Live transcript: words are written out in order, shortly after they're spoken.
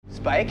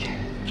Spike?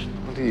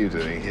 What are you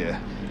doing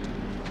here?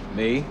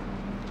 Me?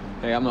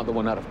 Hey, I'm not the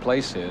one out of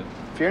place here.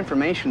 For your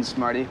information,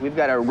 Smarty, we've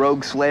got a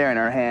rogue slayer in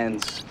our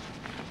hands.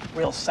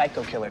 Real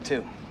psycho killer,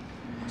 too.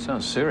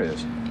 Sounds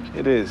serious.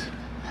 It is.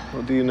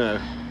 What do you know?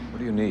 What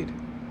do you need?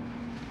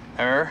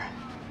 Her,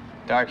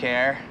 dark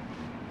hair,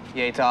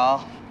 yay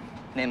tall,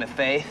 name of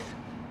faith,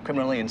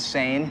 criminally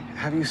insane.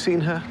 Have you seen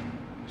her?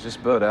 Is this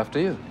bird after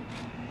you?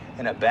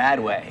 In a bad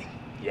way,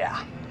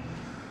 yeah.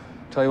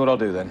 Tell you what I'll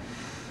do then.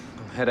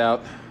 I'll head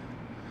out,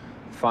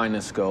 find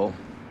this girl,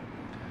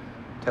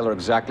 tell her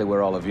exactly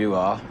where all of you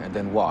are, and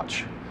then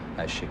watch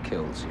as she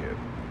kills you.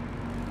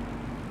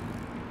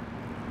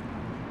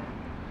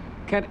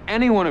 Can't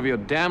any one of your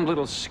damned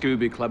little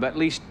Scooby Club at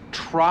least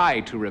try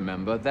to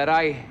remember that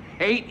I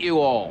hate you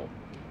all?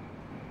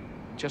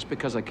 Just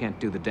because I can't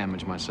do the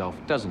damage myself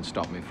doesn't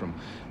stop me from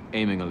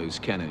aiming a loose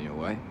cannon your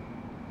way.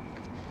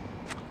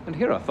 And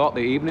here I thought the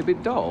evening would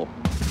be dull.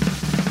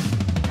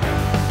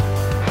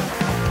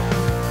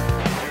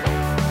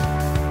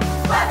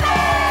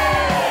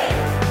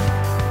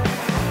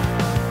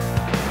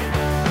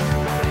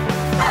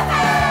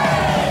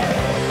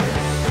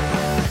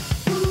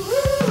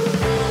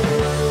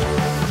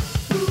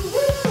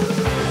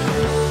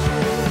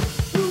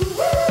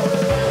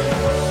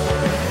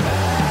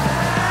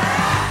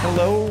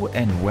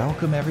 And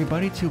welcome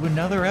everybody to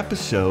another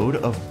episode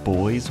of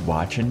Boys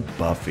Watching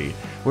Buffy.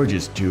 We're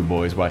just two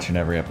boys watching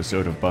every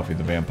episode of Buffy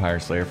the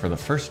Vampire Slayer for the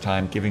first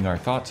time, giving our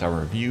thoughts, our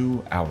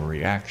review, our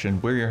reaction.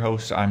 We're your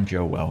hosts. I'm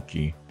Joe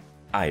Welke.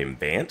 I am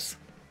Vance.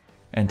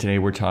 And today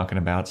we're talking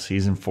about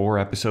Season 4,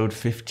 Episode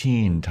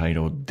 15,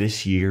 titled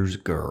This Year's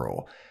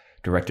Girl.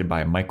 Directed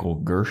by Michael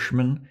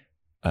Gershman,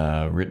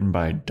 written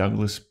by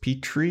Douglas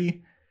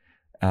Petrie.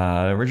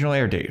 Original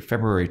air date,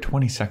 February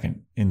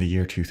 22nd in the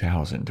year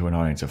 2000 to an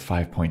audience of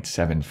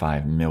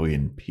 5.75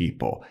 million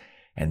people.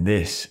 And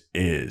this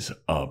is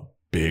a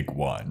big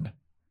one.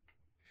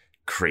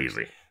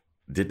 Crazy.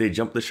 Did they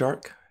jump the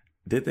shark?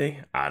 Did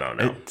they? I don't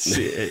know.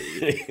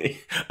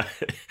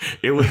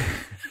 It was.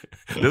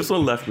 This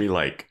one left me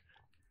like,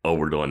 oh,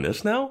 we're doing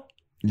this now?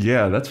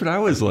 Yeah, that's what I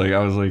was like. I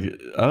was like,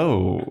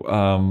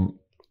 oh,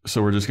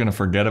 so we're just going to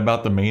forget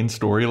about the main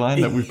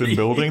storyline that we've been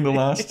building the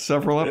last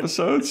several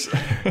episodes?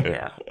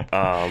 Yeah.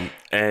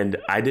 And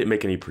I didn't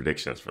make any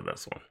predictions for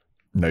this one.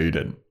 No, you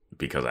didn't.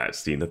 Because I had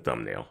seen the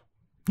thumbnail.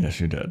 Yes,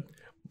 you did.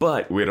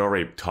 But we had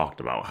already talked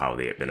about how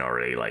they had been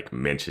already like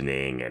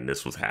mentioning and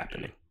this was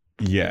happening.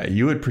 Yeah,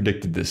 you had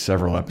predicted this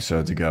several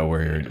episodes ago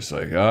where you're just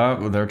like, oh,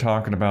 well, they're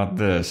talking about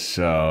this,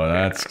 so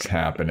that's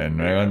happening,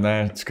 and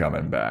that's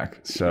coming back.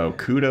 So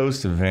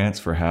kudos to Vance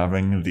for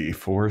having the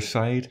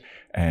foresight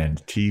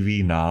and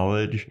TV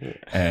knowledge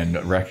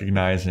and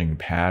recognizing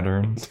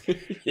patterns.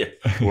 Yeah.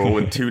 Well,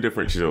 when two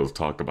different shows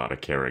talk about a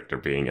character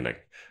being in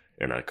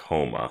a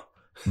coma,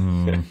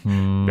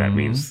 mm-hmm. that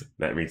means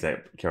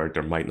that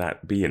character might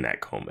not be in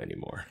that coma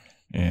anymore.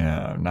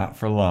 Yeah, not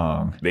for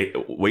long. They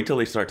wait till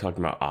they start talking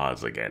about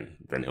Oz again,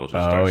 then he'll just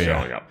start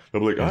showing up.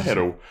 They'll be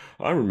like,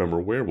 I remember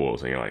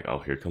werewolves, and you're like, oh,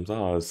 here comes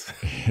Oz.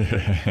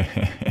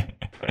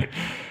 Right.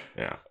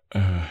 Yeah.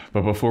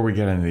 But before we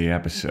get into the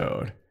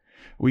episode,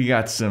 we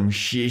got some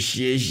shout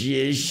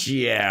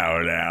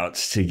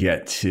outs to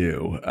get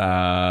to.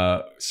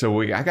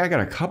 So I got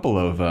a couple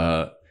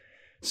of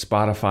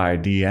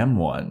Spotify DM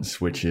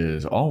ones, which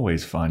is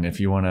always fun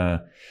if you want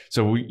to.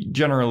 So we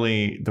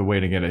generally, the way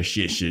to get a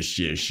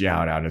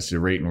shout out is to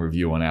rate and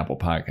review on Apple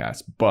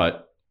Podcasts.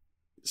 But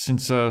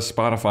since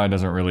Spotify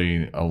doesn't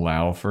really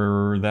allow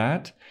for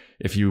that,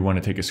 if you want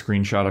to take a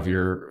screenshot of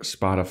your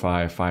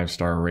Spotify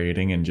 5-star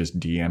rating and just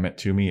DM it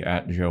to me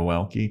at Joe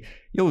Welke,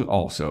 you'll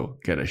also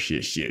get a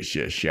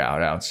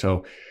shout out.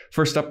 So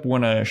first up,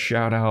 want to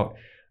shout out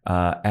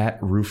at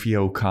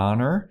Rufio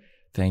Connor.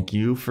 Thank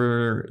you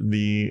for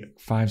the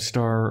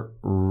 5-star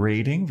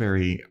rating.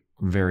 Very,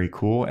 very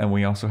cool. And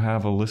we also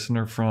have a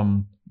listener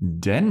from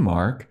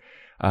Denmark,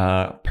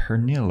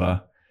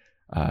 Pernilla.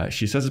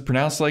 She says it's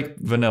pronounced like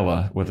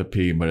vanilla with a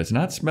P, but it's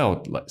not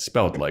spelled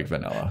like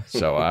vanilla.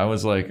 So I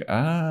was like,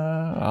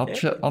 I'll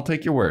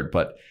take your word.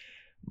 But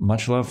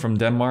much love from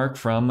Denmark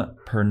from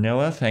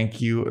Pernilla.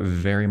 Thank you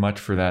very much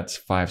for that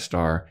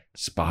 5-star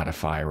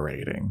Spotify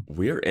rating.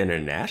 We're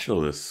international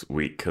this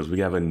week because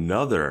we have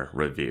another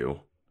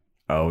review.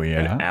 Oh,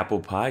 yeah? An Apple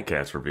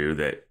Podcast review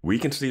that we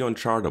can see on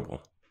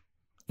Chartable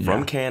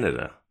from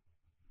Canada,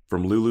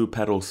 from Lulu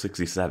Petal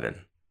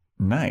 67.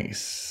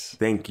 Nice.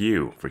 Thank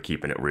you for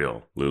keeping it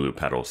real, Lulu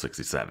Petal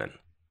 67.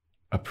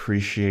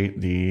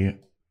 Appreciate the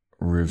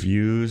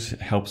reviews.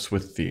 Helps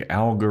with the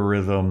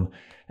algorithm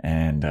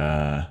and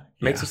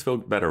makes us feel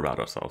better about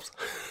ourselves.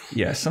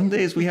 Yeah,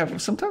 sometimes we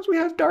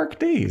have dark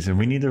days and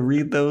we need to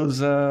read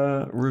those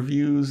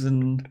reviews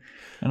and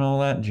all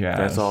that jazz.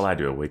 That's all I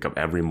do. I wake up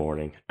every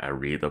morning. I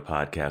read the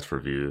podcast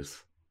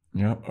reviews.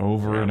 Yep,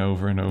 over and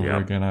over and over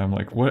again. I'm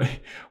like,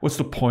 what's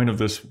the point of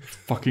this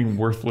fucking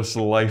worthless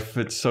life?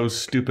 It's so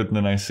stupid. And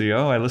then I see,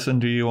 I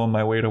listened to you on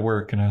my way to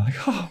work. And I'm like,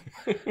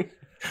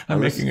 I'm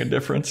making a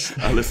difference.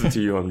 I listened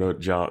to you on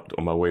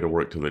my way to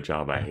work to the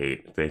job I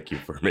hate. Thank you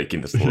for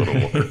making this a little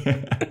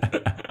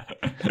work.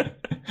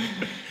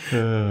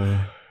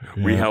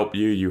 We help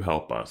you, you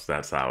help us.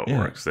 That's how it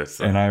works.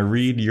 And I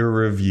read your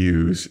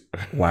reviews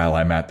while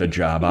I'm at the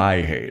job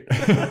I hate.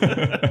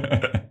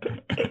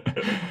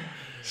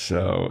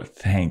 So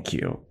thank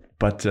you.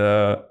 But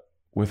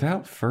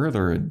without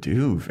further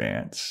ado,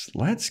 Vance,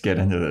 let's get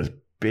into this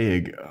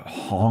big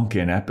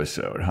honking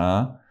episode,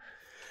 huh?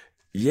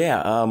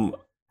 Yeah.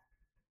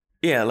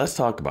 Yeah, let's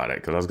talk about it,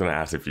 because I was going to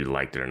ask if you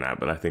liked it or not,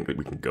 but I think that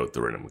we can go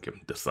through it and we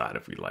can decide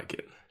if we like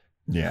it.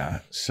 Yeah.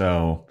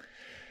 So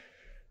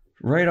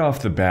right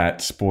off the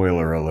bat,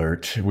 spoiler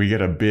alert, we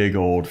get a big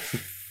old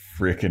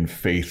frickin'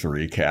 Faith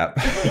recap.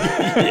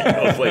 Yeah,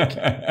 I was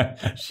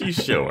like,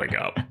 she's showing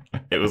up.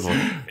 It was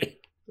like...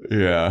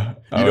 Yeah.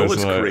 You know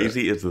what's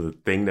crazy is the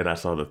thing that I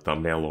saw the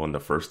thumbnail on the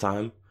first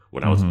time.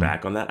 When I was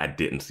back on that, I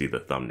didn't see the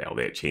thumbnail.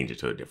 They had changed it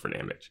to a different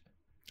image.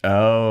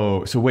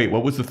 Oh, so wait,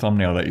 what was the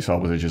thumbnail that you saw?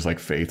 Was it just like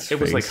Faith's face? It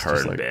was like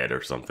her in bed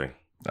or something.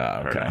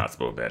 Okay. Her in the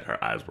hospital bed.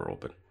 Her eyes were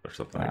open or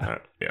something like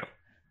that. Yeah.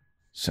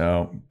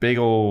 So big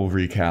old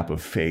recap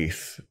of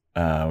Faith.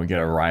 We get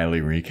a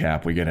Riley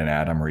recap. We get an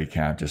Adam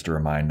recap just to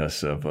remind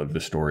us of the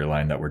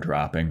storyline that we're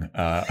dropping.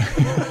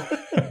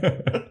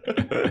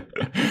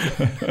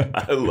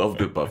 I love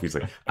that Buffy's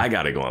like, I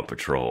gotta go on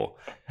patrol.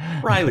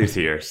 Riley's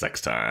here,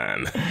 sex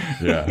time.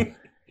 Yeah.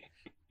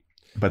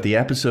 But the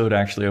episode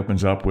actually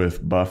opens up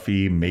with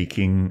Buffy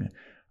making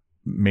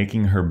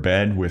her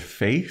bed with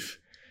Faith.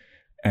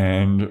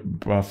 And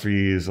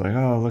Buffy is like,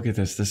 oh, look at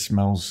this. This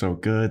smells so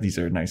good. These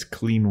are nice,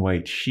 clean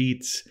white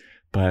sheets.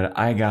 But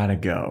I gotta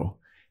go.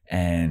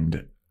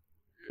 And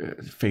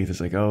Faith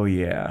is like, oh,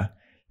 yeah.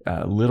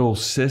 Little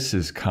sis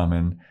is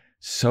coming.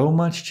 So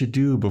much to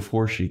do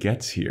before she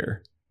gets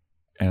here.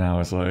 And I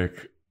was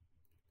like,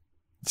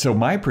 so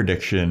my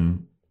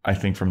prediction, I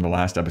think from the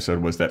last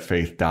episode, was that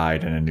Faith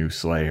died and a new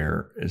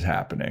Slayer is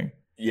happening.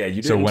 Yeah,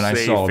 you didn't say I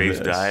saw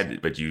Faith died,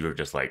 but you were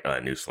just like,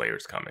 a new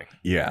Slayer's coming.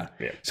 Yeah.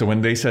 So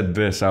when they said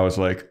this, I was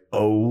like,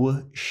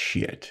 oh,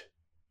 shit.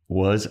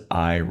 Was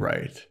I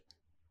right?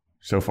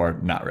 So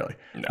far, not really.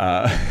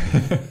 No.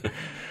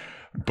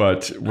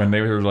 But when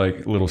they were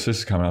like, little sis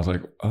is coming, I was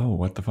like, oh,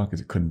 what the fuck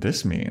could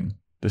this mean?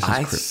 This is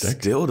cryptic. I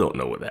still don't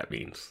know what that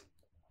means.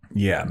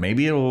 Yeah,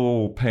 maybe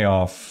it'll pay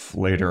off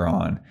later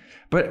on.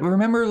 But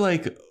remember,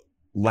 like,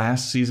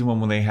 last season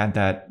when they had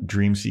that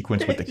dream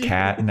sequence with the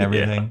cat and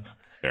everything?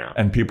 Yeah.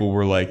 And people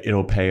were like,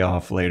 it'll pay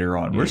off later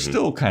on. We're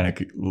still kind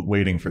of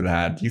waiting for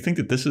that. Do you think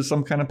that this is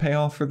some kind of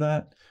payoff for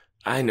that?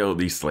 I know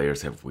these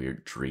Slayers have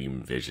weird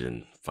dream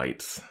vision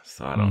fights,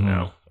 so I don't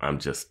know. I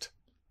was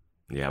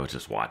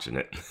just watching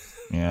it.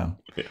 Yeah.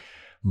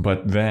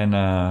 But then,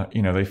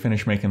 they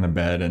finish making the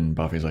bed and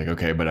Buffy's like,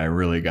 okay, but I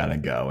really got to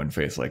go. And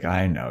Faith's like,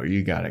 I know,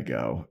 you got to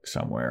go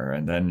somewhere.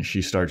 And then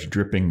she starts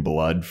dripping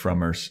blood from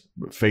her.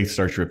 Faith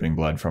starts dripping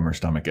blood from her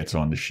stomach, gets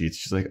on the sheets.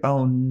 She's like,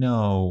 oh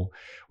no,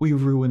 we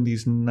ruined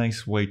these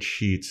nice white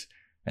sheets.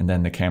 And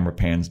then the camera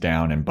pans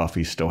down and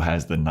Buffy still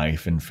has the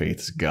knife in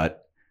Faith's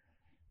gut.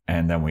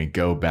 And then we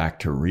go back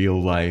to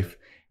real life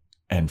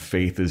and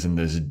Faith is in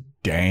this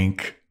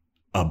dank,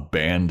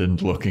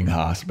 abandoned looking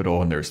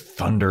hospital and there's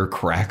thunder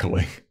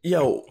crackling.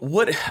 Yo,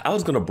 I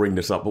was gonna bring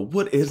this up, but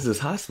what is this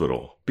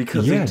hospital?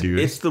 Because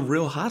it's the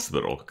real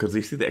hospital, because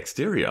you see the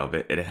exterior of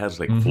it and it has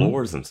like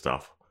floors and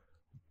stuff.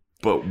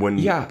 But when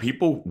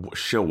people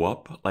show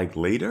up like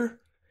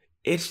later,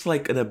 it's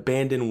like an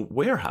abandoned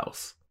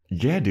warehouse.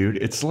 Yeah, dude,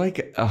 it's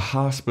like a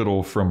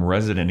hospital from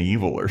Resident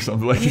Evil or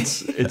something. Like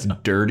it's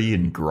dirty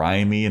and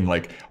grimy and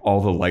like all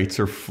the lights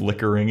are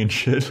flickering and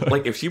shit.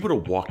 Like if she would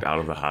have walked out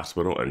of the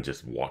hospital and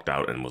just walked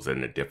out and was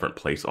in a different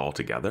place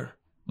altogether,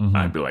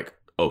 I'd be like,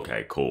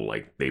 okay, cool.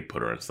 Like they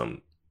put her in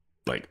some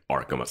like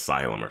Arkham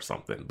Asylum or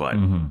something. But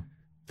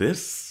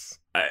this,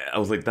 I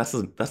was like, that's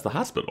the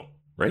hospital,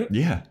 right?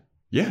 Yeah,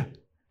 yeah.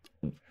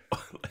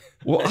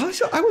 Well,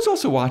 I was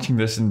also watching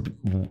this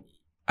and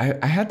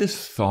I had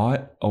this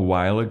thought a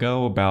while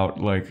ago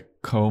about like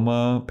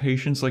coma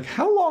patients. Like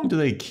how long do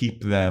they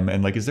keep them?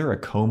 And like, is there a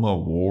coma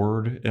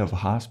ward of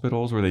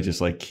hospitals where they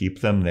just like keep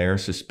them there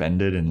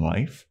suspended in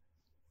life?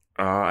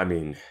 I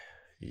mean,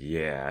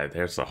 yeah,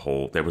 there was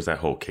that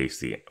whole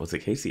Casey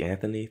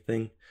Anthony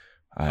thing?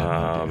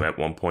 At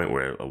one point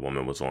where a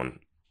woman was on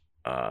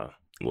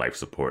life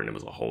support and it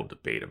was a whole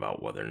debate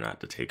about whether or not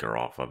to take her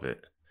off of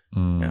it.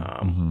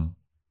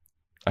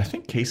 I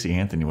think Casey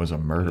Anthony was a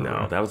murderer.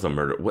 No, that was a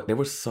murder. There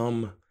was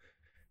some.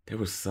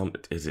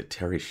 Is it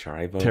Terry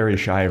Schiavo? Terry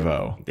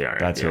Schiavo. Yeah,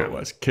 that's who it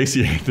was.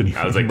 Casey Anthony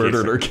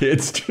murdered her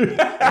kids too.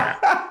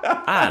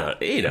 I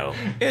don't.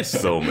 It's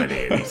so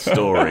many of these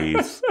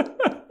stories.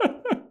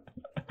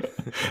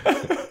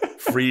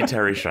 Free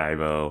Terry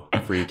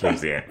Schiavo. Free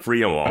Casey Anthony.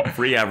 Free them all.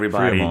 Free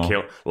everybody.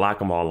 Lock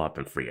them all up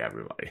and free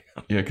everybody.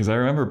 Yeah, because I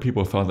remember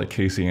people thought that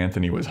Casey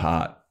Anthony was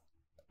hot.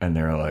 And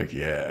they're like,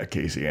 yeah,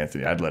 Casey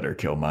Anthony, I'd let her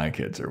kill my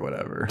kids or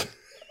whatever.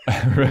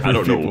 I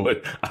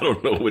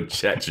don't know what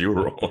chat you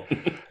were on.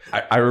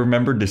 I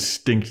remember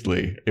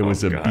distinctly it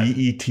was a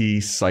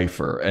BET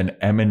cipher, and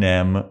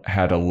Eminem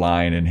had a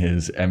line in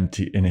his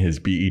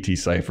BET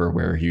cipher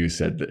where he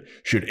said that,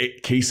 should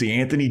Casey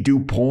Anthony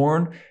do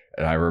porn?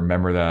 And I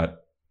remember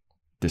that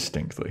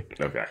distinctly.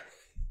 Okay.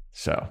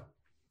 So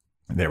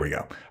there we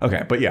go.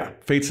 Okay, but yeah,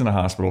 Fate's in the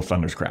hospital,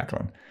 thunder's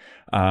crackling.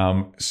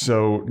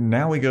 So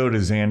now we go to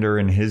Xander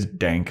in his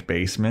dank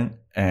basement,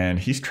 and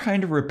he's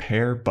trying to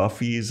repair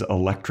Buffy's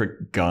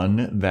electric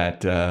gun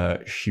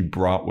that she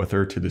brought with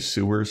her to the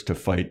sewers to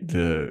fight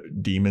the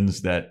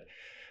demons that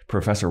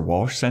Professor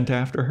Walsh sent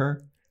after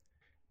her.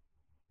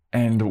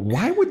 And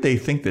why would they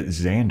think that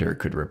Xander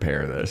could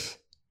repair this?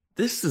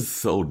 This is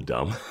so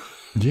dumb.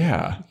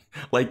 Yeah.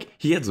 Like,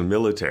 he has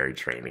military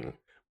training,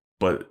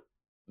 but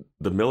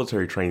the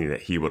military training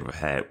that he would have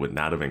had would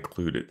not have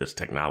included this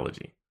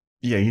technology.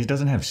 Yeah, he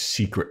doesn't have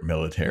secret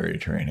military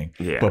training.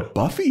 Yeah. But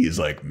Buffy is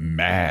like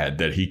mad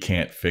that he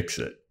can't fix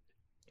it.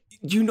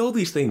 You know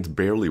these things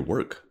barely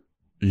work.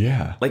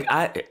 Yeah. Like,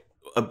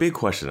 a big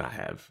question I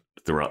have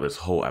throughout this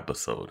whole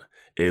episode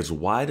is,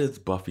 why does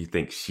Buffy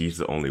think she's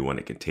the only one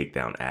that can take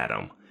down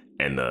Adam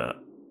and the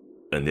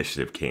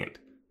initiative can't?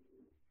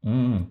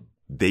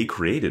 They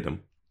created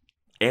them,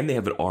 and they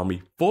have an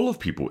army full of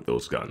people with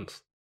those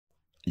guns.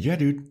 Yeah,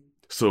 dude.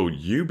 So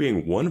you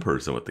being one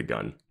person with the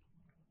gun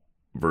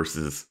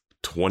versus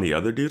 20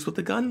 other dudes with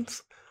the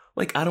guns?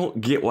 Like, I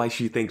don't get why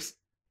she thinks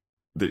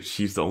that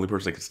she's the only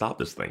person that can stop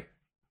this thing.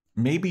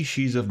 Maybe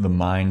she's of the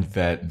mind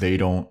that they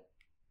don't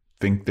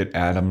think that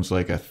Adam's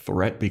like a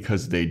threat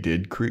because they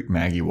did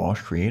Maggie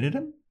Walsh created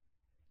him?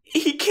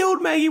 He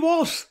killed Maggie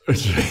Walsh.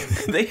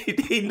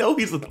 They know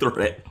he's a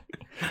threat.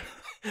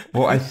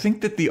 Well, I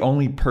think that the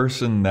only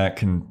person that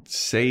can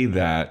say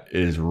that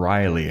is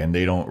Riley, and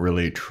they don't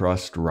really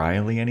trust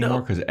Riley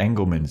anymore because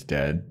Engelman's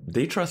dead.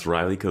 They trust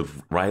Riley because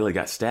Riley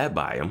got stabbed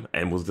by him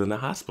and was in the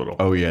hospital.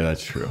 Oh, yeah,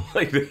 that's true.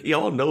 Like, they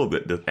all know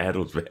that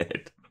Adam's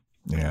bad.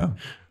 Yeah.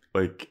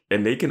 Like,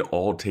 and they can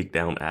all take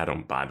down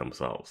Adam by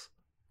themselves.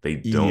 They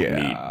don't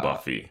need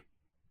Buffy.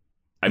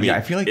 I mean,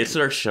 I feel like it's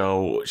her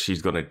show.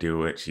 She's going to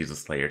do it. She's a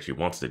Slayer. She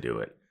wants to do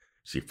it.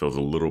 She feels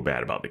a little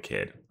bad about the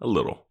kid. A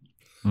little.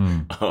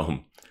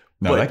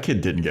 No, that kid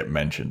didn't get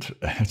mentioned.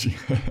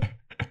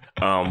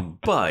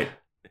 But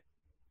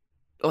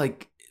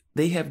like,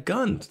 they have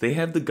guns. They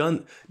have the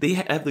gun. They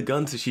have the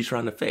guns that she's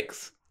trying to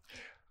fix.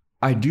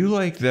 I do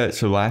like that.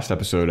 So last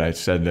episode, I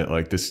said that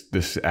like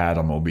this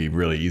Adam will be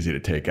really easy to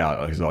take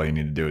out because all you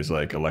need to do is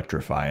like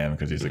electrify him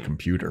because he's a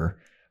computer.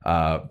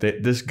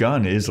 This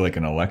gun is like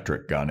an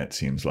electric gun. It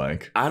seems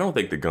like. I don't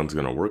think the gun's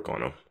gonna work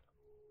on him.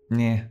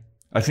 Yeah.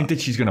 I think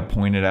that she's going to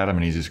point it at him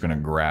and he's just going to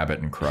grab it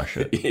and crush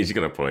it. He's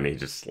going to point it and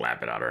just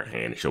slap it out of her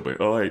hand. She'll be,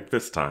 all right,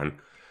 this time.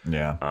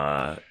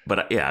 Yeah.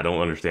 But I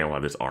don't understand why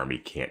this army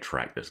can't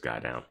track this guy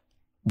down.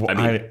 Well,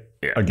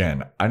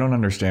 again, I don't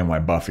understand why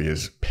Buffy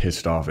is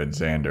pissed off at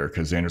Xander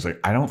because Xander's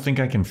like, I don't think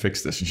I can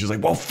fix this. And she's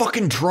like, well,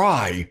 fucking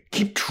try.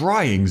 Keep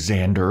trying,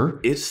 Xander.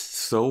 It's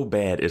so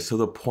bad. It's to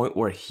the point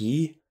where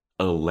he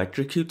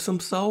electrocutes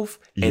himself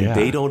and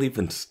they don't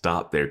even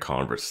stop their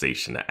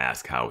conversation to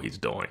ask how he's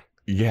doing.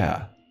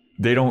 Yeah.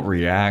 They don't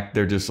react.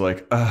 They're just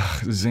like,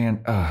 ugh,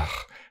 And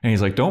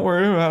he's like, don't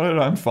worry about it.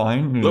 I'm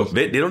fine. Look,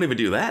 they don't even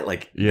do that.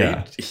 Like,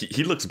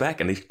 he looks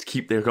back and they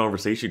keep their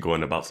conversation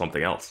going about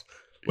something else.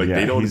 Like,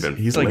 they don't even.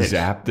 He's like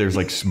zapped. There's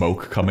like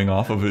smoke coming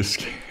off of his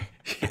skin.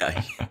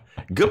 Yeah.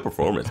 Good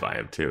performance by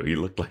him, too. He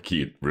looked like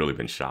he'd really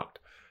been shocked.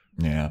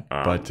 Yeah.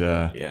 But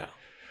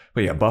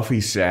yeah,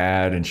 Buffy's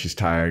sad and she's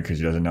tired because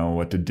she doesn't know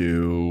what to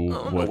do.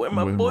 I don't know where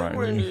my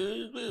boyfriend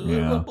is.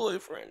 Where's my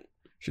boyfriend?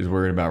 She's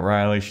worried about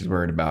Riley. She's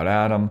worried about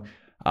Adam.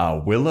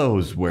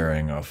 Willow's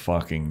wearing a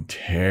fucking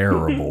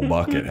terrible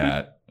bucket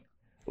hat.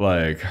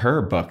 Like,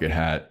 her bucket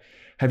hat.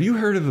 Have you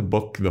heard of the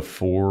book, The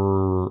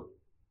Four...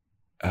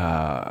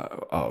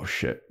 oh,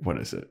 shit. What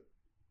is it?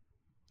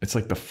 It's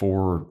like The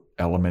Four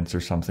Elements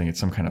or something. It's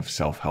some kind of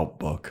self-help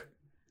book.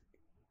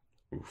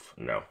 Oof,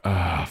 no.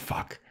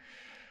 Fuck.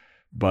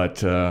 But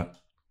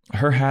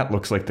her hat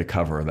looks like the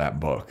cover of that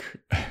book.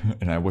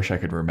 And I wish I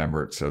could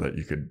remember it so that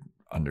you could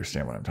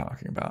understand what I'm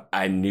talking about.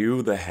 I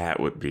knew the hat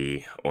would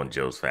be on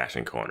Joe's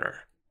Fashion Corner.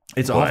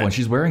 It's awful, and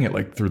she's wearing it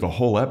like through the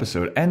whole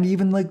episode, and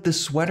even like the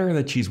sweater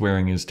that she's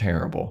wearing is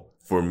terrible.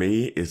 For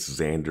me, it's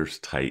Xander's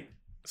tight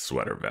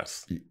sweater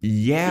vest.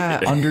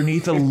 Yeah,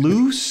 underneath a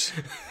loose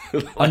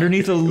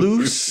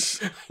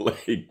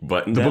like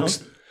button down.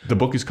 The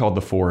book is called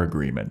The Four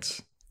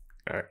Agreements.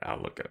 All right,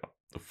 I'll look it up.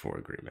 The Four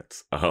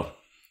Agreements.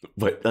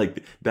 But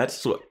like,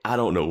 that's what I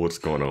don't know what's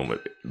going on with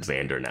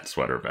Xander in that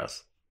sweater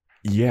vest.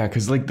 Yeah,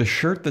 because like the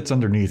shirt that's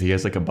underneath, he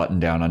has like a button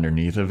down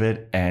underneath of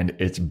it, and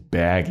it's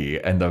baggy,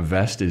 and the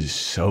vest is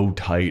so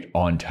tight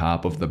on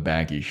top of the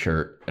baggy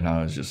shirt. And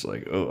I was just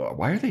like, oh,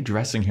 why are they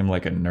dressing him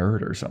like a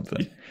nerd or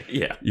something?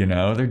 Yeah. You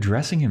know, they're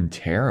dressing him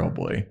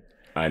terribly.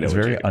 I know. It's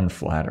very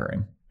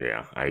unflattering.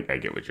 Yeah, I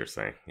get what you're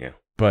saying. Yeah.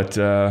 But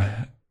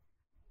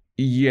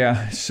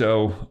yeah,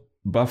 so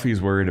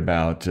Buffy's worried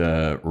about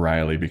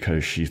Riley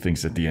because she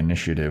thinks that the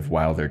initiative,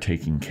 while they're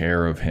taking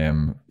care of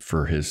him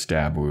for his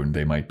stab wound,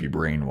 they might be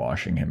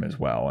brainwashing him as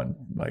well and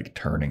like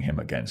turning him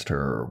against her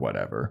or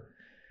whatever.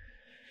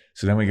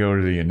 So then we go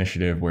to the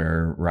initiative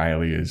where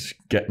Riley is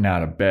getting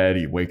out of bed.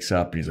 He wakes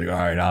up. He's like, all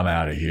right, I'm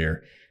out of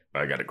here.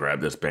 I got to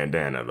grab this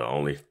bandana. The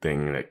only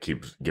thing that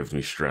gives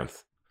me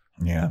strength.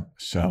 Yeah.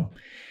 So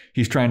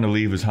he's trying to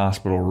leave his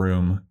hospital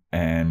room,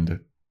 and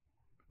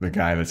the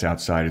guy that's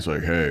outside is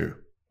like, hey,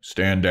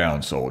 stand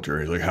down, soldier.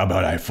 He's like, how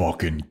about I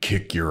fucking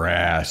kick your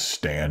ass,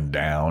 stand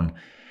down?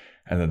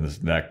 And then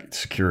that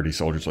security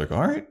soldier's like,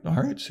 all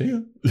right, see ya.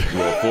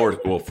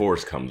 Well,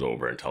 Forrest comes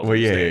over and tells him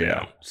to stand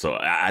down. So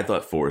I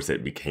thought Forrest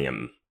had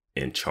became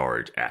in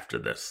charge after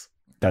this.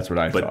 That's what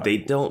I thought. But they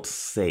don't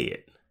say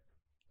it.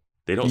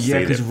 They don't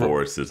say that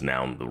Forrest is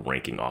now the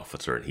ranking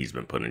officer and he's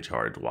been put in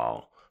charge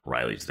while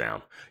Riley's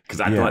down.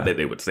 Because I thought that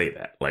they would say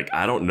that. Like,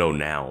 I don't know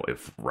now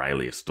if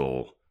Riley is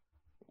still...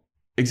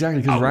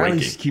 Exactly, because Riley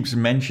keeps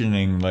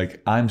mentioning,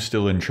 like, I'm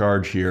still in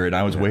charge here, and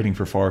I was waiting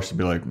for Forrest to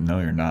be like, no,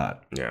 you're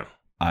not. Yeah.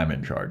 I'm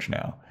in charge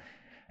now.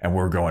 And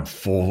we're going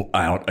full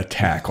out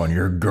attack on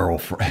your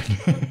girlfriend.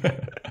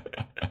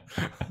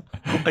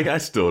 Like, I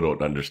still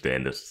don't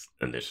understand this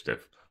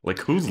initiative. Like,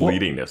 who's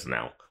leading this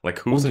now? Like,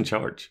 who's in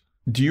charge?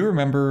 Do you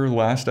remember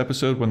last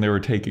episode when they were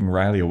taking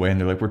Riley away and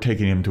they're like, we're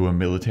taking him to a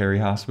military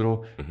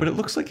hospital? Mm-hmm. But it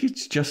looks like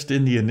he's just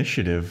in the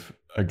initiative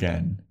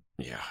again.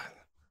 Yeah,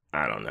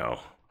 I don't know.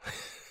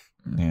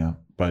 Yeah,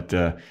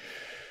 but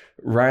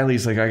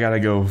Riley's like, I gotta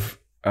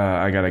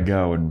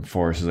go. And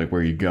Forrest is like,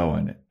 where are you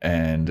going?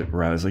 And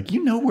Riley's like,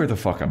 you know where the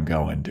fuck I'm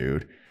going,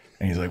 dude.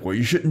 And he's like, well,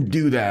 you shouldn't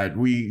do that.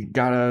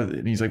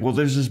 And he's like, well,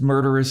 there's this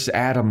murderous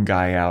Adam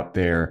guy out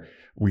there.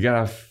 We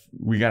gotta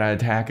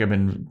attack him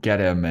and get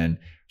him. And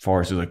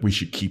Forrest is like, we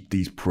should keep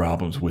these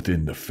problems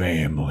within the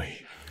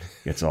family.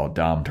 Gets all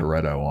Dom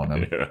Toretto on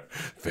him. Yeah,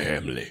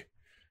 family.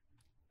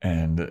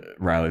 And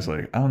Riley's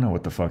like, I don't know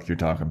what the fuck you're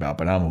talking about,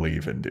 but I'm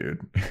leaving, dude.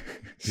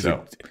 So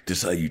like, this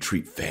is how you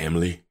treat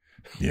family?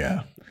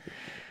 Yeah.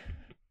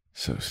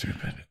 So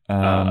stupid.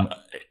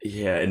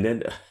 Yeah, and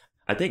then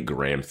I think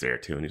Graham's there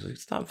too, and he's like,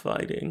 stop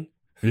fighting.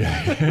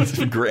 Yeah,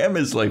 Graham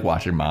is like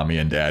watching mommy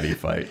and daddy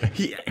fight.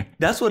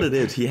 That's what it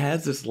is. He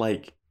has this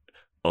like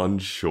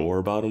unsure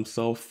about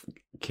himself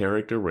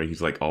character where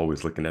he's like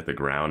always looking at the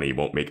ground and he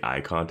won't make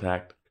eye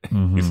contact.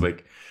 Mm-hmm. He's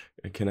like,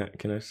 can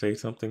I say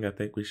something? I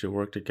think we should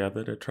work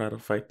together to try to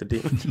fight the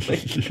demon.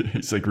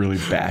 He's like really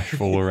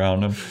bashful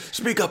around him.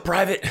 Speak up,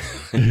 Private.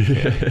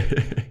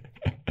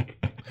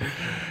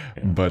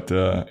 But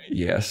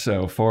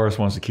so Forrest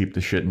wants to keep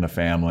the shit in the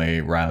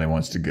family. Riley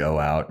wants to go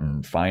out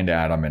and find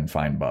Adam and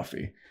find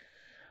Buffy.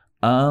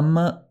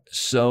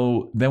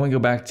 So then we go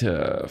back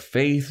to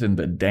Faith in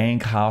the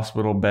dank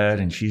hospital bed,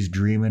 and she's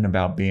dreaming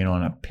about being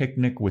on a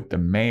picnic with the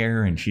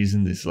mayor, and she's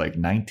in this like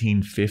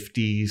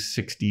 1950s,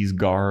 60s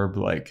garb,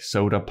 like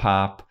soda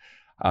pop,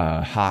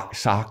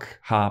 sock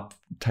hop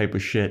type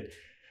of shit.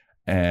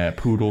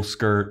 Poodle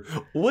skirt.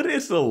 What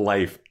is the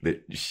life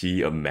that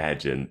she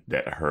imagined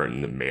that her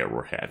and the mayor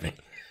were having?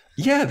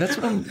 Yeah, that's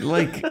what I'm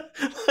like.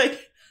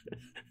 Like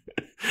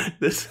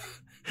this,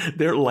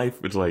 their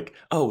life was like,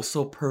 oh,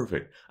 so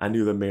perfect. I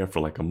knew the mayor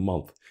for like a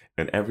month,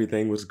 and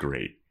everything was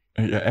great.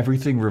 Yeah,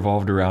 everything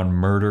revolved around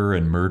murder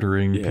and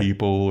murdering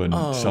people and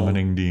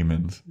summoning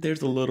demons.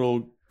 There's a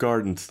little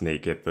garden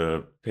snake at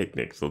the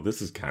picnic, so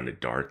this is kind of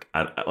dark.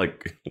 I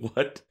like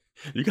what?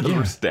 You guys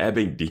were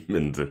stabbing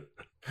demons and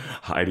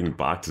hiding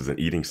boxes and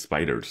eating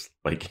spiders,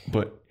 like.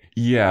 But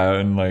yeah,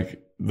 and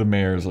like the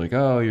mayor's like,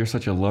 oh, you're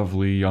such a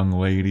lovely young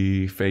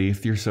lady,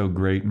 Faith, you're so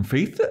great. And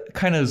Faith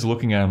kind of is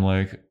looking at him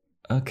like,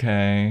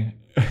 okay.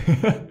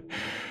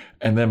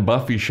 And then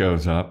Buffy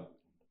shows up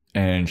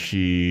and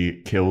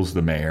she kills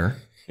the mayor.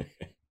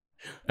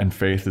 And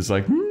Faith is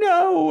like,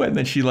 no. And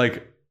then she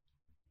like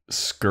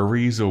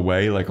scurries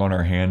away like on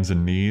her hands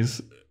and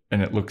knees,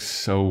 and it looks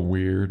so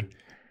weird.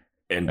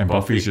 And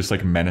Buffy's just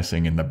like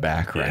menacing in the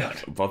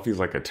background. Yeah, Buffy's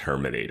like a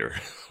Terminator.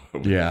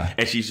 Yeah.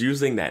 And she's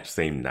using that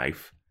same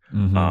knife.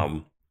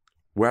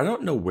 Where I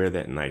don't know where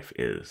that knife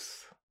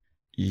is.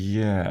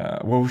 Yeah.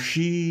 Well,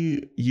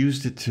 she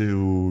used it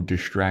to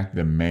distract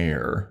the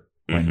mayor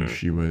when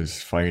she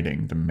was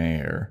fighting the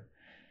mayor.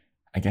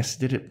 I guess,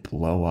 did it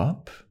blow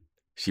up?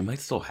 She might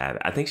still have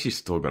it. I think she's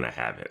still going to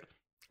have it.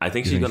 I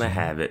think she's going to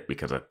have it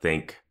because I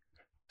think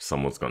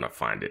someone's going to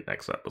find it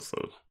next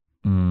episode.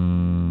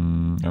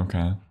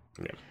 Okay.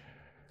 Yeah.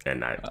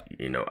 And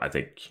I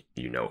think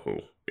you know who.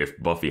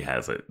 If Buffy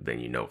has it, then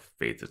you know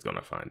Faith is going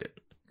to find it.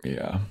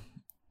 Yeah.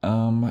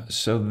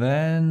 So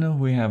then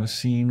we have a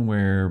scene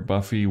where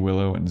Buffy,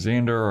 Willow, and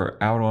Xander are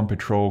out on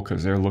patrol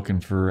because they're looking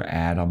for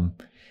Adam.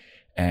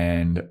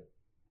 And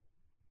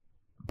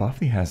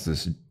Buffy has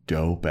this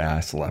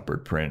dope-ass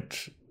leopard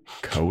print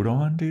coat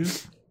on, dude.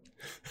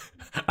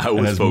 I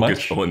was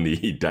focused on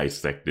the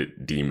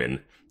dissected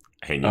demon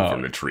hanging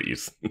from the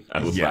trees.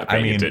 I was not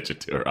paying attention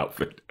to her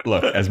outfit.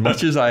 Look, as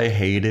much as I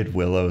hated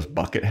Willow's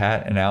bucket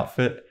hat and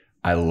outfit,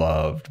 I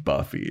loved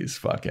Buffy's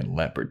fucking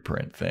leopard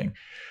print thing.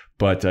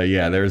 But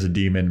there's a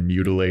demon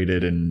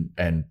mutilated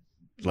and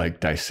like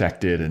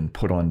dissected and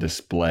put on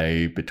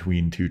display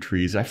between two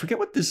trees. I forget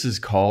what this is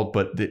called,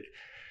 but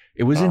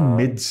it was in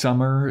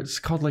Midsummer. It's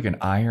called like an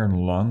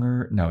iron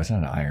lung no, it's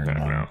not an iron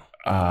lung. No.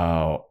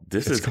 Oh,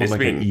 it's called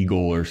like an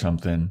eagle or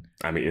something.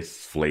 I mean,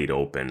 it's flayed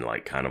open,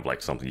 like kind of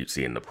like something you'd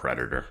see in The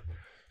Predator.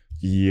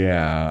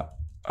 Yeah.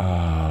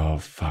 Oh,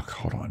 fuck.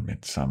 Hold on.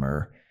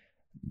 Midsummer.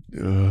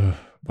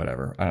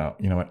 whatever. I don't.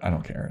 You know what? I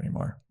don't care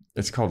anymore.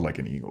 It's called like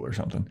an eagle or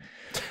something.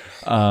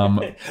 Wow.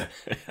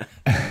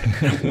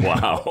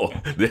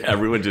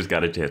 Everyone just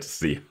got a chance to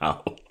see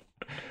how.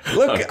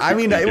 Look, I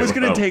mean, it was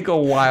going to take a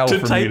while for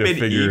me to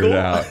figure it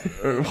out.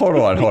 Hold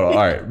on. All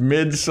right.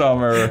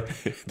 Midsummer.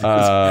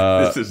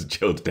 This is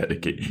Joe's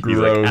dedication. He's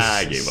like,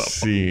 I gave up.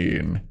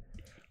 Scene.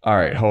 All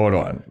right. Hold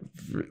on.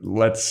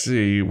 Let's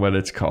see what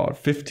it's called.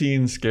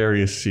 15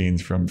 scariest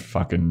scenes from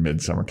fucking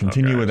Midsummer.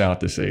 Continue without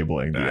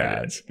disabling the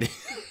ads.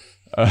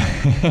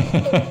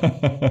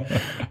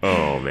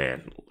 Oh,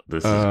 man.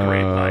 This is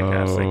great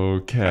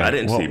podcasting. Okay. I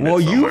didn't see Midsummer.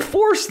 Well, you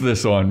forced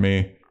this on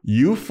me.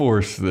 I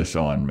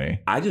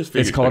just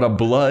figured it's called a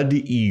blood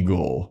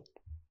eagle.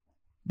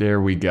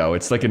 There we go.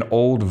 It's like an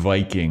old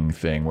Viking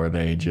thing where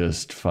they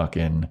just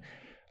fucking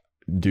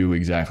do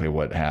exactly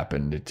what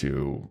happened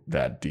to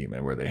that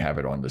demon, where they have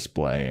it on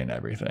display and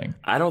everything.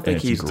 I don't think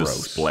he's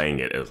displaying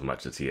it as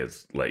much as he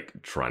is like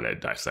trying to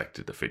dissect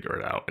it to figure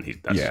it out. And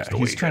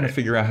he's trying to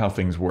figure out how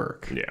things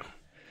work. Yeah.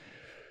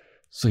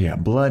 So yeah,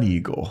 blood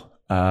eagle.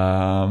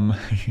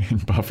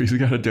 Buffy's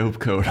got a dope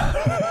coat on.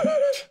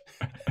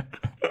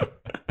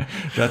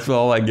 That's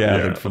all I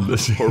gathered from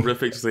this.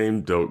 Horrific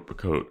same dope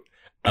coat.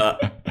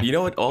 You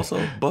know what?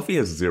 Also, Buffy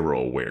has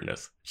zero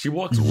awareness. She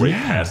walks right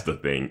past the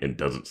thing and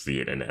doesn't see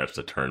it and has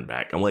to turn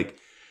back. I'm like,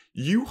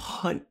 you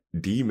hunt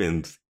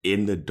demons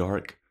in the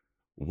dark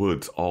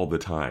woods all the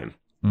time.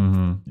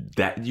 Mm-hmm.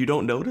 That you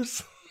don't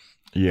notice?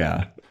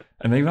 Yeah.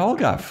 And they've all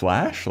got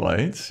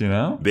flashlights, you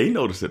know? They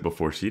notice it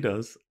before she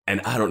does.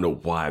 And I don't know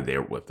why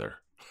they're with her.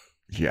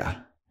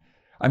 Yeah.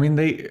 I mean,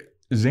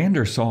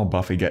 Xander saw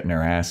Buffy getting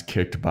her ass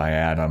kicked by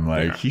Adam.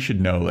 Like, he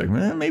should know, like,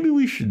 maybe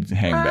we should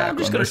hang back. I'm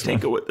just going to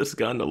tinker with this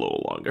gun a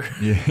little longer.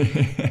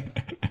 Yeah.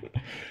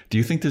 Do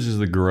you think this is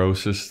the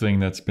grossest thing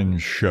that's been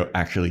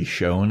actually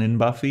shown in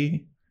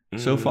Buffy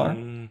so far?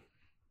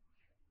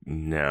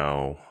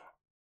 No.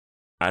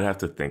 I'd have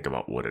to think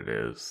about what it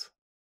is.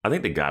 I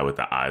think the guy with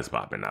the eyes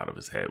popping out of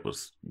his head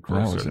was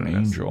grosser. That was an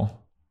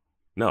angel.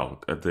 No,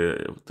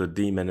 the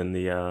demon in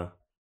the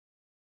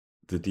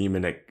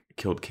demon that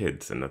killed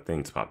kids and the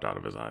things popped out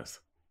of his eyes.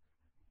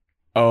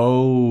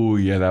 Oh,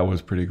 yeah, that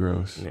was pretty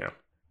gross. Yeah.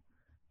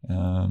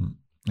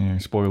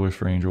 Spoilers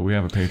for Angel. We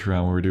have a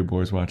Patreon where we do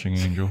Boys Watching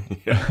Angel.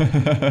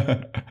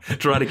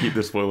 Try to keep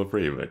this spoiler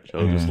free, but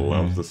Joe just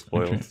loves the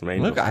spoilers.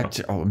 Look,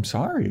 I'm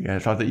sorry. I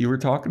thought that you were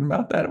talking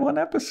about that one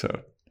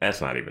episode. That's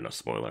not even a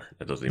spoiler.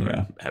 It doesn't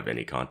even have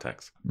any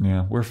context.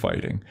 Yeah, we're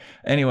fighting.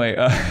 Anyway,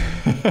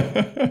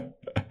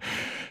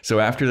 so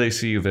after they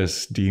see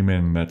this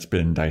demon that's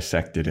been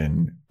dissected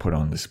and put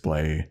on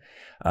display,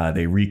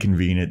 they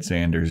reconvene at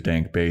Xander's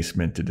dank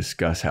basement to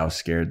discuss how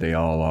scared they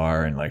all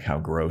are and like how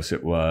gross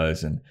it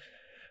was. And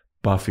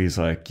Buffy's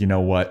like, you know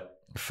what?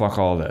 Fuck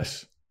all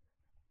this.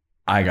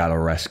 I gotta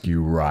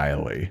rescue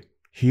Riley.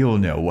 He'll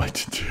know what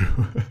to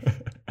do.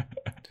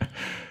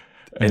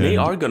 And they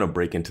are going to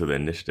break into the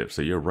initiative.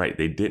 So you're right.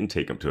 They didn't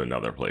take him to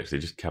another place. They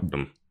just kept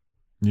him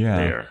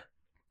there,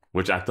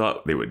 which I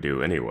thought they would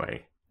do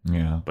anyway.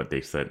 Yeah. But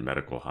they said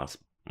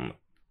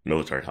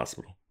military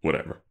hospital,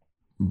 whatever.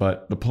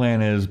 But the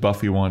plan is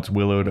Buffy wants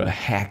Willow to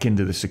hack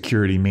into the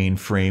security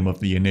mainframe of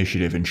the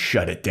initiative and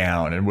shut it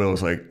down. And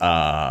Willow's like,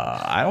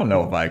 I don't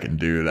know if I can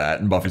do that.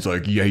 And Buffy's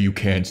like, yeah, you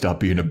can. Stop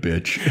being a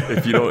bitch.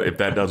 If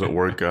that doesn't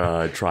work,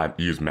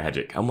 use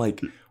magic. I'm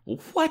like,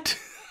 what?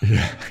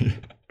 Yeah.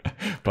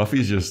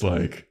 Buffy's just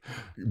like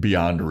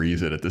beyond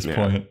reason at this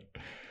point.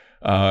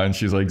 And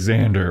she's like,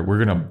 Xander,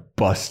 we're going to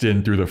bust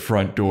in through the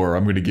front door.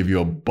 I'm going to give you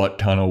a butt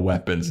ton of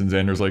weapons. And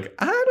Xander's like,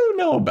 I don't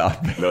know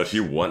about that. No, she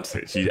wants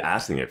it. She's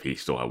asking if he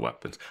still has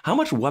weapons. How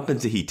much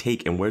weapons did he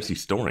take and where's he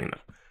storing them?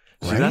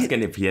 She's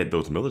asking if he had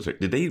those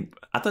military.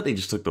 I thought they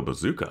just took the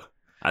bazooka.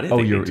 I didn't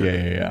think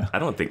they took, I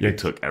don't think they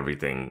took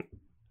everything.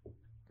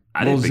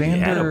 I didn't think he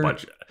had a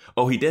bunch.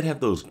 He did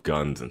have those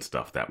guns and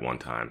stuff that one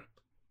time.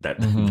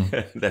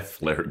 That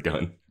flare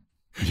gun,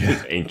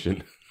 his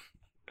ancient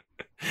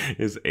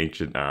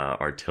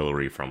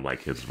artillery from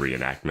like his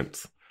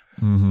reenactments.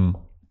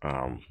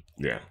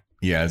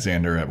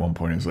 Xander at one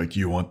point is like,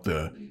 you want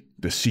the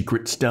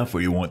secret stuff or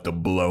you want the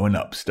blowing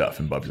up stuff?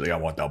 And Buffy's like, I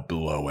want the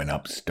blowing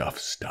up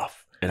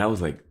stuff. And I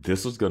was like,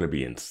 this was going to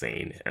be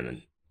insane,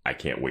 and I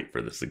can't wait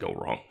for this to go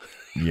wrong.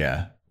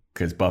 Yeah,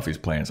 because Buffy's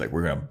plan is like,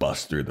 we're gonna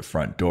bust through the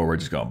front door, we're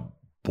just gonna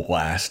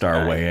blast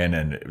our way in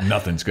and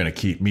nothing's going to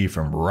keep me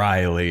from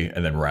Riley.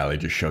 And then Riley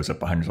just shows up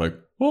behind us like,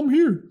 I'm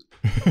here.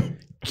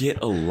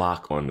 Get a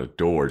lock on the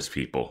doors,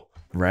 people.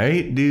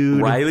 Right,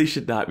 dude? Riley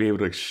should not be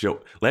able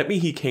to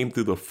he came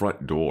through the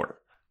front door.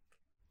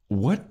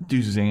 What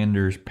do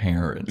Xander's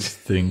parents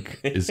think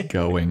is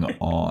going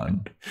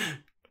on?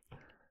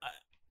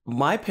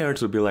 My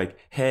parents would be like,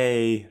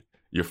 hey,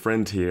 your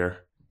friend's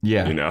here.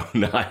 Yeah. You know,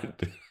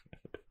 not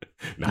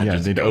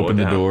they'd open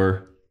the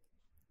door.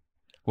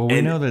 Well,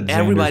 we know that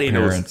everybody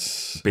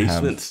knows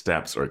basement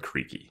steps are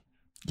creaky.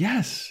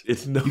 Yes. You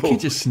can't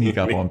just sneak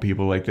up on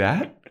people like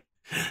that.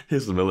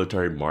 His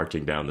military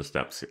marching down the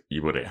steps,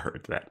 you would have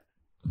heard that.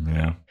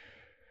 Yeah.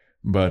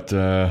 But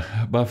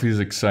Buffy's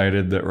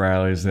excited that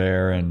Riley's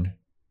there, and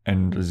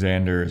And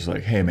Xander is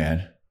like, hey,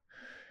 man.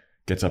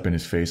 Gets up in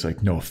his face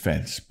like, no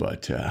offense,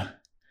 but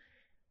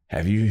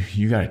have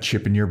you got a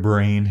chip in your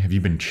brain? Have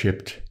you been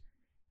chipped?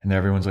 And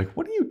everyone's like,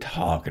 what are you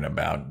talking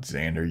about,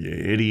 Xander, you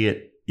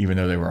idiot? Even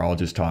though they were all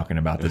just talking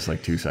about this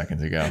like 2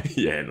 seconds ago.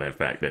 Yeah, and the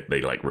fact that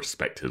they like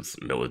respect his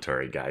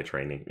military guy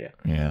training. Yeah.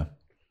 Yeah.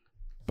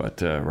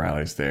 But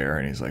Riley's there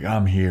and he's like,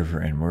 I'm here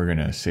and we're going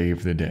to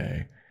save the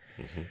day.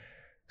 Mm-hmm.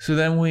 So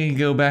then we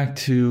go back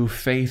to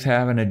Faith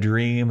having a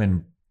dream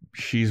and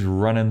she's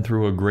running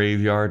through a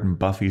graveyard and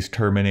Buffy's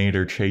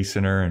Terminator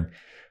chasing her and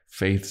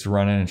Faith's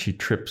running and she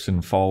trips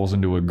and falls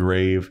into a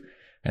grave.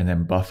 And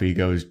then Buffy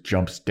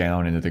jumps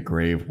down into the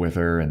grave with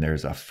her and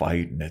there's a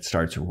fight and it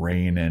starts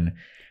raining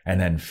and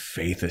then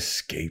Faith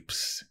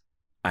escapes.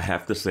 I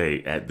have to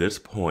say, at this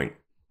point,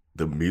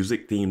 the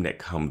music theme that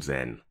comes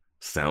in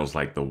sounds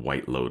like the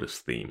White Lotus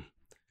theme.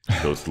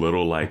 Those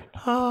little like,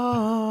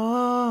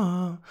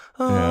 yeah.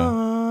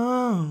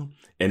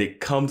 And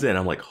it comes in,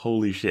 I'm like,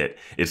 holy shit.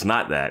 It's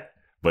not that,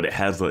 but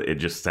it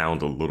just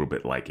sounds a little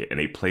bit like it. And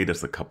they played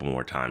this a couple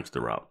more times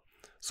throughout.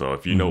 So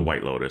if you know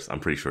White Lotus, I'm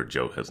pretty sure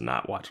Joe has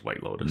not watched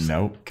White Lotus.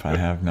 Nope, I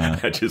have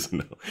not. I just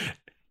know.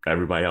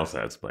 Everybody else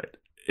has, but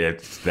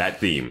it's that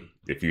theme.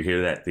 If you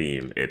hear that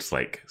theme, it's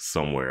like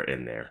somewhere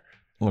in there.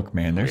 Look,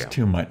 man, there's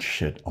too much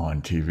shit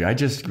on TV. I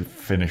just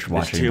finished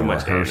watching The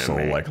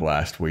Rehearsal like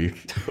last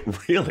week.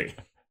 Really?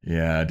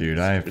 Yeah, dude.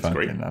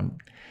 The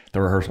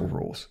Rehearsal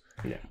rules.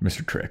 Yeah.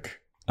 Mr.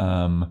 Trick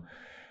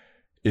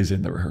is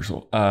in The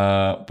Rehearsal.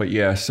 But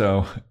yeah,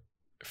 so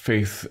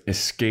Faith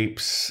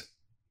escapes,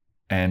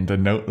 and the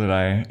note that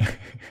I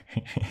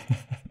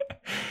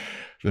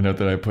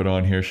put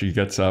on here, she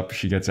gets up,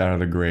 she gets out of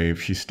the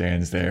grave, she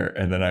stands there,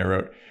 and then I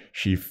wrote,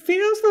 she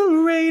feels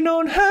the rain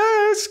on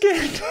her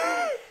skin.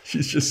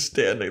 She's just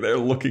standing there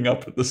looking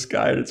up at the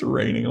sky and it's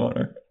raining on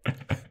her.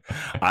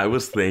 I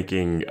was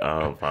thinking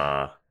of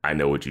I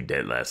Know What You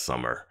Did Last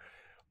Summer,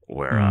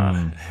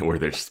 where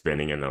they're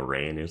spinning in the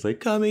rain. It's like,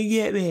 come and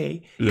get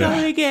me. Come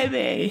and get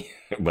me.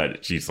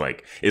 But she's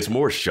like, it's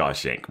more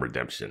Shawshank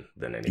Redemption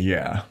than anything.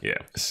 Yeah. Yeah.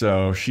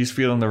 So she's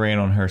feeling the rain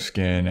on her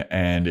skin,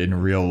 and in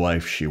real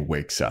life, she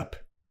wakes up.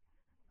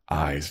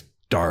 Eyes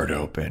dart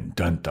open.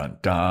 Dun, dun,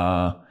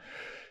 dun.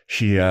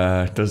 She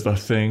does the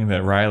thing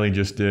that Riley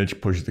just did. She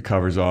pushes the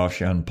covers off.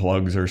 She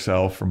unplugs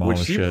herself from all the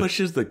shit. When she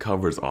pushes the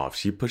covers off,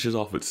 she pushes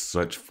off with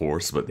such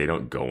force, but they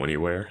don't go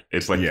anywhere.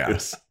 It's like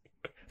this.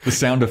 The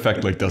sound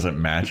effect like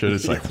doesn't match it.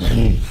 It's like,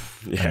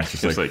 yeah, it's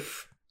just like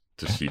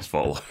the sheets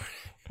fall off.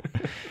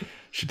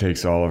 She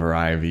takes all of her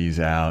IVs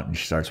out and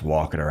she starts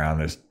walking around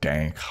this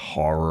dank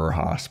horror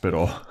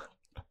hospital.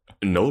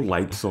 No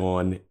lights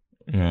on.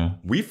 Yeah.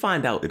 We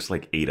find out it's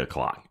like 8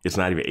 o'clock. It's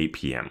not even 8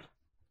 p.m.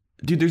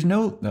 Dude, there's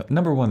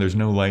number one, there's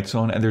no lights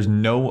on, and there's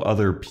no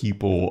other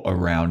people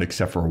around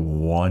except for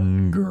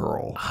one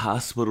girl.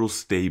 Hospitals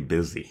stay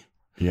busy.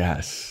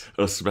 Yes.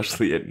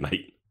 Especially at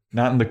night.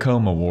 Not in the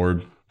coma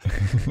ward.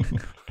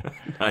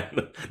 not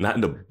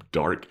in the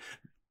dark.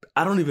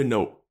 I don't even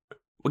know,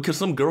 because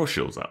some girl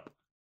shows up.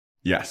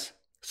 Yes.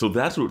 So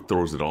that's what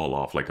throws it all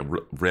off, like a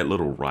Red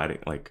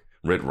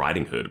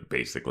Riding Hood,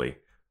 basically.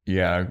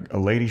 Yeah, a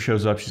lady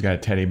shows up. She's got a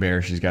teddy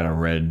bear. She's got a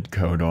red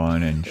coat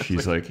on, and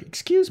she's like,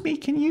 "Excuse me,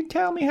 can you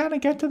tell me how to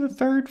get to the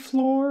 3rd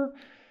floor?"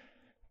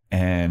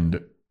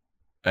 And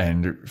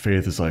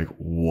Faith is like,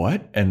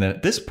 "What?" And then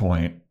at this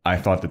point, I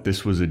thought that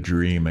this was a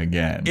dream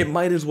again. It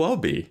might as well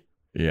be.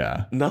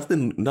 Yeah.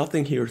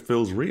 Nothing here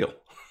feels real.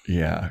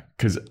 Yeah,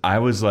 because I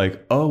was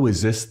like, "Oh,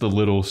 is this the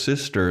little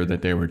sister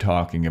that they were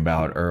talking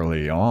about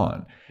early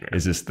on? Yeah.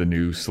 Is this the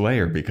new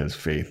Slayer because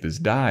Faith has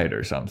died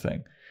or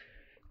something?"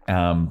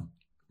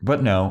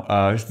 But no,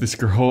 this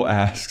girl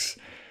asks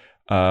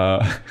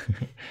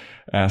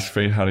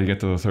Faith how to get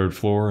to the 3rd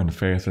floor, and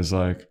Faith is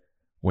like,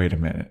 wait a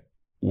minute,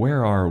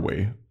 where are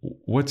we?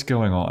 What's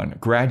going on?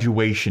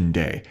 Graduation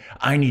day.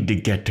 I need to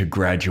get to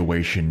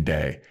graduation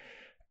day.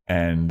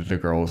 And the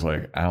girl's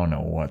like, I don't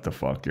know what the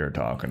fuck you're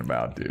talking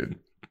about, dude.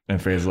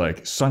 And Faith's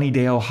like,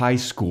 Sunnydale High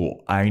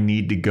School. I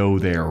need to go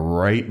there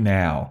right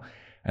now.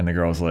 And the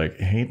girl's like,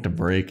 I hate to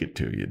break it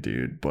to you,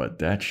 dude, but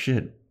that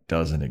shit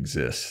doesn't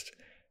exist.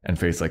 And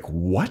Faith's like,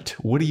 what?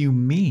 What do you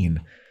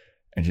mean?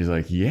 And she's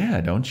like, yeah,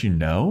 don't you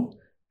know?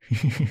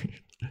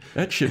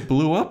 That shit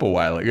blew up a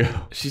while ago.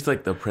 She's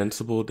like, the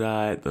principal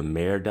died, the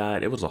mayor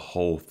died. It was a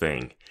whole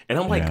thing. And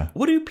I'm like,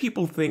 what do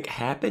people think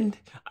happened?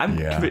 I'm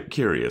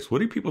curious. What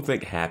do people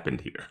think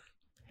happened here?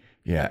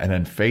 Yeah, and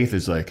then Faith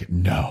is like,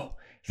 no,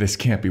 this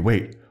can't be.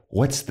 Wait,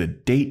 what's the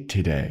date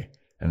today?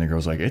 And the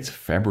girl's like, it's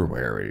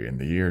February in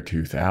the year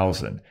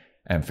 2000.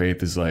 And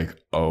Faith is like,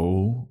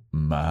 oh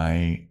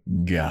my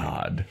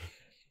God.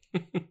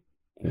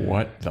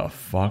 What the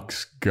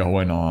fuck's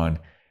going on?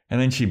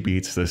 And then she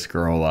beats this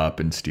girl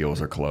up and steals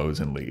her clothes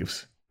and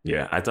leaves.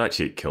 Yeah, I thought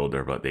she had killed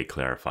her, but they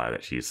clarify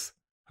that she's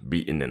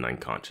beaten and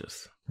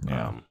unconscious.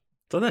 Yeah.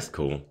 So that's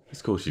cool.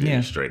 It's cool she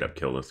didn't straight up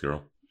kill this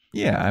girl.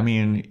 Yeah, I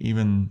mean,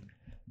 even...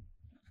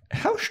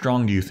 How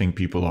strong do you think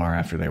people are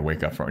after they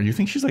wake up from? Do you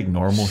think she's like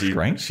normal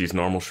strength? She's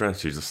normal strength.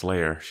 She's a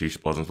Slayer. She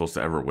wasn't supposed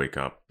to ever wake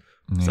up.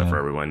 Except for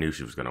everyone knew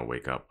she was going to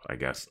wake up, I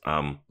guess.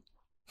 I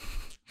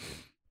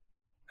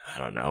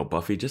don't know.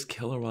 Buffy, just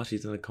kill her while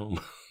she's in a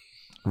coma.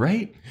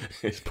 Right?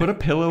 Just put a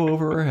pillow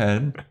over her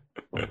head,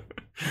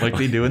 like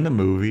they do in the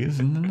movies,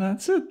 and then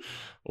that's it.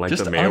 Like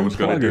just the mayor was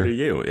going to do to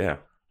you, yeah.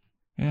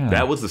 Yeah.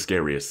 That was the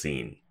scariest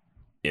scene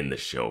in the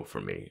show for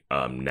me.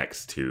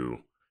 Next to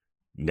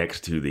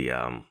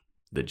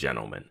the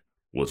gentleman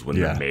was when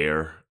the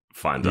mayor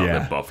finds out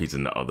that Buffy's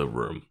in the other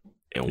room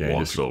and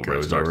walks over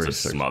and starts to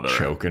smother her,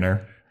 choking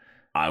her.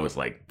 I was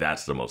like,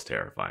 that's the most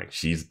terrifying.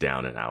 She's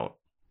down and out.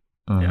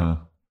 Yeah.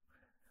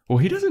 Well,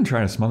 he doesn't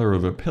try to smother her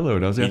with a pillow,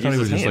 does he? I thought he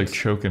was just like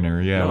choking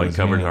her. Yeah, like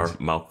covered her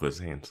mouth with his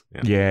hands.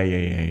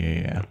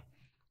 Yeah.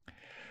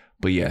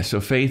 But yeah, so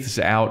Faith's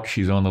out.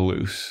 She's on the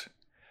loose.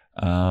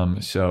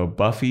 So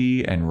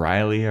Buffy and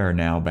Riley are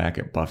now back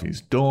at Buffy's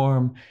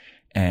dorm,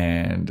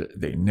 and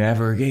they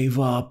never gave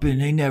up,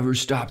 and they never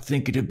stopped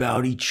thinking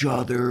about each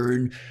other.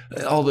 And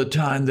all the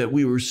time that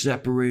we were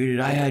separated,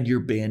 I had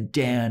your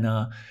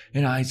bandana,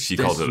 and she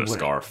calls it a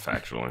scarf,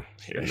 actually.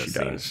 Yeah, she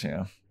does.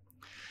 Yeah.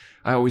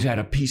 I always had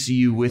a piece of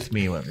you with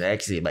me. When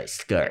actually my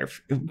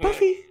scarf.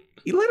 Buffy,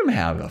 you let him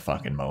have a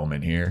fucking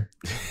moment here.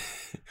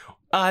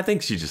 I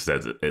think she just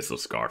says it's a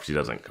scarf. She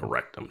doesn't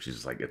correct him. She's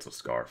just like, it's a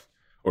scarf.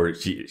 Or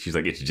she's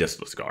like, it's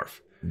just a scarf.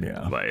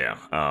 Yeah. But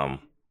yeah.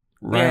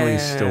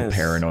 Riley's still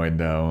paranoid,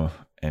 though.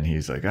 And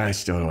he's like, I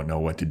still don't know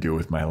what to do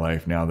with my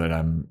life now that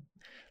I'm...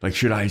 Like,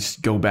 should I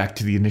go back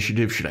to the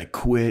initiative? Should I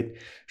quit?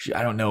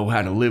 I don't know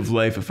how to live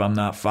life if I'm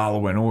not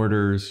following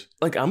orders.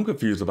 Like, I'm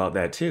confused about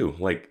that, too.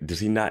 Like, does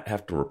he not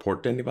have to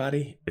report to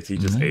anybody? Is he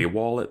just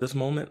AWOL at this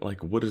moment?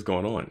 Like, what is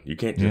going on? You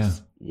can't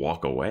just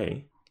walk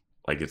away.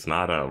 Like, it's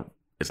not a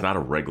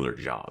regular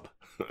job.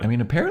 I mean,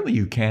 apparently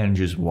you can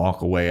just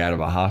walk away out of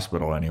a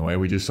hospital anyway.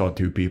 We just saw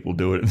two people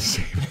do it in the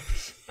same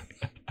place.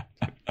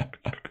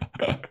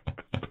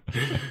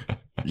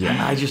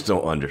 Yeah, I just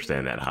don't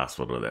understand that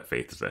hospital that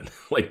Faith is in.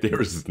 Like,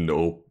 there's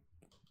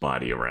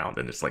nobody around,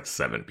 and it's like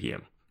 7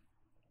 p.m.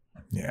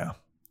 Yeah.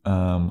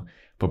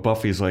 But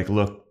Buffy's like,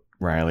 look,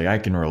 Riley, I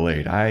can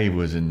relate. I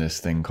was in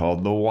this thing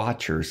called the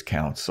Watchers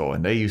Council,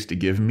 and they used to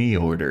give me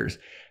orders.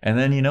 And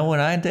then you know what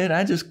I did?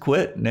 I just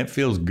quit, and it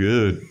feels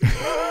good.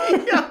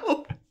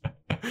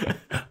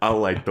 I'm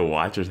like, the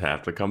Watchers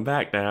have to come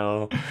back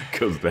now,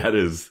 because that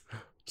is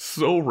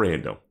so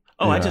random.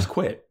 Oh, I just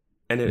quit.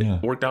 And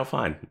it worked out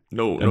fine.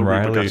 No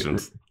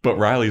repercussions. But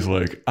Riley's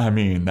like, I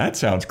mean, that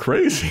sounds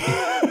crazy.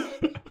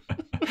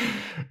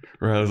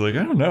 Riley's like,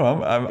 I don't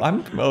know. I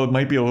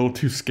might be a little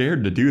too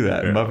scared to do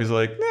that. And Buffy's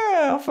like,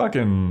 nah,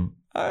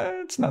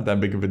 it's not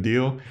that big of a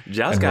deal.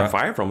 Giles got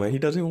fired from it. He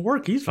doesn't even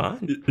work. He's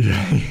fine.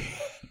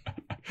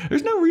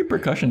 There's no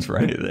repercussions for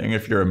anything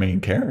if you're a main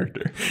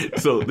character.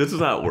 So this is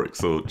how it works.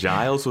 So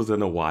Giles was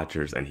in the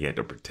Watchers and he had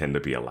to pretend to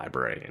be a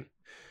librarian.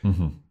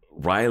 Mm-hmm.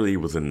 Riley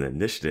was in the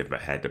initiative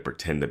but had to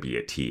pretend to be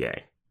a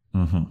TA.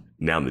 Mm-hmm.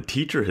 Now the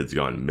teacher has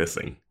gone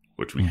missing,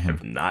 which we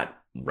have not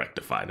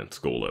rectified in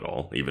school at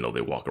all, even though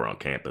they walk around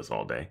campus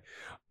all day.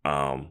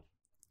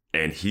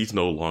 And he's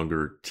no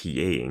longer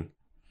TAing.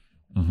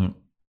 Mm-hmm.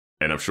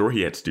 And I'm sure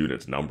he had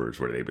students' numbers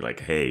where they'd be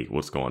like, hey,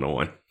 what's going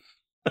on?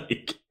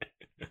 Like,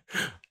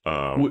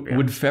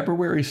 would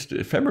February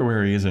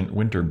isn't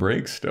winter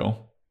break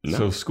still? No.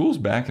 So school's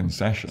back in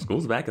session.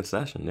 School's back in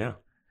session, yeah.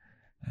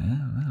 I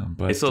don't know,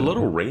 but it's a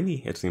little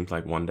rainy, it seems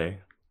like, one day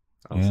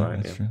outside.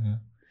 Yeah, that's true. Yeah.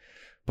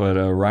 But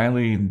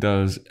Riley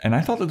does, and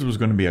I thought this was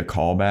going to be a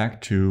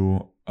callback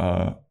to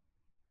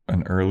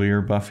an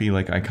earlier Buffy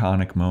like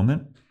iconic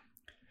moment,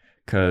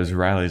 because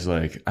Riley's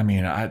like, I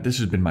mean, this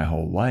has been my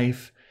whole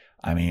life.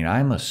 I mean,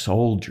 I'm a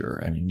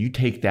soldier. I mean, you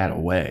take that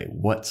away,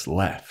 what's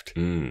left?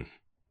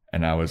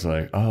 And I was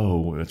like,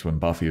 oh, that's when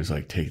Buffy was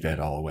like, take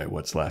that all away,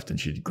 what's left? And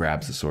she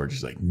grabs the sword.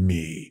 She's like,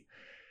 me.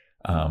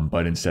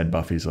 But instead,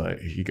 Buffy's like,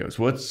 he goes,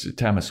 what's the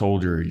time a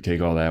soldier? You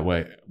take all that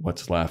away,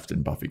 what's left?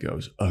 And Buffy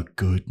goes, a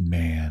good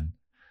man.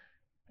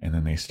 And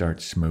then they start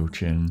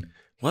smooching.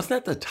 Wasn't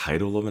that the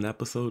title of an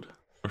episode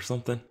or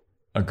something?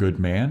 A good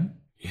man?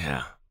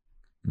 Yeah.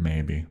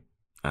 Maybe.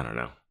 I don't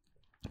know.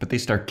 But they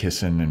start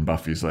kissing, and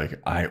Buffy's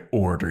like, I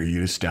order you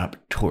to stop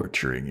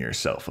torturing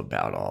yourself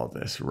about all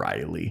this,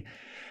 Riley.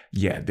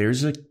 Yeah,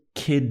 there's a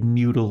kid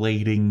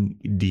mutilating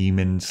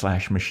demon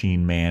 /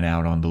 machine man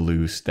out on the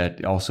loose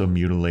that also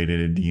mutilated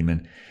a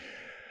demon.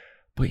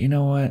 But you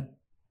know what?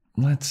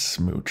 Let's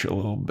smooch a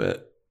little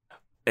bit.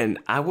 And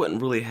I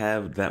wouldn't really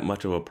have that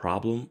much of a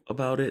problem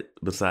about it,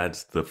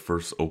 besides the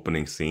first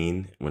opening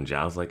scene when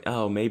Giles like,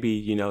 oh, maybe,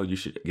 you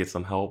should get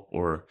some help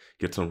or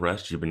get some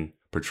rest. You've been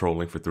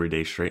patrolling for 3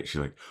 days straight. She's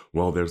like,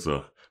 well, there's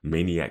a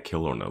maniac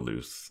killer on the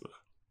loose,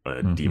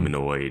 a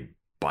demonoid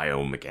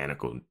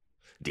biomechanical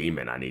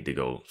demon I need to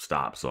go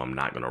stop, so I'm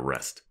not going to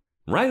rest.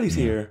 Riley's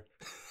here.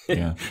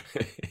 Yeah.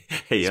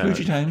 Hey,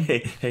 Smoochy time.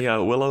 Hey,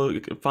 Willow,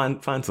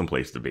 find some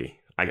place to be.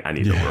 I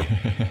need a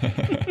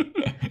room.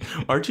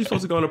 Aren't you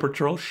supposed to go on a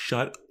patrol?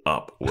 Shut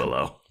up,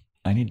 Willow.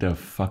 I need to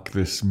fuck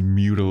this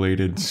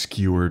mutilated,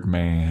 skewered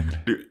man.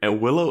 Dude,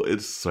 and Willow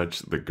is such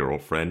the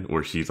girlfriend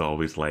where she's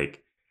always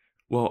like,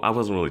 Well, I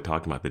wasn't really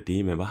talking about the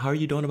demon, but how are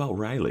you doing about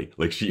Riley?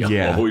 Like, she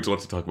always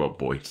wants to talk about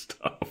boy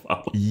stuff.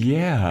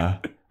 Yeah.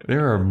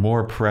 There are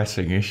more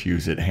pressing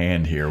issues at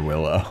hand here,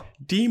 Willow.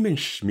 Demon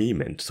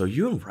Schmeeman, so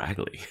you and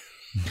Riley.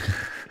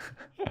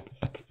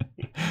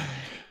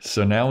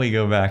 So now we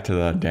go back to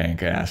the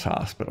dank-ass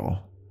hospital,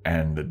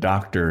 and the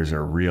doctors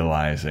are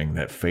realizing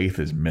that Faith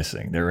is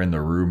missing. They're in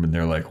the room, and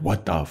they're like,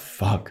 what the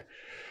fuck?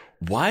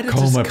 Why does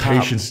coma this cop...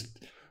 patients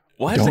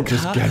don't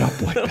just get up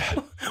like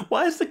that?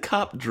 Why is the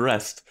cop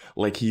dressed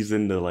like he's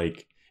in the,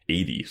 like,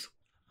 80s?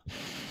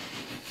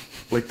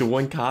 Like, the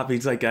one cop,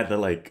 he's, like, got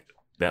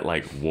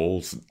that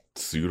wool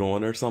suit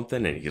on or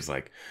something, and he's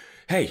like,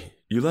 hey,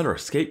 you let her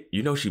escape?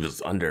 You know she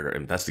was under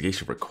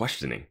investigation for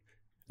questioning.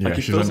 Yeah,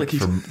 like,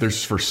 she's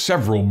there's for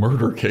several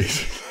murder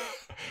cases.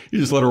 You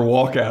just let her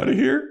walk out of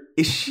here?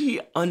 Is she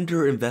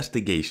under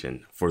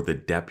investigation for the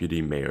deputy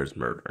mayor's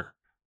murder?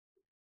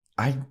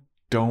 I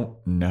don't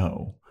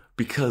know.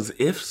 Because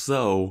if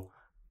so,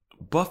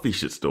 Buffy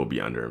should still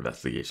be under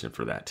investigation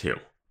for that too.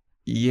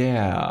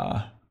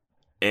 Yeah.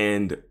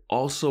 And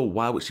also,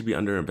 why would she be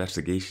under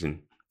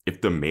investigation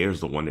if the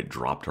mayor's the one that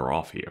dropped her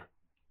off here?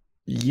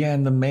 Yeah,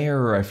 and the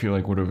mayor, I feel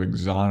like, would have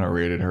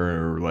exonerated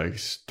her or, like,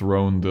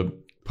 thrown the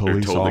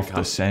police off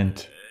the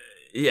scent.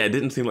 Yeah, it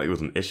didn't seem like it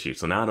was an issue.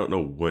 So now I don't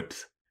know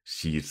what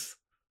she's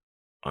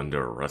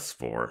under arrest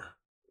for.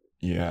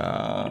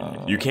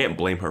 Yeah. You can't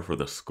blame her for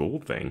the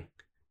school thing.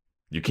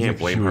 You can't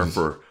blame her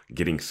for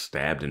getting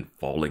stabbed and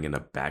falling in the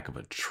back of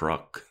a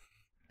truck.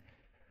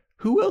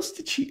 Who else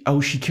did she...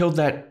 Oh, she killed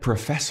that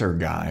professor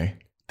guy.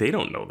 They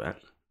don't know that.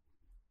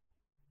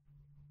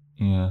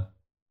 Yeah.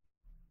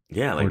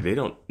 Yeah, like, they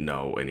don't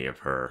know any of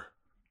her.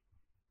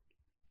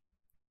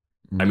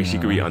 I mean, she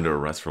could be under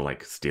arrest for,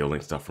 like, stealing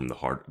stuff from that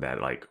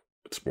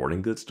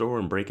sporting goods store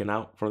and breaking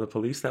out from the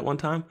police that one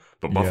time.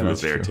 But Buffy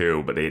was there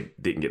too, but they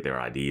didn't get their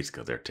IDs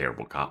because they're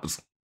terrible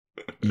cops.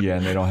 Yeah,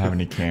 and they don't have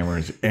any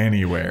cameras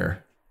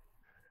anywhere.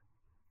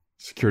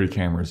 Security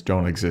cameras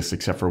don't exist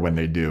except for when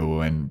they do,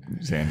 and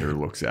Xander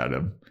looks at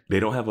them. They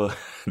don't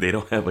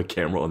have a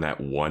camera on that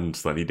one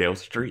Sunnydale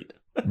street.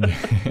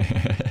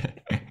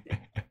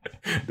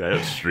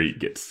 That street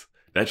gets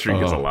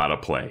a lot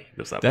of play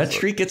this episode. That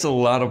street gets a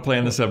lot of play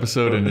in this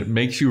episode, and it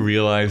makes you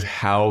realize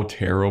how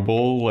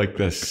terrible, like,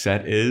 the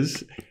set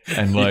is.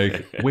 And,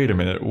 like, wait a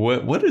minute,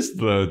 what is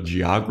the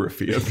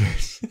geography of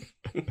this?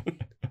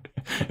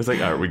 It's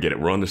like, all right, we get it.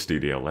 We're on the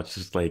studio. Let's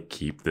just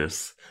keep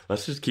this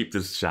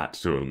shot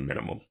to a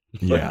minimum.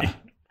 Yeah.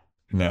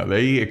 No,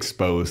 they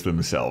expose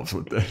themselves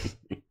with this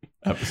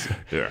episode.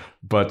 Yeah.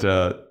 But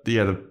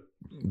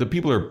the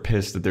people are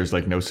pissed that there's,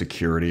 like, no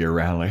security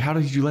around. Like, how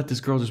did you let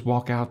this girl just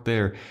walk out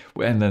there?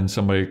 And then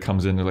somebody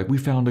comes in, they're like, we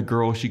found a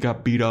girl. She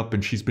got beat up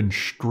and she's been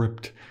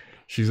stripped.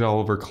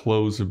 All of her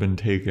clothes have been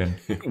taken.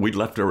 We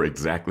left her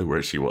exactly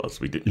where she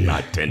was. We did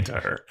not tend to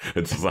her.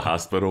 This is a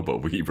hospital,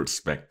 but we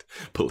respect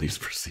police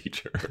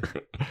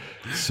procedure.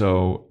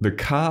 So the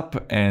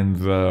cop and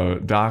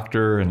the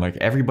doctor and, like,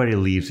 everybody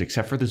leaves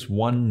except for this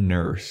one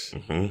nurse.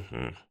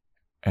 Mm-hmm.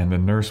 And the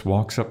nurse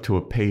walks up to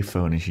a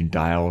payphone and she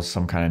dials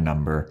some kind of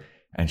number.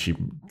 And she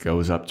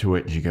goes up to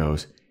it and she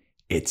goes,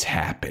 "It's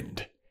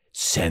happened.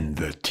 Send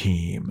the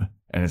team."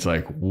 And it's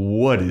like,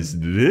 what is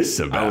this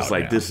about? I was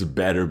like, this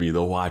better be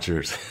the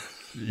Watchers.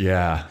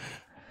 Yeah.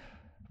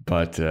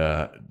 But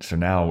so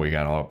now we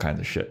got all kinds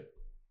of shit.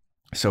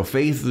 So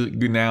Faith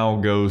now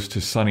goes to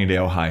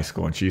Sunnydale High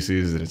School and she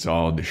sees that it's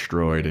all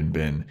destroyed and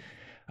been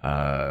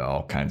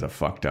all kinds of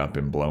fucked up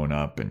and blown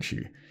up. And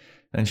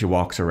then she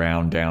walks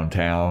around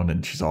downtown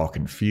and she's all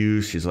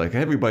confused. She's like,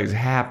 everybody's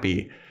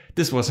happy.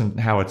 This wasn't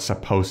how it's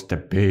supposed to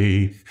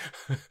be.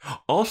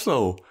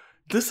 Also,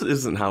 this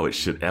isn't how it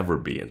should ever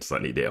be in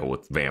Sunnydale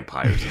with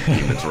vampires and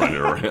demons running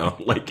around.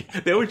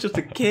 Like, there was just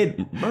a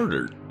kid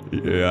murdered.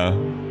 Yeah.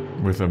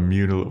 With a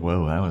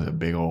Whoa, that was a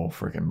big old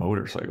freaking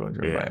motorcycle.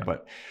 Yeah.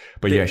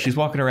 But yeah, she's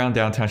walking around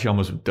downtown. She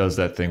almost does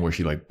that thing where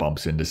she, like,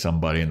 bumps into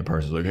somebody and the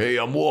person's like, hey,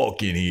 I'm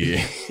walking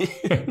here.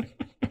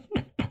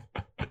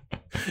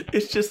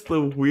 It's just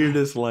the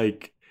weirdest,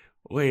 like,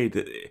 wait,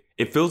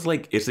 it feels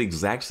like it's the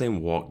exact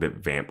same walk that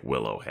Vamp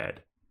Willow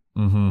had.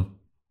 Mm-hmm.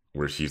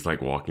 Where she's,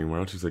 like, walking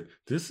around. She's like,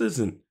 this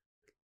isn't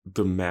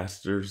the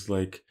master's,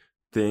 like,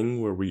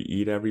 thing where we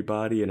eat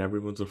everybody and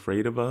everyone's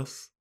afraid of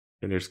us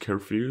and there's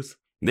curfews.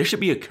 There should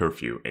be a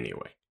curfew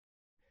anyway.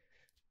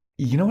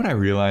 You know what I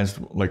realized,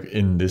 like,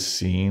 in this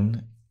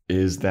scene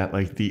is that,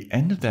 like, the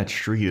end of that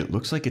street, it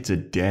looks like it's a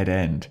dead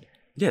end.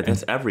 Yeah,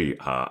 that's every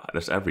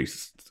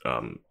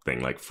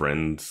thing, like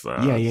Friends.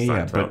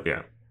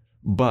 Yeah.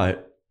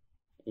 But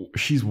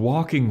she's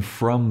walking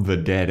from the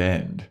dead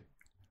end.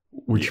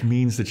 Which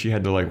means that she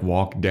had to, like,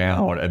 walk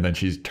down and then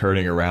she's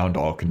turning around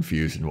all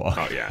confused and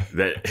walking. Oh, yeah.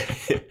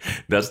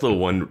 That's the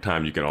one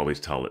time you can always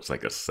tell it's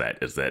like a set,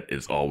 is that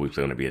it's always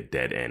going to be a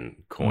dead end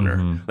corner.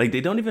 Mm-hmm. Like,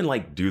 they don't even,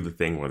 like, do the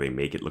thing where they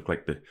make it look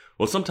like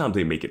sometimes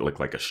they make it look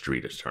like a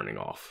street is turning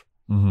off.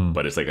 Mm-hmm.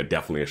 But it's like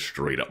definitely a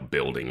straight up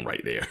building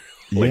right there.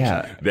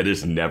 Yeah. That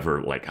is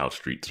never like how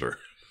streets are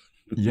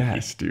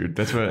Yes, dude.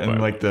 That's what,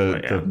 and like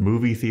the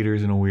movie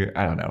theaters in a weird.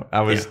 I don't know.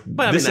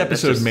 This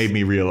episode made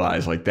me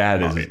realize like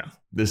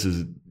this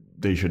is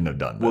they shouldn't have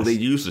done this. Well, they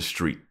use the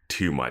street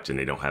too much, and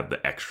they don't have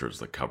the extras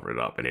to cover it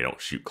up, and they don't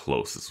shoot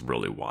close. It's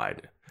really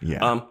wide.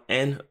 Yeah.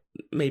 And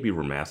maybe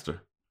remaster.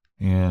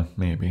 Yeah,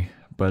 maybe.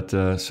 But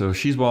so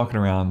she's walking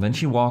around. Then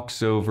she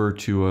walks over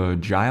to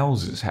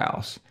Giles's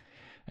house,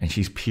 and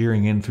she's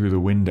peering in through the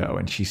window,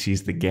 and she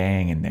sees the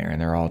gang in there,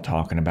 and they're all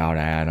talking about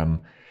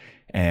Adam.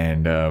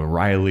 And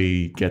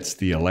Riley gets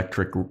the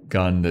electric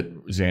gun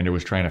that Xander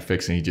was trying to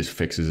fix, and he just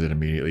fixes it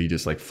immediately. He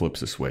just like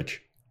flips a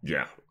switch.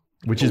 Yeah.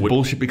 Which is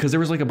bullshit because there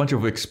was like a bunch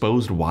of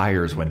exposed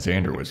wires when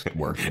Xander was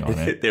working on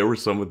it. There were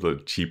some of the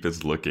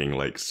cheapest looking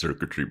like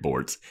circuitry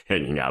boards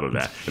hanging out of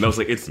that. And I was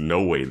like, it's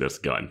no way this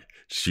gun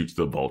shoots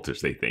the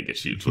voltage they think it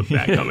shoots with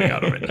that coming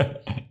out of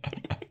it.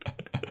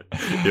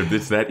 If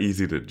it's that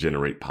easy to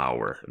generate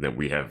power, then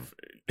we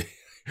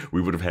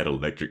would have had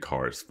electric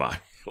cars by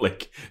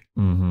like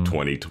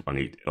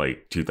 2020,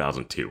 like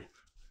 2002.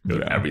 Yeah.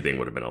 Everything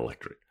would have been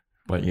electric.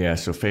 But yeah,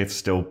 so Faith's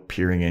still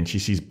peering in. She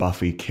sees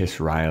Buffy kiss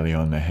Riley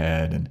on the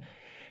head, and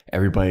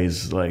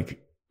everybody's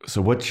like,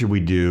 so what should we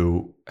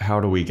do?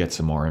 How do we get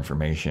some more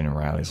information? And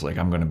Riley's like,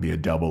 I'm going to be a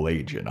double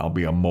agent. I'll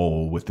be a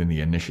mole within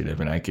the initiative,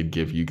 and I could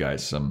give you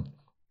guys some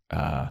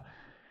intel.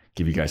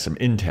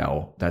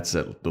 That's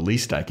the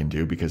least I can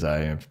do because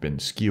I have been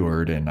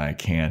skewered and I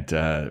can't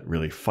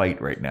really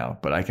fight right now,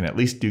 but I can at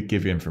least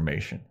give you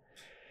information.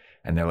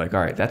 And they're like,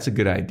 all right, that's a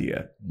good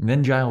idea. And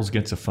then Giles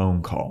gets a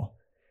phone call.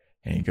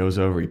 And he goes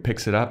over, he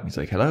picks it up, and he's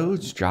like, hello,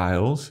 it's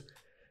Giles.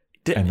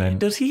 And then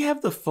does he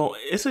have the phone?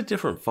 It's a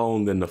different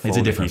phone than the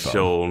phone that he's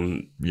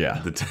shown.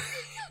 Yeah.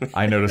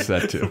 I noticed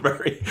that too.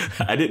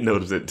 I didn't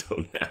notice it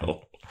till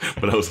now.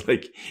 But I was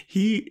like,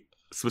 he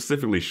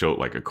specifically showed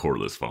like a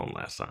cordless phone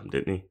last time,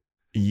 didn't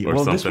he?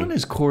 Well, this one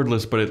is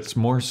cordless, but it's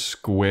more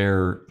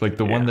square. Like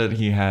the one that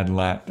he had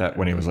that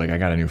when he was like, I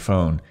got a new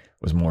phone,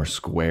 was more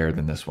square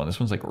than this one. This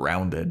one's like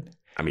rounded.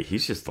 I mean,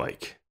 he's just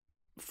like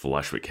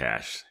flush with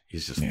cash.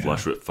 He's just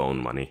flush with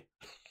phone money.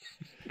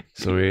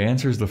 So he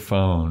answers the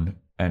phone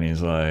and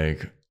he's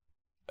like,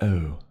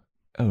 oh,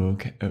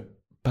 okay.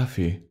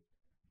 Buffy,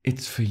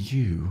 it's for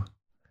you.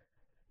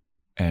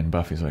 And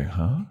Buffy's like,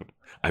 huh?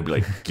 I'd be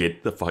like,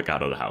 get the fuck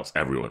out of the house.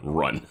 Everyone,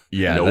 run.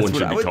 Yeah, no one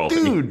should be calling.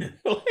 Dude.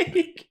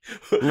 Like,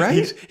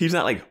 right? He's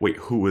not like, wait,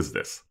 who is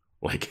this?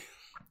 Like,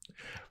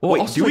 well,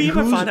 wait, do we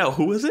even find out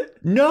who is it?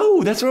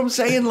 No, that's what I'm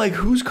saying. Like,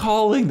 who's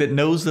calling that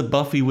knows that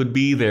Buffy would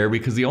be there?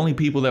 Because the only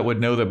people that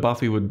would know that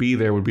Buffy would be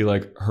there would be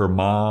like her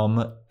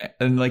mom,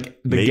 and like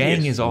the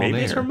gang is all there.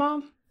 Maybe it's her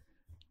mom.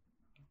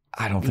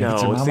 I don't think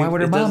it's her mom. Why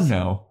would her mom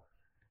know?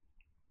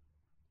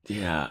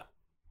 Yeah,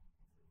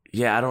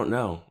 I don't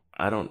know.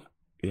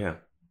 Yeah.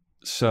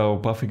 So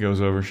Buffy goes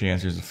over. She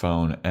answers the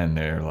phone, and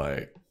they're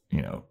like,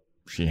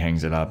 she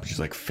hangs it up. She's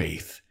like,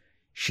 Faith,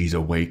 she's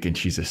awake and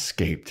she's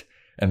escaped.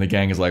 And the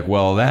gang is like,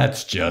 well,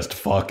 that's just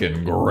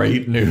fucking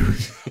great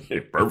news.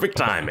 Perfect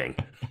timing.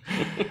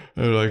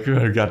 They're like,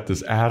 we got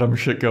this Adam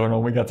shit going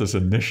on. We got this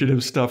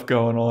initiative stuff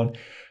going on.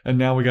 And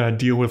now we got to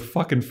deal with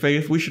fucking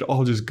Faith. We should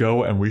all just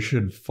go and we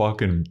should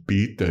fucking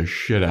beat the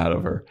shit out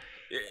of her.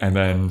 And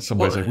then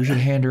somebody's like, we should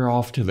hand her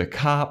off to the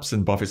cops.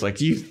 And Buffy's like,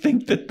 do you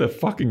think that the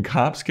fucking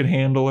cops can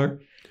handle her?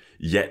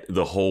 Yet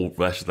the whole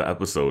rest of the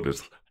episode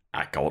is,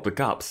 I called the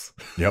cops.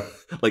 Yep.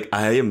 Like,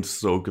 I am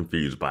so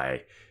confused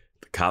by...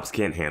 Cops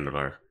can't handle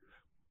her.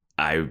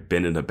 I've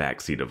been in the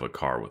backseat of a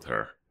car with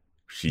her.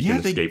 She can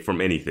escape from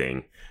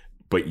anything.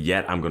 But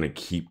yet I'm going to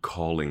keep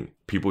calling.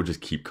 People just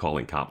keep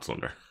calling cops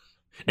on her.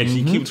 And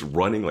she keeps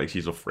running like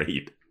she's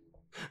afraid.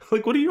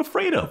 Like, what are you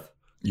afraid of?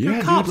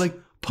 Yeah, cops. Dude, like,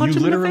 punch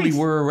you literally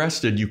were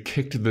arrested. You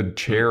kicked the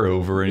chair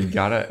over and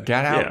got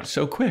out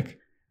so quick.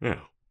 Yeah.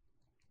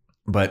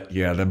 But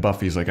yeah, then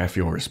Buffy's like, I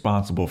feel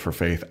responsible for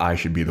Faith. I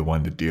should be the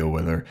one to deal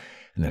with her.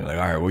 And they're like,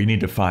 all right, well, we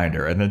need to find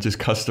her. And then just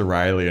cuts to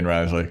Riley, and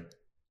Riley's like,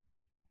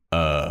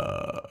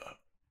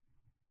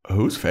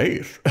 who's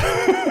Faith?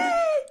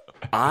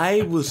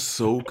 I was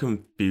so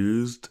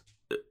confused.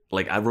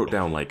 Like, I wrote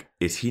down, like,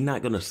 is he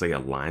not going to say a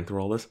line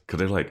through all this? Because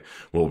they're like,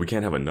 well, we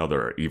can't have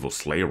another evil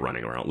Slayer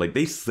running around. Like,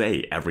 they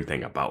say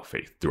everything about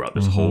Faith throughout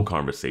this whole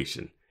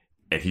conversation.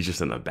 And he's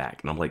just in the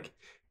back. And I'm like,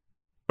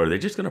 are they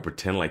just going to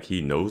pretend like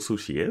he knows who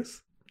she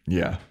is?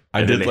 Yeah.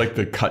 I did like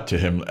the cut to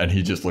him, and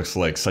he just looks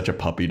like such a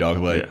puppy dog.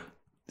 Like,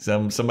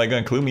 somebody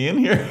going to clue me in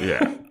here?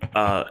 Yeah.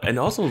 And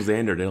also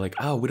Xander, they're like,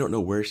 oh, we don't know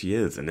where she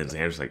is. And then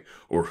Xander's like,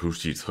 or who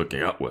she's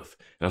hooking up with.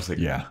 And I was like,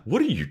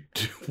 what are you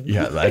doing?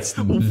 Yeah, that's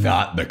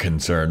not the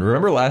concern.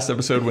 Remember last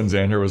episode when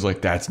Xander was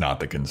like, that's not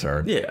the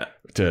concern? Yeah.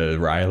 To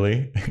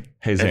Riley,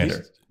 hey,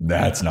 Xander,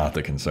 that's not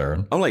the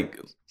concern. I'm like,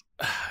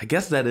 I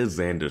guess that is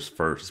Xander's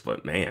first,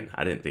 but man,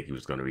 I didn't think he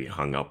was going to be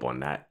hung up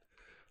on that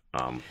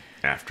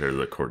after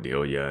the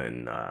Cordelia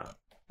and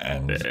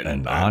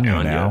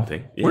Anya now.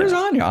 Thing. Yeah. Where's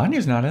Anya?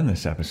 Anya's not in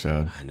this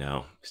episode. I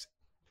know.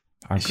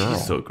 Our girl.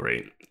 She's so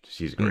great.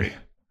 She's great.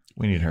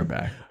 We need her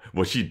back.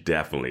 Well, she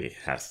definitely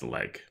has to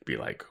like be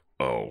like,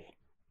 oh,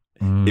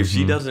 if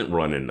she doesn't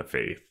run into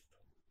Faith,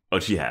 Oh,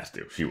 she has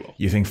to. She will.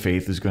 You think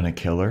Faith is going to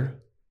kill her?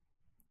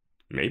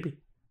 Maybe.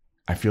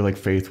 I feel like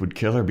Faith would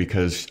kill her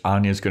because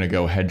Anya's going to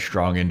go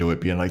headstrong into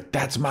it, being like,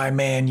 that's my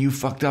man. You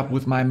fucked up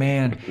with my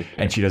man.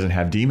 And she doesn't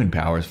have demon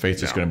powers.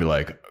 Faith's just going to be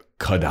like,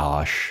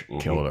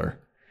 Kadash, kill her.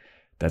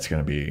 That's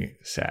going to be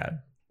sad.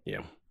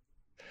 Yeah.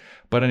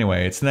 But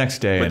anyway, it's the next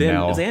day. But and then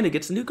now Xander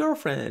gets a new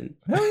girlfriend.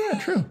 Oh, yeah,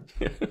 true.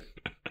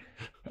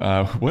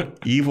 What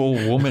evil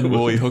woman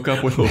will he hook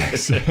up with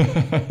next?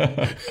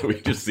 We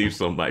just see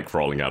somebody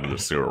crawling out of the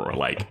sewer. We're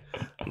like,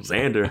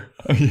 Xander.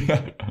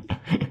 Yeah.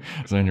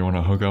 Xander, you want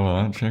to hook up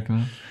with that chick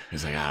now?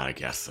 He's like, I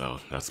guess so.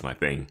 That's my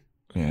thing.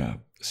 Yeah.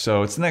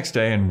 So it's the next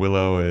day, and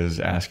Willow is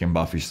asking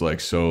Buffy, she's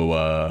like,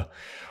 so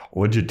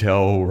what'd you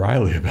tell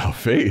Riley about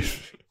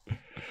Faith?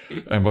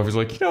 And Buffy's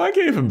like, I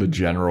gave him the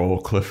general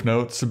cliff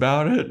notes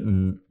about it.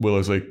 And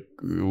Willow's like,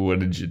 what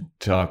did you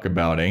talk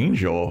about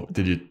Angel?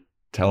 Did you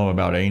tell him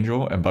about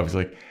Angel? And Buffy's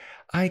like,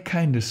 I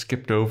kind of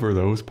skipped over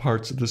those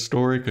parts of the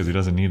story because he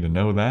doesn't need to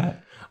know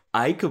that.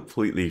 I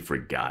completely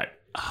forgot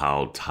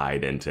how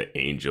tied into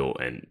Angel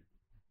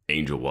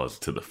was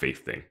to the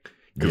Faith thing.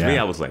 Because me,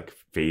 I was like,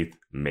 Faith,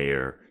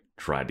 Mayor,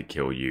 tried to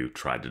kill you,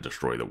 tried to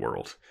destroy the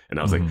world. And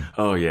I was like,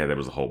 oh yeah, there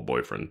was a whole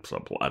boyfriend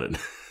subplot.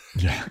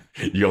 Yeah.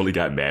 You only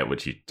got mad when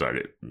she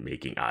started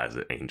making eyes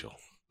at Angel.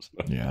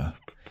 Yeah.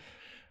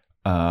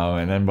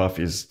 And then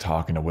Buffy's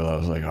talking to Willow. I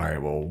was like, all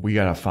right, well, we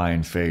got to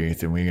find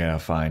Faith and we got to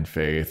find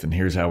Faith. And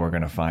here's how we're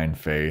going to find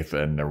Faith.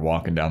 And they're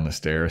walking down the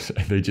stairs.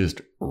 And they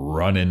just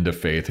run into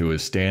Faith, who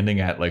is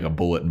standing at like a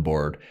bulletin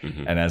board.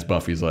 And as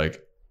Buffy's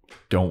like,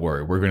 don't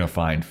worry, we're going to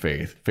find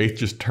Faith. Faith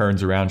just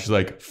turns around. She's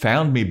like,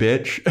 found me,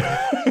 bitch.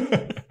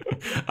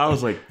 I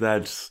was like,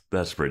 that's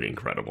pretty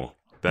incredible.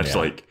 That's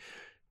like,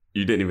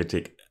 you didn't even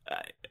take...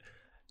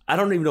 I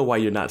don't even know why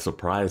you're not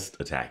surprised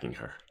attacking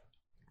her.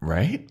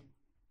 Right?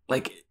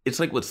 Like, it's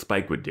like what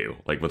Spike would do.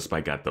 Like when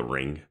Spike got the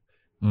ring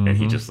and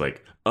he just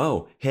like,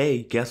 oh,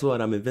 hey, guess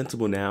what? I'm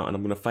invincible now and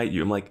I'm going to fight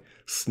you. I'm like,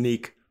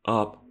 sneak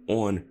up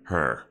on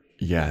her.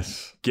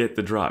 Yes. Get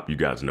the drop. You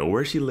guys know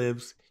where she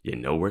lives. You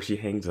know where she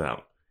hangs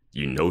out.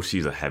 You know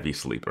she's a heavy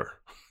sleeper.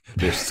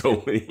 There's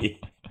so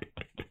many...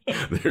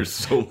 There's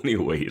so many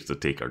ways to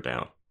take her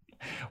down.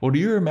 Well, do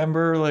you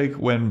remember like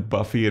when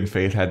Buffy and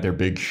Faith had their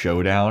big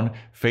showdown?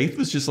 Faith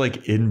was just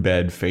like in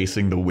bed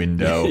facing the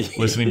window,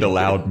 listening to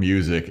loud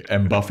music.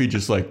 And Buffy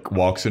just like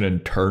walks in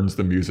and turns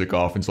the music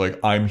off. And it's like,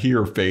 I'm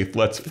here, Faith.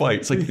 Let's fight.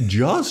 It's like,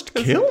 just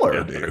kill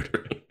her,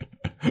 dude.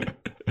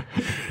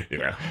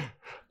 Yeah.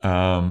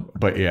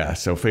 But yeah,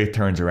 so Faith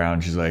turns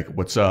around. She's like,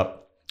 what's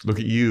up? Look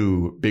at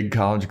you, big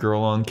college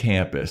girl on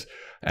campus.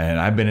 And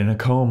I've been in a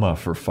coma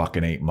for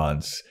fucking 8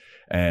 months.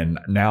 And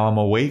now I'm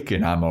awake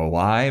and I'm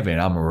alive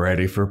and I'm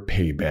ready for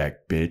payback,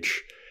 bitch.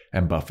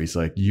 And Buffy's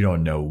like, you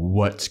don't know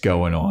what's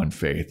going on,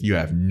 Faith. You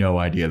have no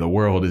idea. The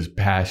world has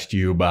passed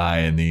you by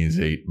in these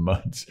 8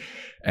 months.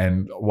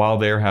 And while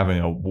they're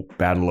having a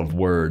battle of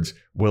words,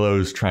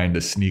 Willow's trying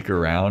to sneak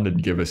around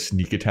and give a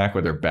sneak attack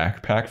with her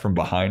backpack from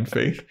behind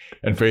Faith.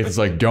 And Faith is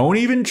like, don't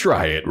even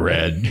try it,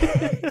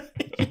 Red.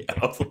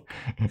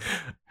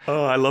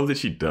 Oh, I love that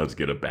she does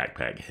get a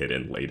backpack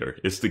hidden later.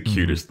 It's the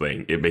cutest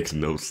thing. It makes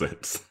no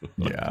sense.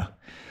 Yeah.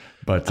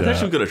 But I thought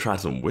she was going to try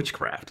some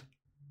witchcraft.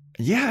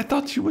 Yeah, I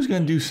thought she was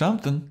going to do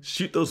something.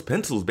 Shoot those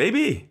pencils,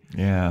 baby.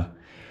 Yeah.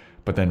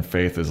 But then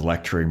Faith is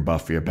lecturing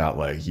Buffy about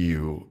like, we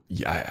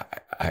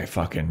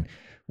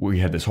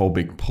had this whole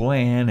big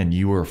plan and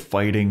you were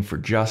fighting for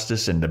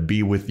justice and to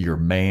be with your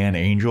man,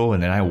 Angel.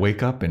 And then I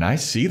wake up and I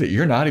see that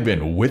you're not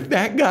even with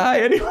that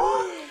guy anymore.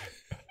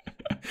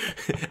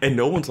 And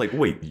no one's like,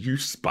 wait, you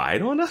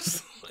spied on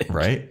us? Like,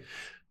 right?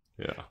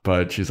 Yeah.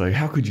 But she's like,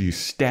 how could you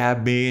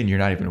stab me? And you're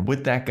not even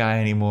with that guy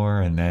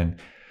anymore. And then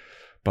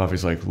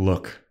Buffy's like,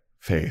 look,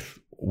 Faith,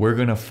 we're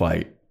going to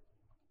fight.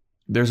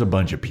 There's a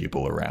bunch of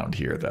people around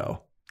here,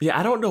 though. Yeah,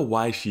 I don't know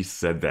why she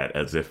said that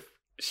as if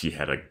she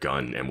had a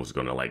gun and was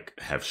going to, like,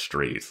 have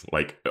strays.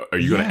 Like, are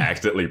you going to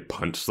accidentally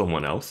punch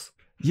someone else?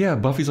 Yeah,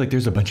 Buffy's like,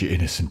 there's a bunch of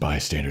innocent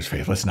bystanders,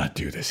 Faith. Let's not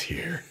do this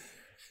here.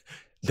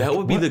 That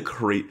would be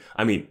the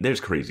I mean, there's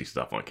crazy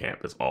stuff on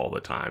campus all the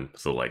time.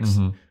 So, like,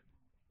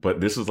 but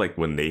this is like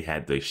when they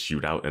had the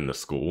shootout in the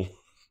school.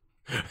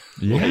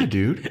 Yeah, like,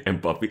 dude. And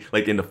Buffy,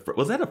 like,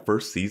 was that a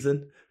first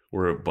season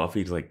where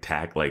Buffy's like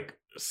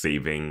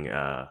saving,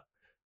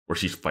 where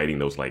she's fighting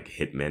those like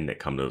hitmen that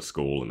come to the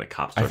school and the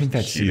cops? I think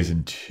that's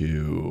season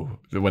 2.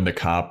 When the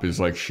cop is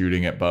like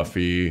shooting at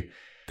Buffy.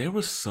 There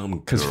was some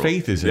because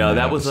Faith is in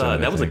that was a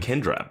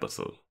Kendra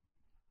episode.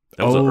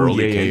 That was an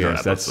early Kendra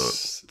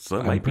episode. So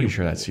I'm pretty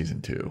sure that's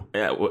season 2.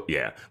 Yeah, well,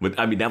 yeah. But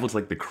I mean, that was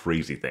like the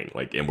crazy thing.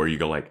 Like, and where you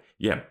go like,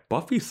 yeah,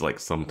 Buffy's like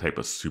some type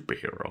of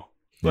superhero.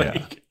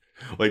 Like,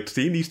 like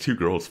seeing these two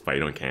girls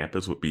fight on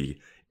campus would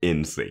be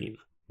insane.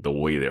 The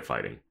way they're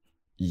fighting.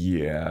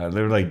 Yeah,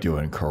 they're like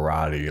doing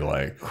karate,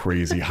 like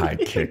crazy high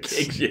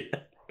kicks. Yeah.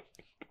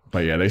 But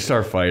yeah, they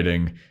start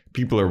fighting.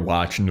 People are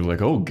watching. They're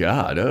like, oh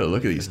God,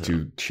 look at these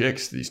two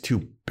chicks. These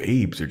two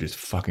babes are just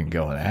fucking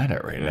going at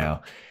it right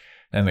now.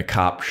 And the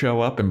cops show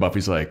up and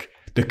Buffy's like,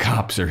 the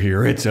cops are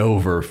here. It's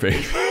over,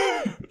 Faith.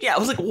 Yeah, I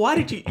was like, why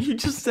did you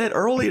just said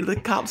earlier the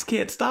cops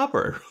can't stop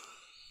her.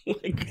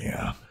 Like,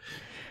 yeah.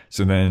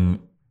 So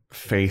then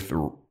Faith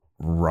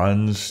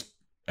runs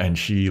and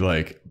she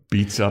like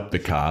beats up the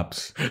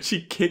cops.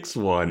 She kicks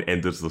one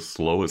and does the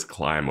slowest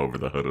climb over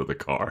the hood of the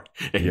car.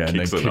 And then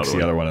kicks the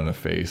other one in the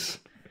face.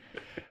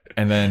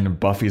 And then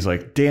Buffy's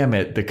like, damn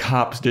it, the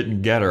cops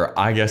didn't get her.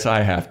 I guess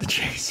I have to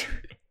chase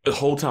her. The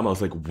whole time I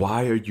was like,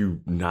 why are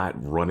you not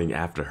running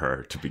after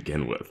her to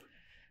begin with?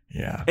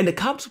 Yeah. And the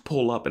cops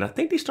pull up, and I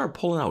think they start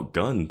pulling out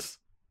guns.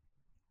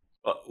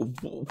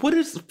 What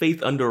is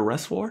Faith under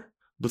arrest for?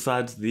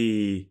 Besides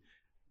the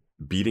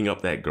beating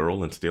up that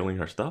girl and stealing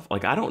her stuff?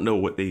 Like, I don't know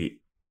what they...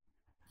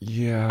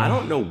 Yeah. I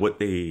don't know what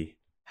they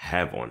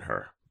have on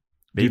her.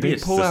 Maybe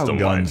they pull out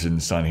guns in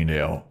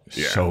Sunnydale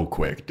so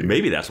quick, dude.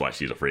 Maybe that's why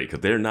she's afraid, because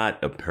they're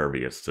not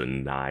impervious to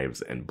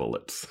knives and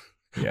bullets.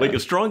 Yeah. Like,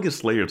 as strong as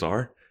Slayers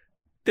are,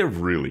 they're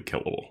really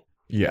killable.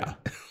 Yeah.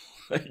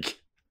 Like...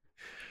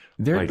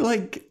 They're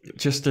like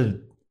just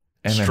a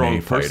MMA strong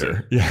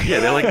fighter.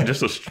 Yeah, they're like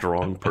just a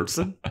strong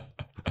person.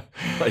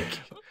 Like,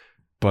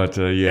 but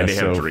yeah, and they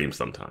have dreams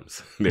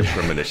sometimes. They have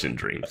premonition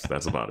dreams.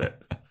 That's about it.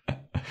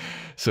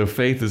 So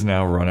Faith is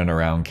now running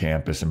around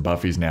campus, and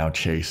Buffy's now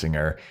chasing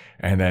her.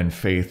 And then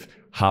Faith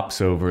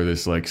hops over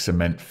this like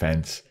cement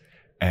fence,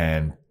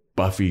 and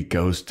Buffy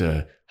goes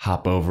to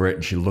hop over it,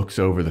 and she looks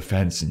over the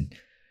fence, and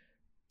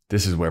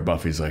this is where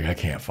Buffy's like, I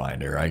can't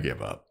find her. I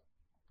give up.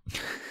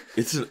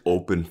 It's an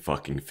open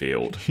fucking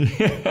field.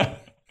 Yeah.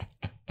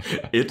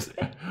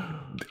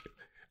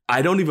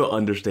 I don't even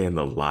understand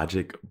the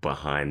logic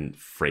behind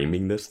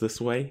framing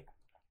this way.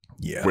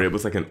 Yeah. Where it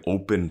was like an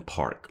open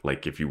park,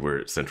 like if you were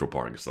at Central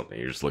Park or something,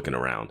 you're just looking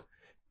around,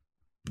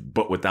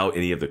 but without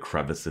any of the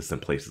crevices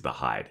and places to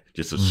hide.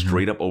 Just a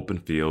straight up open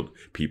field.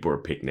 People are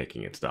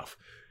picnicking and stuff.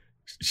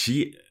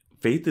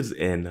 Faith is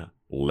in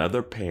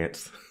leather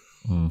pants.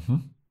 Mm-hmm.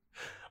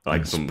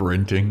 Like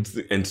sprinting.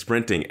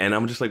 And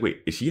I'm just like,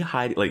 wait, is she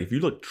hiding? Like, if you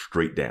look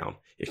straight down,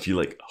 is she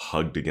like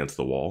hugged against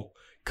the wall?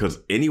 Because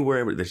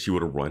anywhere that she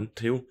would have run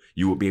to,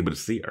 you would be able to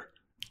see her.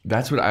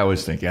 That's what I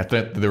was thinking. I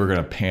thought they were going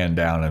to pan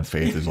down and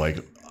Faith is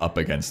like up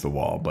against the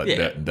wall, but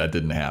that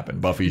didn't happen.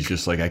 Buffy's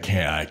just like, I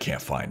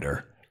can't find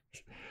her.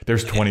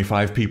 There's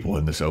 25 people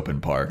in this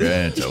open park,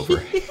 and it's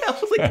over. Yeah, I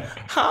was like,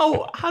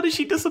 how did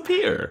she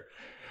disappear?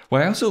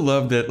 Well, I also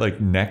love that,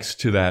 like, next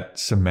to that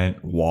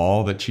cement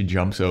wall that she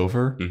jumps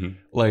over,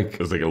 like, it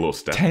was like a little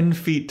step. 10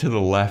 feet to the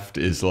left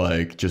is,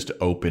 like, just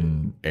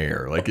open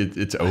air. Like,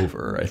 it's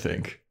over, I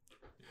think.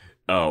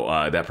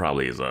 Oh, that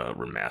probably is a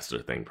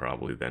remaster thing,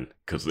 probably, then,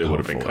 because it would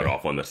have been cut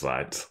off on the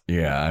sides.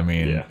 Yeah, I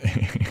mean... Yeah.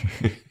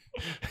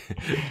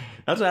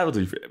 That's what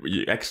happens.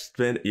 You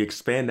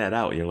expand that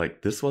out, and you're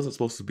like, this wasn't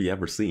supposed to be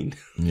ever seen.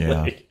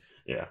 Yeah. Like,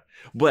 yeah.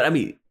 But, I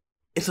mean,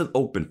 it's an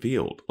open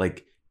field.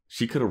 Like,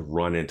 she could have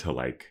run into,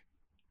 like,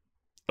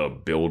 a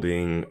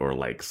building or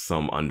like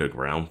some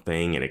underground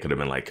thing, and it could have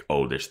been like,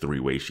 oh, there's 3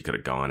 ways she could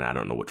have gone. I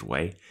don't know which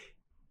way.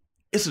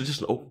 It's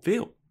just an open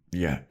field.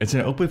 Yeah, it's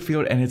an open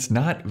field, and it's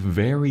not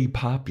very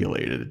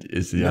populated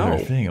is the other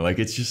thing. Like,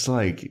 it's just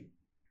like,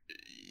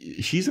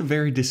 she's a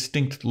very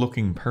distinct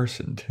looking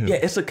person too. Yeah,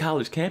 it's a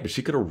college campus.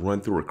 She could have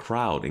run through a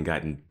crowd and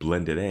gotten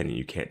blended in, and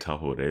you can't tell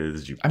who it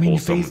is. I mean,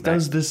 Faith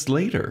does this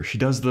later. She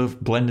does the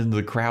blend into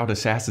the crowd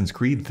Assassin's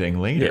Creed thing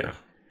later. Yeah.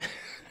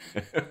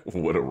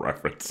 What a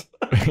reference.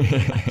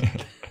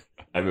 I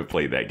haven't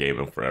played that game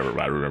in forever,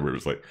 but I remember it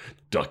was like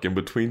duck in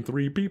between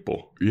 3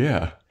 people.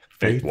 Yeah.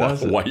 Faith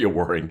why you're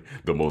wearing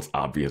the most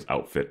obvious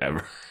outfit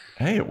ever.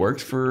 Hey, it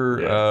works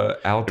for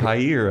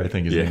Altair, I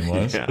think his name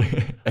was. Yeah.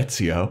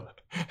 Ezio.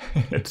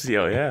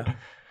 Ezio,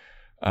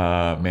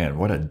 yeah. Man,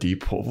 what a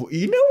deep hole.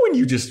 You know when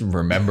you just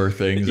remember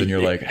things and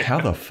you're like, how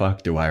the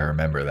fuck do I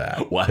remember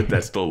that? Why is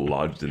that still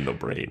lodged in the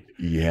brain?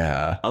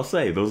 Yeah. I'll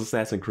say, those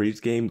Assassin's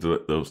Creed games,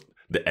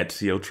 the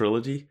Ezio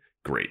trilogy,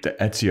 great. The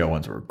Ezio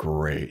ones were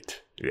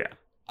great. Yeah.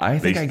 I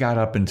think I got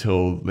up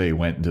until they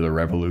went into the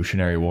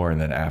Revolutionary War,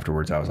 and then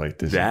afterwards I was like,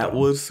 that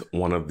was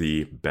one of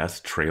the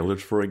best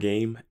trailers for a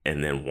game,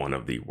 and then one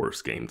of the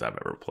worst games I've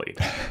ever played.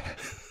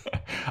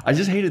 I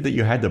just hated that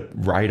you had to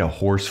ride a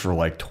horse for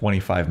like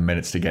 25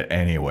 minutes to get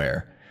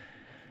anywhere.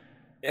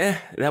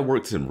 That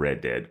works in Red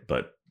Dead,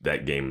 but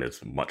that game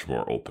is much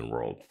more open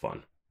world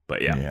fun.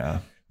 But yeah.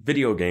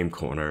 Video game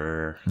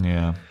corner.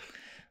 Yeah.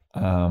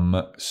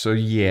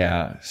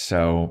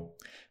 So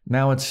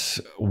now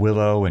it's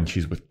Willow, and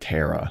she's with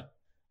Tara,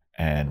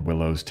 and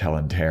Willow's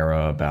telling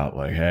Tara about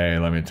like, hey,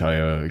 let me tell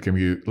you,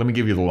 let me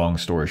give you the long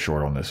story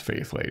short on this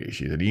Faith lady.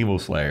 She's an evil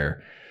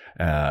slayer.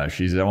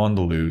 She's on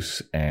the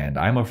loose, and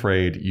I'm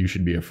afraid you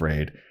should be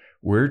afraid.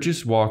 We're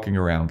just walking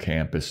around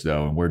campus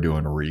though, and we're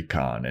doing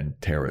recon. And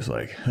Tara's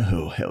like,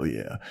 oh, hell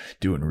yeah.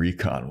 Doing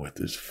recon with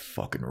this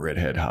fucking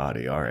redhead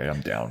hottie. All right,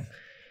 I'm down.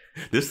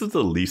 This is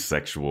the least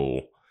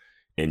sexual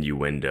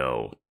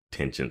innuendo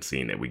tension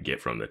scene that we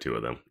get from the two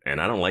of them, and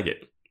I don't like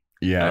it.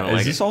 Yeah,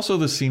 is this also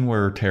the scene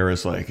where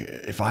Tara's like,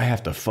 if I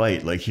have to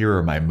fight, like, here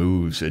are my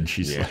moves, and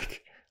she's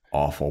like,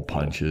 awful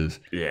punches.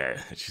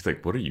 Yeah. She's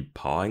like, what are you,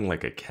 pawing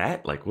like a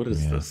cat? Like, what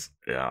is this?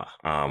 Yeah.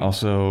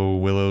 Also,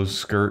 Willow's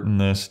skirt in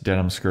this,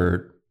 denim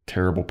skirt,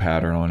 terrible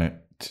pattern on it.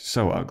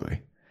 So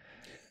ugly.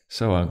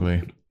 So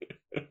ugly.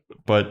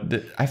 But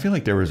I feel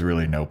like there was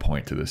really no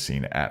point to this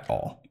scene at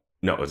all.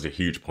 No, there's a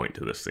huge point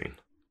to this scene.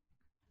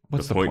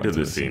 What's the point to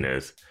this scene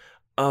is,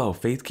 oh,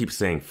 Faith keeps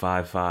saying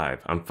 5'5".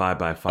 I'm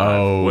 5'5".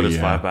 Oh, what does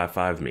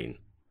 5'5" mean?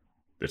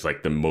 It's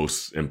like the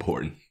most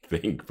important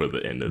thing for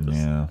the end of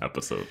this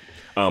episode.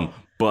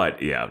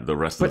 But yeah, the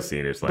rest of the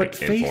scene is like. But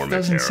Faith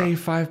doesn't say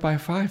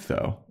 5'5"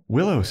 though.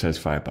 Willow says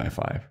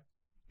 5'5".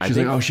 She's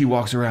like, oh, she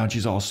walks around.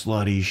 She's all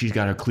slutty. She's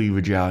got her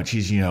cleavage out.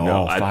 She's,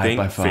 all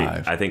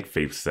 5'5". I think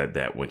Faith said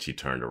that when she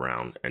turned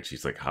around and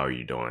she's like, how are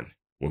you doing?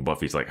 When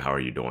Buffy's like, how are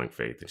you doing,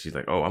 Faith? And she's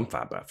like, oh, I'm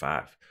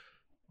 5'5".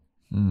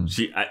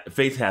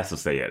 Faith has to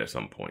say it at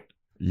some point.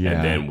 Yeah.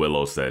 And then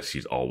Willow says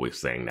she's always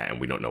saying that,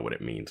 and we don't know what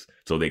it means.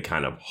 So they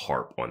kind of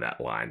harp on that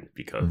line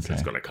because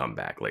it's going to come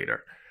back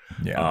later.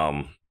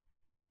 Yeah.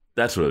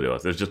 That's what it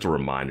is. It's just a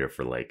reminder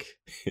for like,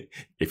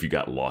 if you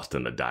got lost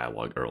in the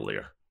dialogue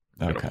earlier.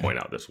 I'm going to point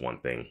out this one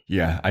thing.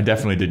 Yeah, I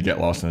definitely did get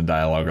lost in the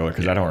dialogue earlier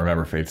because I don't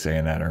remember Faith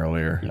saying that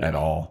earlier at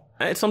all.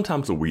 And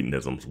sometimes the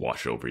Whedonisms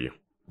wash over you.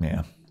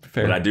 Yeah,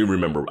 fair. But I do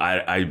remember,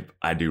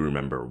 I do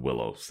remember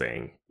Willow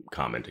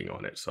commenting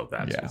on it. So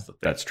that's the thing.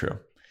 That's true.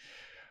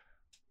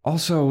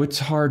 Also, it's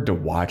hard to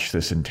watch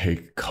this and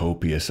take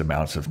copious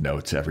amounts of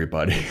notes,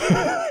 everybody.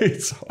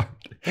 It's hard.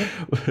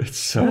 It's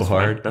so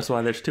hard. That's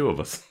why there's two of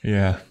us.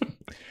 Yeah.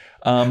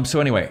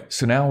 So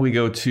now we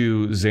go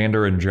to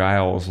Xander and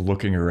Giles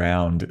looking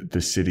around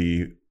the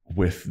city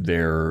with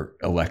their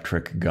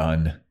electric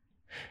gun.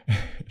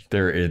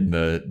 They're in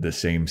the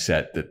same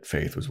set that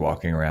Faith was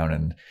walking around,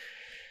 and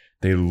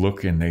they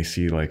look and they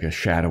see like a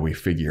shadowy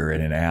figure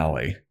in an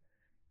alley,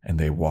 and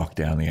they walk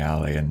down the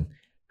alley, and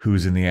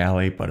who's in the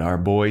alley but our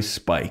boy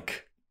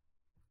Spike.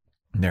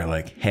 And they're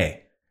like,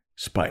 hey,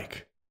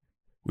 Spike,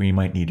 we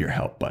might need your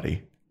help,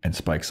 buddy. And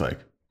Spike's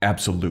like,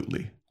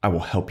 absolutely, I will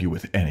help you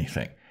with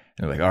anything.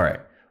 And they're like, all right,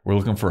 we're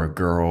looking for a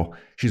girl.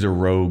 She's a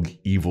rogue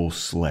evil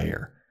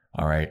slayer.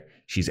 All right.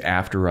 She's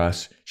after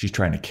us. She's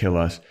trying to kill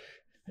us.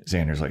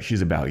 Xander's like,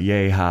 she's about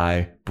yay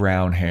high,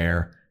 brown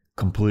hair,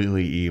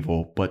 completely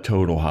evil, but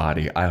total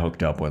hottie. I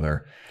hooked up with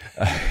her.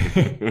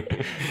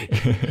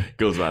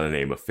 Goes by the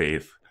name of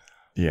Faith.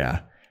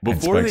 Yeah.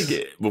 Before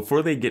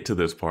they get to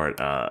this part,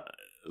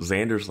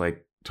 Xander's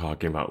like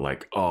talking about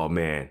like, oh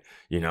man,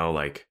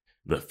 like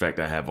the effect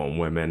I have on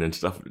women and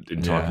stuff,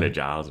 and talking to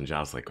Giles, and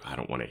Giles like, I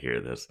don't want to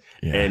hear this.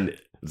 Yeah. And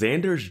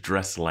Xander's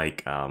dressed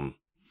like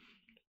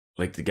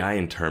the guy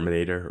in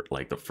Terminator,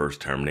 like the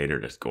first Terminator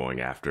that's going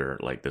after,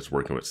 like that's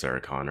working with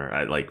Sarah Connor.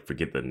 I like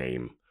forget the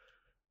name,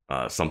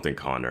 something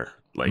Connor,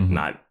 like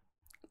not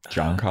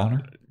John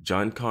Connor.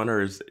 John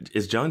Connor is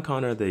John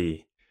Connor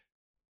the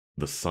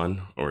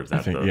son, or is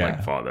that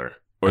like father?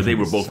 Or they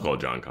were both called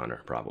John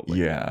Connor, probably.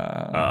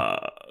 Yeah.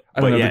 I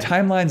don't know. The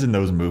timelines in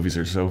those movies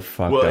are so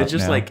fucked up. Well, it's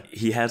just now. like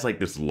he has like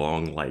this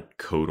long like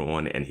coat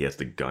on, and he has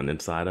the gun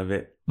inside of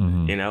it,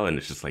 and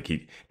it's just like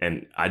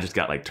and I just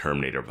got like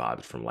Terminator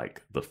vibes from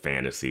like the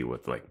fantasy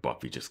with like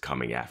Buffy just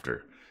coming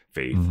after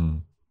Faith.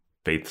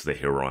 Faith's the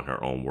hero in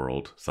her own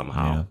world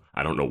somehow. Yeah.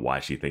 I don't know why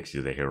she thinks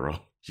she's a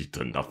hero. She's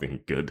done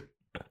nothing good.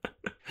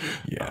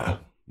 Yeah.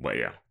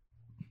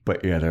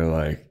 But they're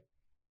like,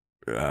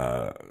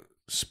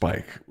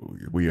 Spike,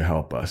 will you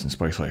help us? And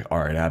Spike's like, all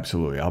right,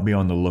 absolutely. I'll be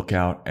on the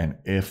lookout. And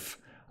if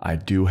I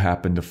do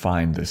happen to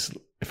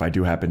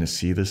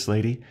see this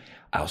lady,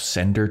 I'll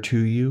send her to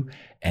you,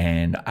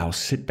 and I'll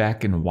sit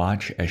back and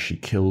watch as she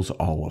kills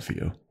all of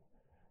you.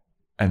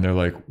 And they're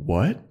like,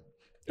 what?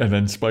 And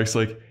then Spike's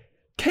like,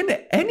 can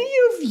any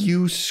of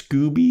you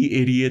Scooby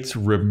idiots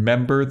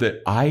remember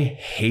that I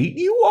hate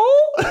you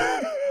all?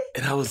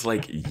 And I was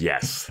like,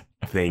 yes,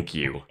 thank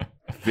you.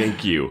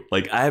 Thank you.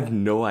 Like, I have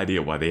no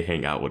idea why they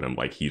hang out with him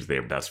like he's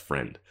their best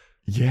friend.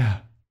 Yeah.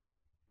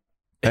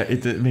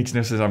 It makes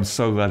no sense. I'm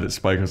so glad that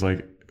Spike was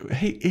like,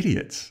 hey,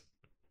 idiots.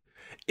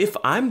 If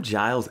I'm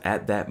Giles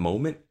at that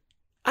moment,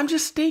 I'm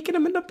just staking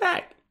him in the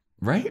back.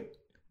 Right?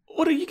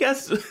 Why are you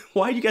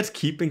guys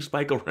keeping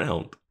Spike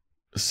around?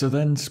 So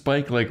then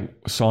Spike like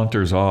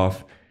saunters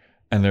off,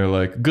 and they're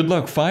like, good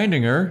luck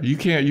finding her. You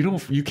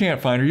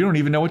can't find her. You don't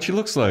even know what she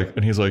looks like.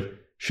 And he's like,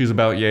 she's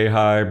about yay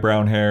high,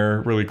 brown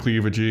hair, really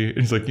cleavagey. And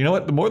he's like, you know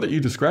what? The more that you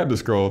describe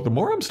this girl, the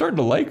more I'm starting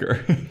to like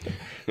her.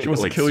 She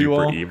wants like to kill you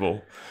all. Super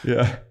evil.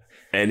 Yeah.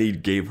 And he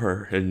gave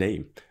her a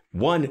name.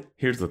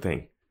 Here's the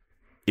thing.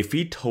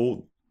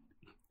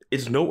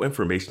 It's no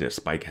information that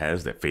Spike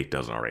has that Faith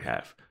doesn't already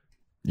have.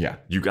 Yeah.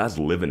 You guys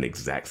live in the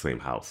exact same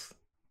house,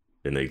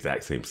 in the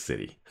exact same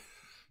city.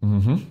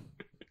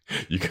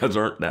 You guys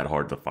aren't that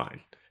hard to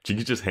find. You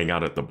can just hang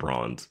out at the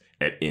Bronze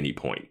at any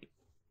point.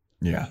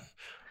 Yeah.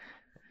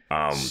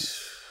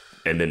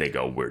 And then they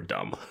go, we're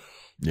dumb.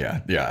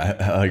 Yeah.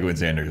 I like when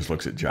Xander just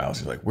looks at Giles.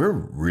 He's like, we're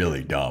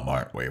really dumb,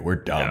 aren't we? We're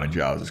dumb. Yeah. And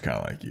Giles is kind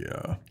of like,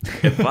 yeah.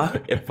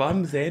 If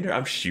I'm Xander,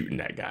 I'm shooting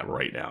that guy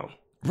right now.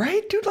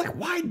 Right, dude? Like,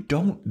 why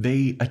don't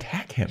they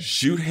attack him?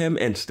 Shoot him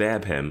and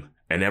stab him,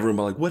 And everyone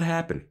would be like, what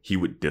happened? He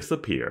would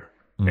disappear,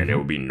 and there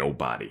would be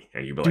nobody.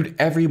 And you'd be like, dude,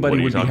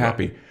 everybody would be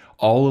happy. About?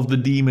 All of the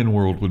demon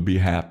world would be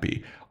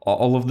happy.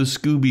 All of the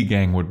Scooby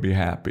Gang would be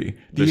happy.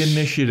 The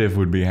Initiative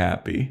would be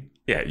happy.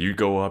 Yeah, you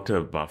go up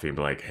to Buffy and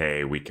be like,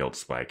 hey, we killed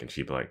Spike. And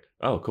she'd be like,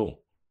 oh,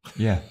 cool.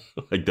 Yeah.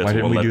 Like, that's why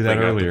didn't we do that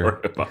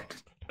earlier?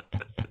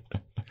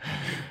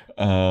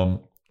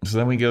 So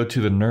then we go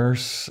to the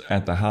nurse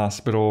at the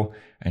hospital,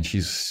 and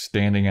she's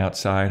standing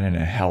outside, and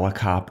a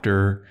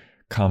helicopter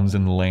comes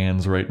and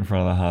lands right in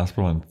front of the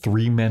hospital, and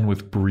 3 men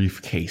with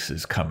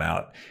briefcases come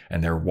out,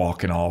 and they're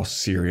walking all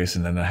serious,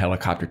 and then the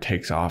helicopter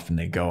takes off, and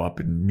they go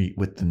up and meet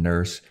with the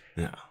nurse.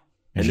 Yeah.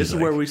 And this is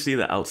where we see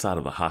the outside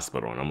of the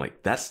hospital, and I'm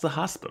like, that's the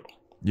hospital.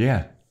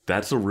 Yeah.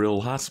 That's a real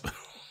hospital.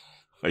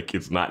 Like,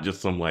 it's not just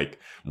some, like,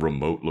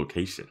 remote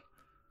location.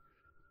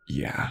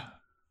 Yeah.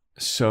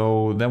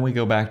 So then we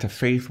go back to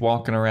Faith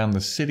walking around the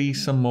city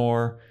some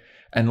more.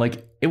 And,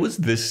 like, it was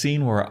this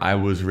scene where I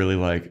was really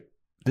like,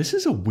 this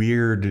is a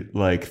weird,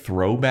 like,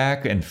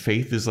 throwback. And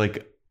Faith is,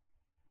 like,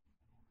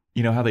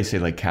 you know how they say,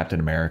 like, Captain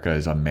America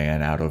is a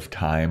man out of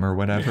time or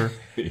whatever?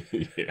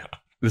 Yeah.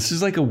 This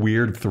is, like, a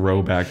weird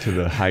throwback to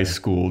the high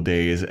school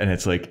days. And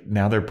it's like,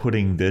 now they're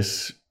putting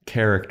this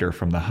character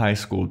from the high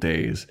school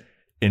days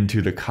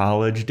into the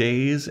college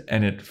days.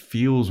 And it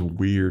feels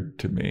weird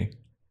to me.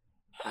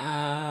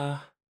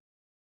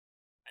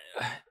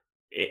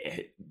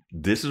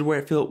 This is where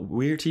it felt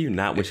weird to you,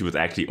 not when she was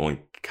actually on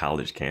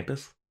college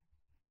campus?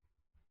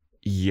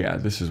 Yeah,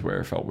 this is where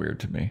it felt weird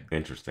to me.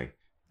 Interesting.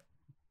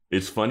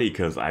 It's funny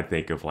because I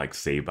think of like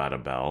Saved by the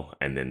Bell,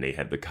 and then they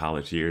had the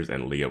college years,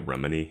 and Leah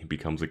Remini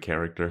becomes a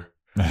character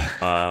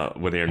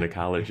when they're in the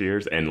college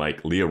years. And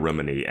like Leah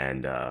Remini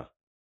and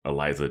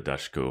Eliza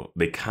Dushku,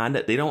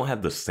 they don't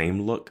have the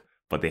same look,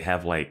 but they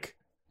have like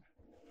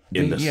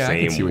in the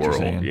same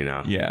world, you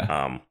know?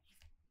 Yeah.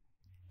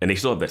 And they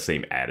still have that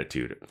same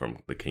attitude from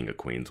the King of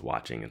Queens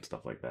watching and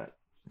stuff like that.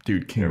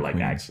 Dude, King of Queens.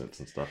 They're like accents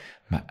and stuff.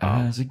 My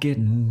eyes are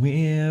getting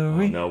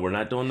weary. No, we're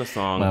not doing the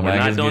song. We're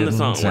not doing the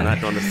song.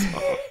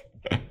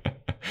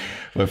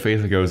 But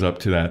Faith goes up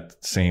to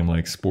that same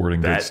like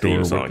sporting goods store. That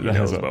theme song you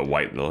know is about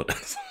White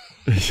Lotus.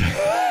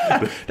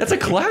 That's a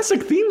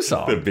classic theme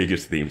song. The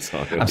biggest theme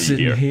song of I'm the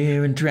sitting year.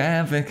 here in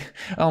traffic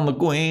on the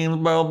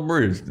Queensboro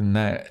Bridge. And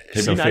that,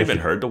 have you not even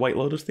heard the White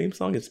Lotus theme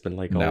song? It's been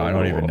like no, I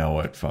don't even know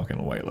what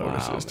fucking White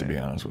Lotus is, to be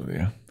honest with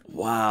you.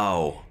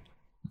 Wow.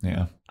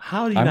 Yeah.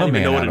 How do you not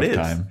even know what it is?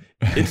 Time.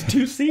 It's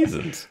 2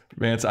 seasons.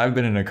 Man, I've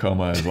been in a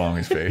coma as long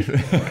as Faith.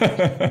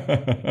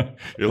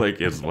 You're like,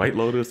 is White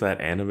Lotus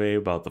that anime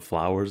about the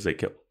flowers they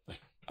kill?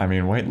 I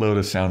mean, White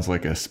Lotus sounds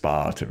like a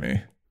spa to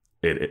me.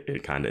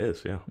 It kind of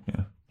is, yeah.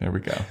 Yeah, there we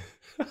go.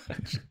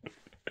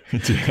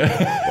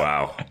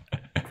 Wow.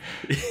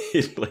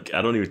 It's like,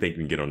 I don't even think you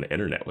can get on the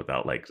internet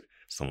without like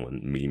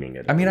someone memeing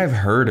it. I mean, I've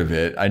heard of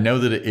it. I know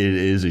that it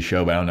is a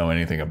show, but I don't know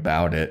anything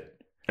about it.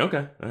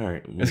 Okay, all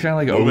right. It's kind of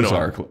like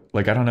Ozark.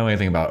 Like, I don't know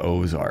anything about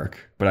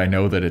Ozark, but I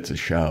know that it's a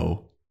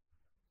show.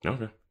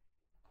 Okay.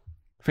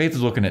 Faith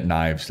is looking at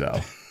knives,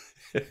 though.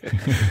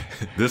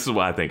 This is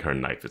why I think her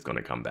knife is going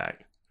to come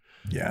back.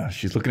 Yeah,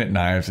 she's looking at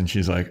knives and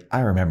she's like, I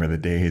remember the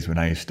days when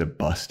I used to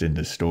bust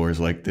into stores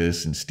like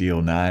this and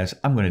steal knives.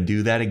 I'm going to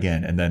do that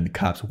again. And then the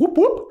cops, whoop,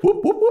 whoop, whoop,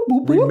 whoop, whoop,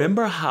 whoop.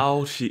 Remember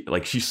how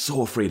she's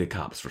so afraid of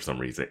cops for some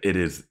reason. It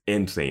is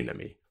insane to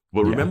me.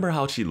 But remember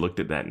how she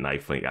looked at that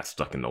knife when it got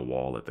stuck in the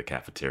wall at the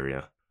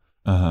cafeteria?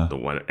 Uh-huh. The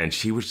one, and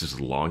she was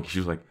just long. She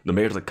was like, the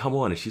mayor's like, come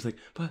on. And she's like,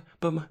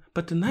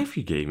 but the knife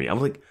you gave me.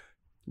 I'm like,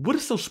 what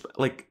is so,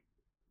 like,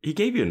 he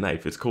gave you a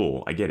knife. It's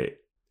cool. I get it.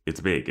 It's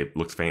big. It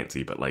looks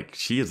fancy, but like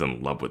she is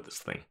in love with this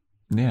thing.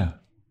 Yeah.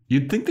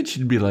 You'd think that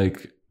she'd be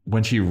like,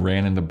 when she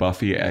ran into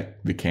Buffy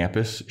at the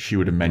campus, she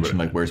would have mentioned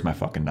like, where's my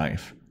fucking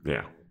knife?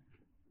 Yeah.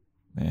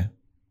 Yeah.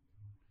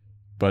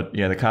 But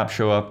yeah, the cops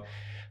show up.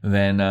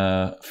 Then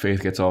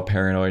Faith gets all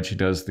paranoid. She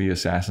does the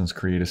Assassin's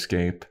Creed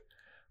escape.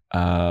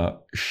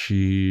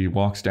 She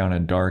walks down a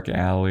dark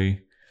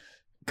alley.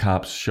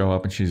 Cops show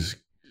up and she's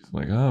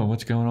like, oh,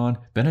 what's going on?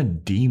 Then a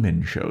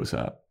demon shows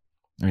up.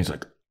 And he's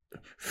like,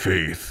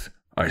 Faith,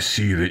 I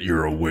see that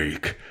you're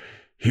awake.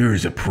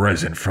 Here's a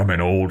present from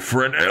an old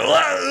friend.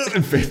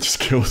 And Faith just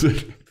kills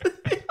it.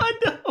 I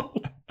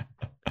know.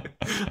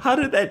 How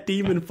did that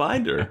demon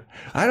find her?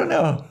 I don't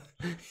know.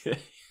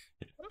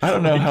 I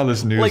don't know how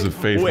this news of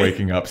Faith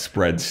waking up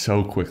spread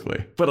so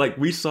quickly. But like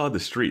we saw the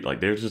street,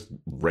 like there's just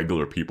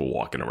regular people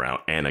walking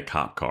around and a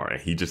cop car.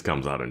 And he just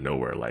comes out of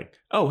nowhere like,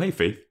 oh, hey,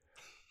 Faith.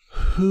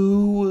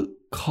 Who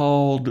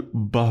called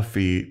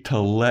Buffy to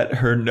let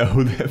her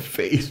know that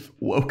Faith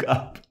woke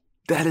up?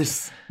 That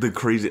is the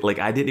crazy, like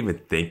I didn't even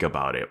think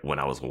about it when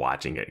I was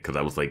watching it because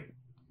I was like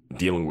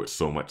dealing with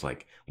so much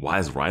like, why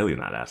is Riley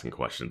not asking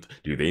questions?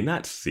 Do they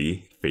not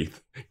see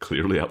Faith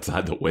clearly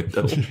outside the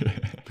window?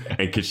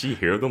 And can she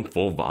hear them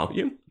full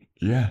volume?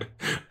 Yeah.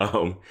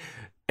 And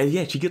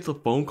yeah, she gets a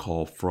phone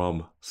call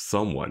from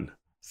someone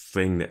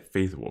saying that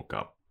Faith woke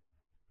up.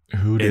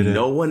 Who did it? And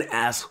no one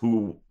asked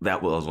who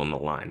that was on the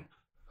line.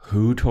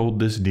 Who told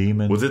this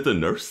demon? Was it the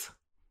nurse?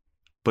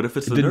 But if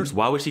it's the nurse,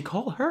 why would she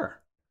call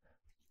her?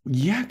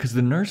 Yeah, because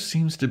the nurse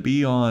seems to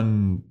be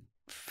on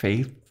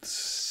Faith's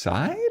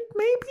side,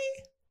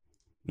 maybe?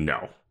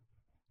 No.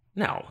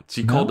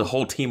 She called the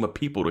whole team of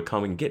people to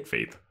come and get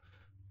Faith.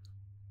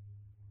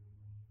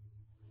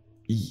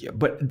 Yeah,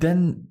 but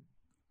then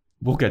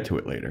we'll get to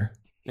it later.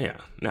 Yeah,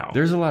 no.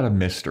 There's a lot of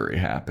mystery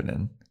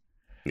happening.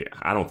 Yeah,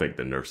 I don't think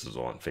the nurse is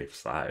on Faith's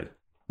side.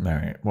 All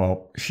right.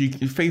 Well,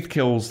 Faith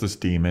kills this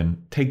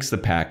demon, takes the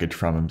package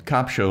from him.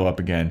 Cops show up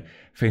again.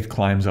 Faith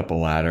climbs up a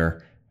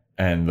ladder,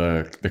 and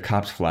the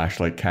cop's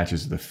flashlight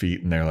catches the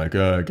feet, and they're like,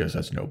 I guess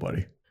that's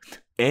nobody.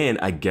 And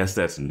I guess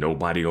that's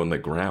nobody on the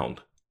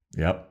ground.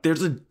 Yep.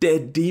 There's a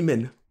dead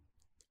demon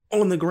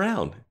on the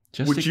ground.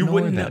 Which you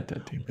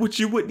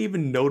wouldn't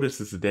even notice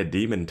it's a dead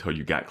demon until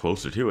you got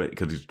closer to it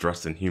because he's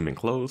dressed in human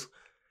clothes.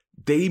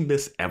 They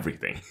miss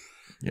everything.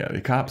 Yeah,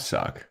 the cops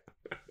suck.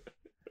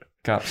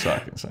 Cops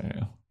suck.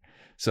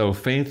 So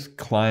Faith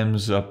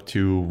climbs up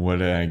to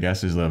what I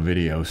guess is a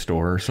video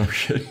store or some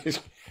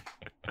shit.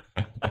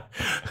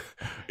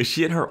 Is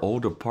she in her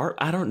old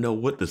apartment? I don't know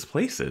what this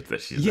place is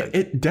that she's in.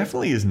 It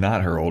definitely is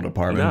not her old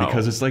apartment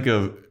because it's like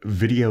a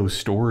video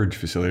storage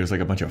facility. There's like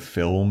a bunch of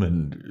film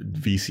and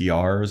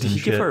VCRs and shit. Did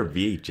he give her a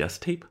VHS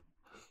tape?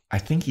 I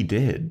think he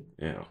did.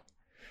 Yeah.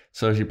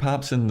 So she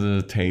pops in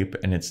the tape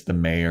and it's the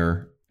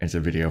mayor. It's a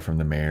video from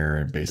the mayor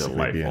and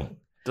basically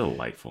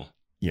Delightful.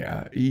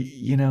 Yeah.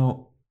 You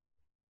know,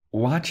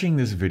 watching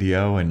this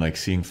video and like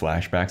seeing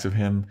flashbacks of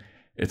him,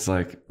 it's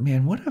like,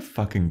 man, what a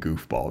fucking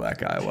goofball that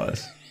guy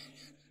was.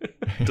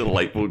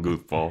 Delightful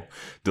goofball.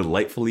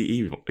 Delightfully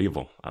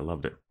evil. I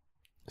loved it.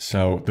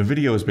 So the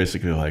video is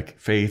basically like,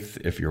 Faith,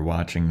 if you're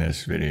watching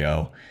this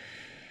video,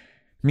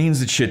 means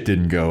that shit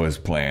didn't go as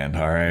planned,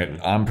 all right?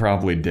 I'm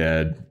probably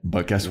dead,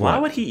 but guess what? Why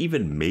would he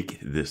even make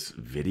this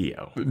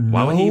video?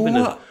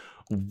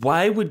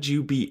 Why would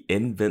you be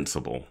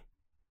invincible?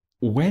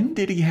 When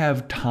did he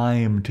have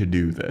time to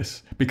do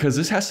this? Because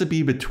this has to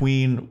be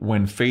between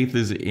when Faith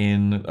is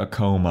in a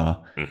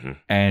coma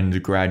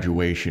and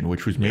graduation,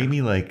 which was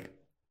maybe like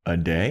a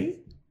day?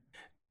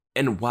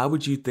 And why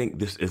would you think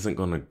this isn't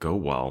going to go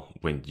well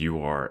when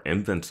you are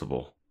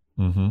invincible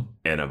and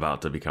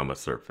about to become a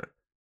serpent?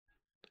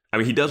 I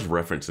mean, he does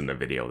reference in the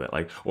video that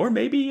like, or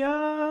maybe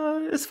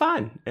it's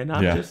fine. And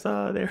I'm just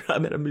there.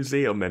 I'm at a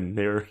museum and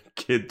there are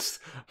kids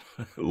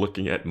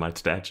looking at my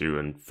statue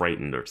and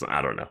frightened or something.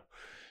 I don't know.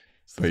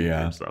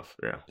 But stuff.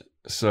 Yeah.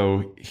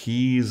 So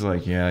he's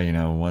like,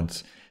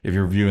 once if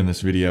you're viewing this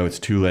video, it's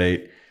too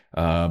late.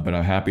 But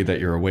I'm happy that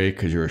you're awake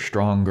because you're a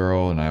strong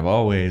girl. And I've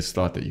always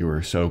thought that you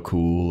were so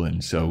cool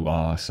and so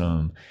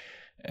awesome.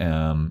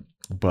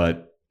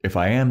 But if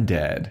I am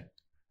dead,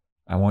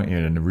 I want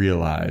you to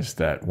realize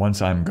that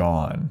once I'm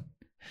gone,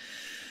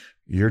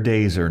 your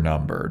days are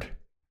numbered.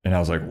 And I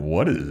was like,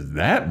 what does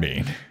that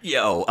mean?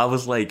 Yo, I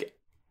was like,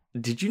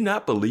 did you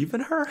not believe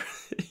in her?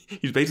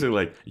 He's basically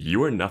like,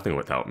 you are nothing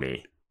without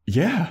me.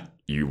 Yeah.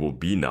 You will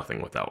be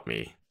nothing without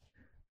me.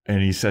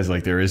 And he says,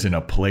 like, there isn't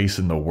a place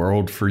in the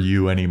world for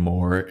you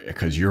anymore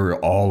because you're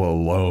all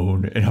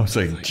alone. And I was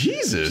like,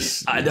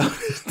 Jesus. I know.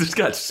 This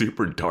got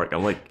super dark.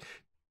 I'm like,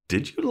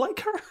 did you like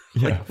her?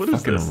 Yeah, like, what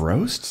fucking is this?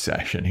 Roast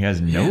session. He has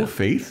no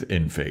faith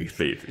in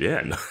faith.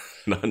 Yeah,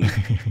 none.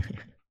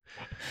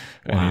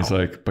 And he's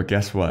like, but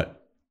guess what?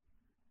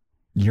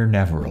 You're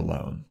never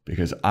alone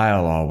because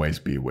I'll always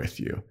be with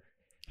you.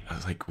 I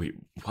was like, wait,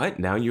 what?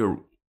 Now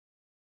you're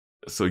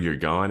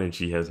gone and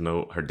she has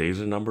her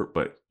days are numbered,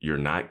 but you're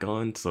not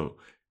gone. So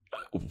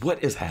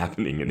what is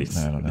happening in these?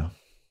 I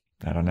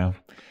don't know.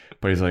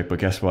 But he's like, but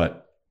guess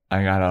what?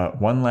 I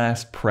got one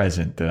last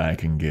present that I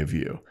can give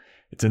you.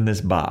 It's in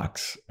this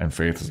box. And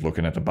Faith is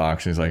looking at the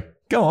box and he's like,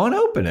 go on,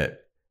 open it.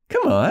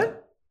 Come on,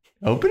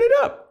 open it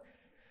up.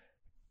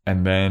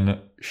 And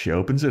then she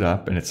opens it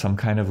up and it's some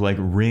kind of like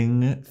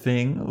ring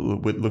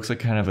thing. It looks like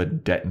kind of a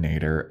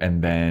detonator.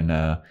 And then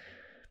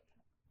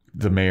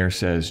the mayor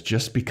says,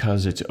 just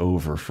because it's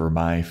over for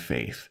my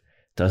Faith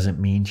doesn't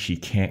mean she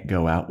can't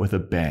go out with a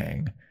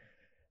bang.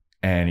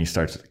 And he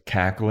starts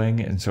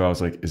cackling. And so I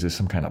was like, is this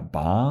some kind of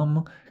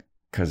bomb?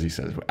 Because he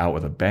says out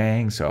with a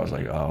bang. So I was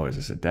like, oh, is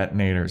this a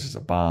detonator? Is this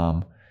a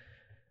bomb?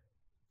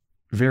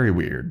 Very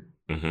weird,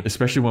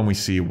 especially when we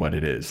see what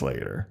it is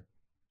later.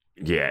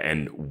 Yeah,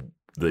 and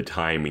the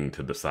timing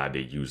to decide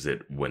to use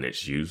it when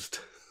it's used.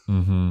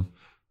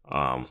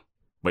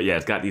 But yeah,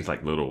 it's got these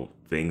like little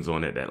things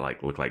on it that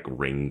like look like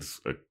rings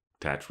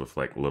attached with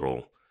like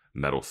little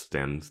metal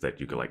stems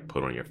that you could like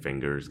put on your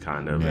fingers,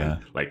 kind of. Yeah.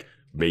 And like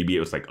maybe it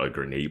was like a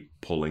grenade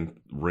pulling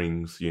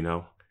rings, you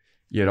know?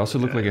 Yeah, it also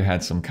looked like it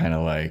had some kind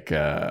of like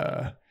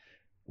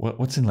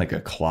what's in like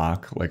a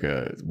clock, like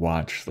a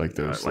watch, like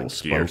those little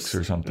spokes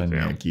or something,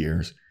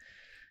 gears.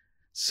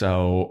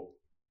 So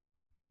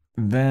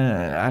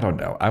then I don't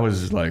know. I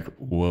was just like,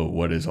 whoa,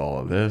 what is all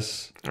of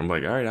this? I'm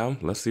like, all right, Alan,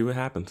 let's see what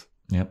happens.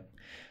 Yep.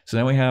 So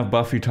then we have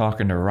Buffy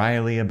talking to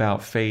Riley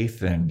about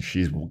Faith, and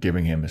she's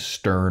giving him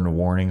stern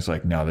warnings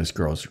like, no, this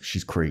girl's,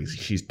 she's crazy.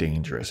 She's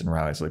dangerous. And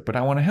Riley's like, but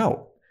I want to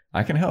help.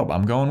 I can help.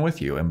 I'm going with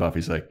you. And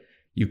Buffy's like,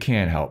 you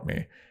can't help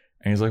me.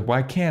 And he's like,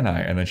 why can't I?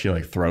 And then she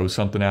like throws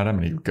something at him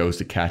and he goes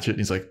to catch it. And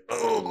he's like,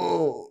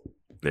 oh,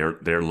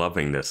 They're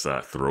loving this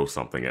throw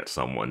something at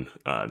someone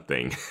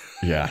thing.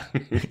 Yeah.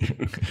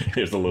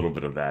 There's a little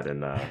bit of that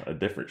in a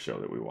different show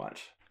that we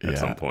watch at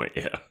some point.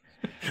 Yeah.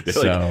 They're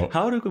so, like,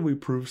 how do we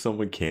prove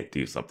someone can't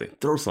do something?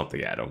 Throw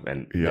something at them,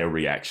 and their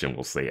reaction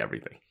will say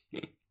everything.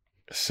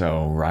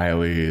 So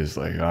Riley is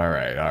like, all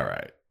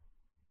right.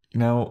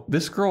 Now,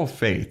 this girl,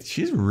 Faith,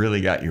 she's really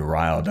got you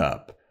riled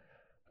up.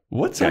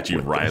 What's got up you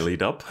with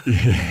rileyed up?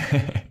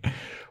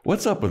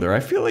 What's up with her? I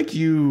feel like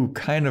you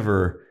kind of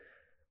are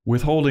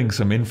withholding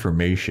some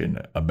information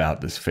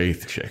about this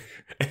Faith chick.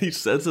 And he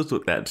says this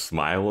with that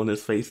smile on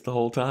his face the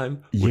whole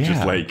time, which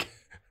is like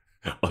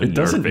unnerving. It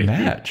doesn't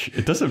match.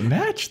 It doesn't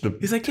match the.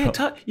 He's like,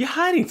 yeah, you're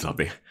hiding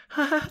something.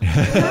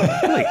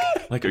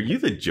 like, are you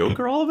the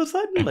Joker all of a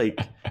sudden? Like,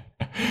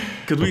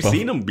 because we've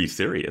seen him be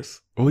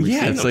serious. Well, we've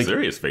yeah, seen it's him like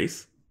serious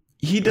face.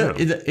 He does.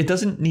 It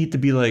doesn't need to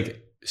be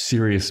like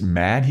serious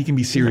mad. He can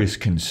be serious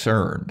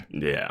concerned.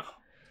 Yeah,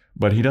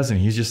 but he doesn't.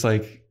 He's just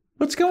like,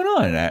 what's going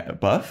on,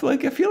 Buff?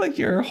 Like, I feel like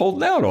you're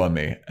holding out on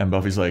me. And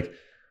Buffy's like,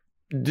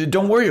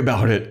 don't worry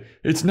about it.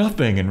 It's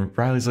nothing. And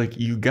Riley's like,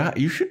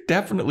 you should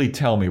definitely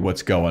tell me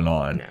what's going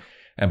on. Yeah.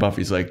 And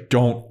Buffy's like,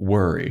 don't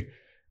worry.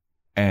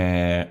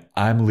 And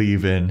I'm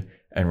leaving.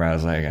 And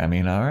Riley's like, I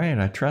mean, all right,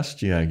 I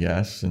trust you, I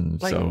guess.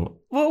 And like, so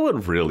what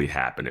would really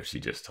happen if she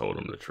just told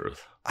him the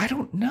truth? I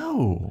don't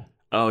know.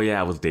 Oh, yeah,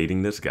 I was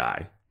dating this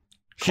guy.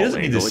 She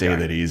doesn't need to say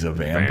that he's a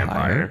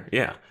vampire.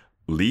 Yeah.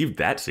 Leave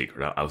that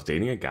secret out. I was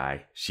dating a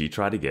guy. She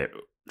tried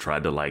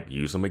to like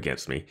use him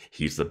against me.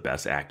 He's the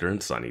best actor in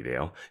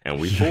Sunnydale, and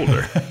we fooled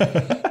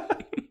her.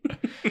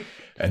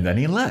 And then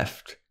he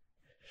left.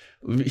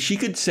 She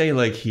could say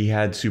like he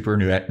had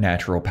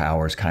supernatural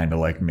powers, kind of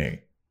like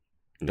me.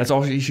 That's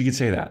all she could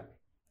say. That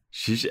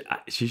she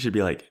should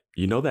be like,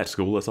 you know, that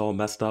school is all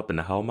messed up in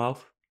the Hellmouth.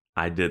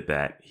 I did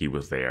that. He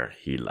was there.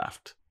 He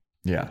left.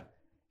 Yeah.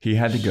 He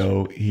had to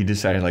go. He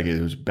decided like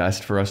it was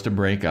best for us to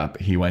break up.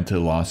 He went to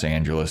Los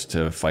Angeles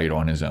to fight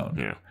on his own.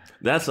 Yeah.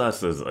 That's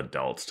us as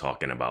adults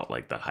talking about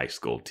like the high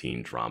school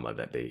teen drama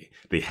that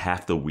they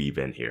have to weave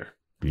in here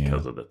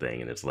because of the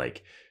thing. And it's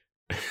like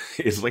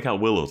how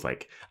Willow's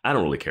like, I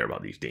don't really care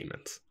about these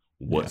demons.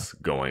 What's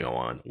going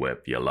on with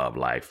your love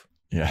life?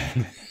 Yeah.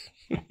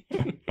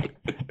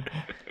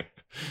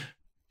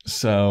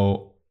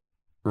 So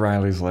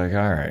Riley's like,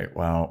 all right,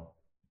 well,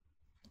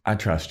 I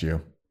trust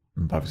you.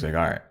 And Buffy's like,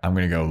 all right, I'm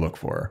going to go look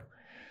for her.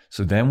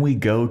 So then we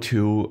go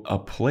to a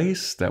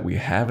place that we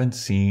haven't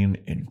seen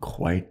in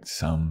quite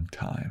some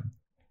time.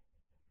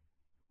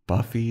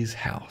 Buffy's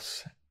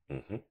house.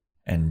 Mm-hmm.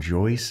 And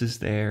Joyce is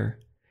there.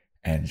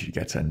 And she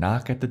gets a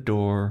knock at the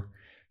door.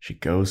 She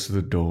goes to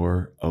the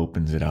door,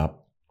 opens it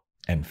up,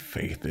 and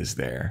Faith is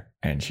there.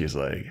 And she's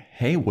like,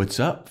 hey, what's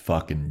up,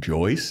 fucking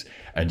Joyce?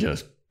 And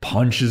just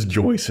punches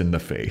Joyce in the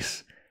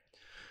face.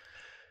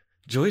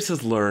 Joyce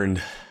has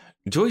learned...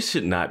 Joyce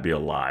should not be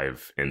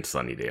alive in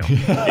Sunnydale.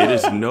 It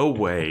is no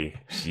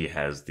way she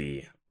has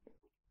the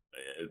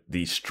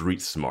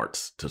street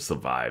smarts to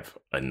survive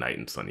a night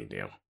in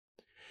Sunnydale.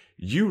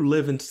 You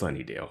live in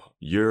Sunnydale.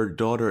 Your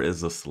daughter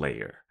is a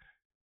slayer.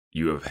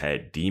 You have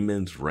had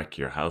demons wreck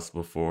your house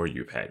before.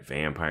 You've had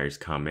vampires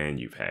come in.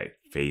 You've had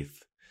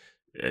Faith,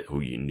 who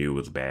you knew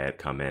was bad,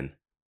 come in.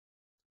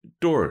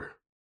 Door,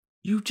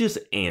 you just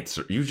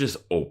answer. You just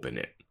open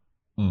it.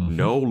 Mm-hmm.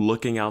 No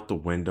looking out the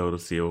window to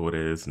see what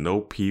it is. No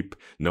peep.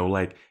 No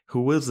like,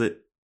 who is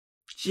it?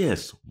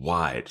 Just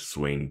wide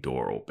swing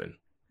door open.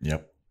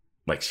 Yep.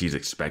 Like she's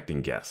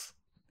expecting guests.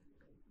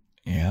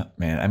 Yeah,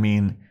 man. I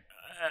mean,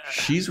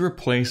 she's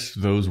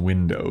replaced those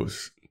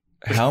windows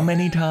how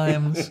many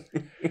times?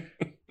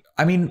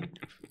 I mean,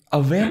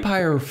 a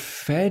vampire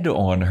fed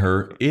on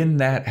her in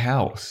that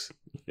house.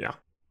 Yeah.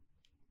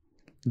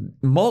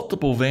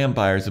 Multiple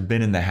vampires have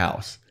been in the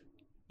house.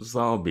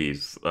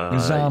 Zombies.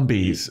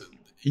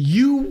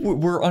 You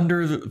were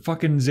under the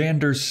fucking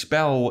Xander's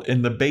spell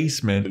in the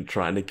basement. And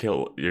trying to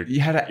kill you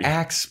had an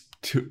axe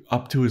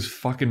up to his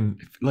fucking,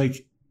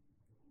 like.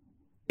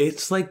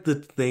 It's like the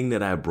thing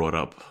that I brought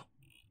up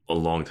a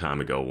long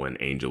time ago when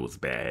Angel was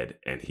bad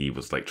and he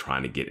was like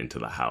trying to get into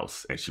the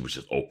house and she was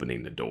just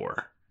opening the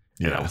door.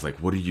 Yeah. And I was like,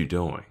 what are you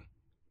doing?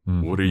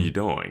 Mm-hmm. What are you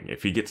doing?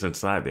 If he gets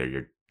inside there,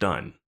 you're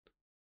done.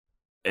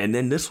 And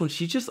then this one,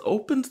 she just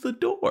opens the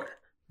door.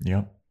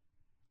 Yep.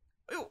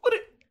 What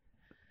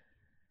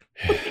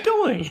are you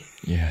doing?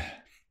 Yeah.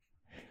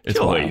 It's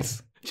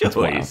Joyce. Wild.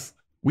 Joyce.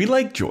 We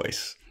like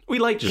Joyce. We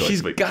like Joyce.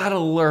 She's got to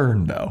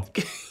learn, though.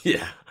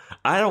 Yeah.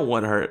 I don't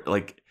want her,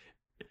 like,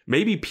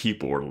 maybe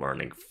people are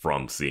learning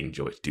from seeing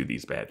Joyce do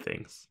these bad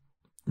things.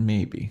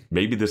 Maybe.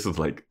 Maybe this is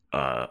like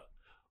one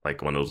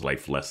of those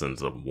life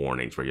lessons of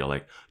warnings where you're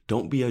like,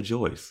 don't be a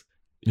Joyce.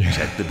 Yeah.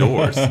 Check the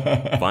doors.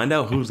 Find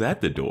out who's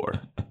at the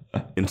door.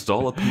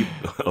 Install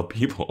a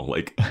people.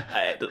 Like,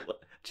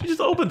 she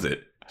just opens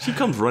it. She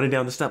comes running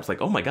down the steps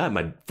like, oh my God,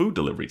 my food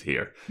delivery's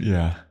here.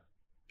 Yeah.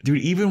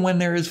 Dude, even when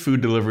there is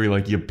food delivery,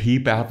 like you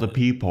peep out the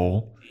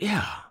peephole.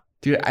 Yeah.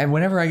 Dude,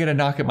 whenever I get a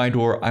knock at my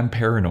door, I'm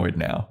paranoid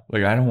now.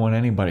 Like, I don't want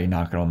anybody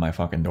knocking on my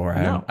fucking door.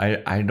 No.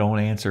 I don't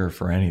answer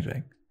for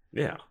anything.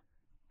 Yeah.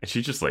 And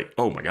she's just like,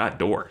 oh my God,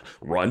 door,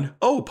 run.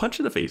 Oh, punch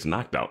in the face,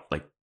 knocked out.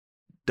 Like,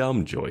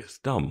 dumb Joyce,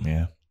 dumb.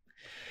 Yeah.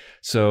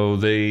 So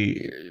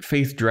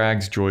Faith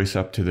drags Joyce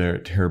up to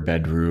her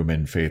bedroom,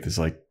 and Faith is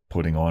like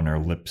putting on her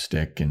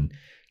lipstick, and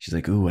she's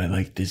like, ooh, I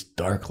like this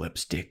dark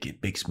lipstick.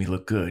 It makes me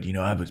look good. You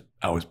know,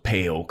 I was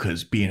pale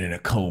because being in a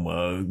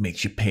coma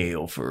makes you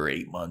pale for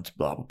 8 months,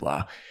 blah, blah,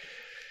 blah.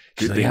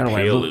 She's like, how do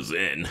I look? Is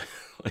in.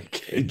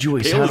 Like,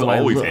 Joyce, pale is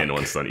always in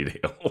on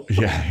Sunnydale.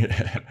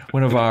 Yeah.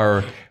 One of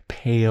our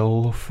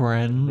pale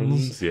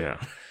friends. Yeah.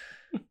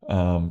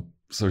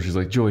 So she's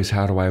like, Joyce,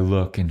 how do I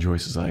look? And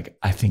Joyce is like,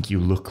 I think you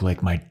look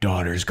like my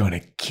daughter's going to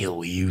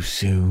kill you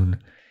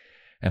soon.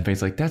 And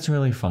Faith's like, that's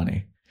really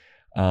funny.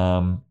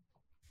 And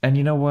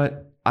you know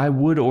what? I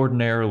would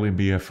ordinarily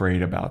be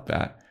afraid about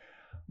that.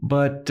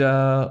 But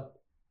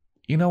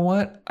you know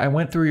what? I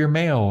went through your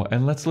mail,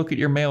 and let's look at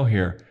your mail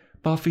here.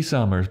 Buffy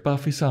Summers,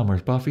 Buffy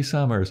Summers, Buffy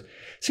Summers.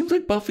 Seems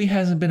like Buffy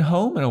hasn't been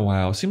home in a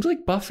while. Seems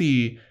like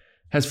Buffy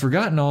has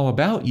forgotten all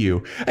about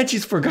you. And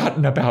she's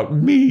forgotten about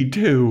me,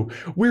 too.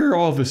 We're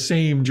all the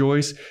same,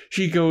 Joyce.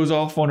 She goes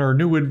off on her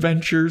new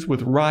adventures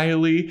with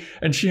Riley,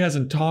 and she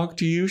hasn't talked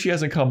to you. She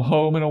hasn't come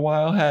home in a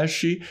while, has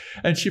she?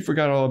 And she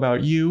forgot all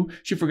about you.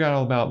 She forgot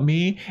all about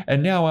me.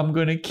 And now I'm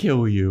going to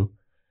kill you.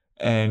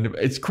 And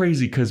it's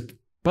crazy because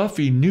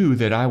Buffy knew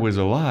that I was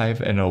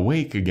alive and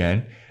awake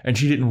again, and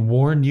she didn't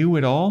warn you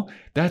at all?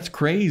 That's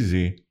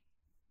crazy.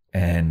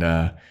 And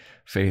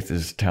Faith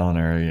is telling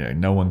her, you know,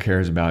 no one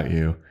cares about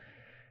you.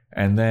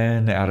 And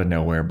then out of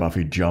nowhere,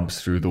 Buffy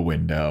jumps through the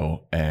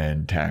window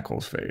and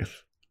tackles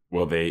Faith.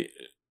 Well,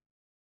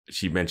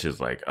 she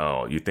mentions like,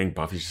 oh, you think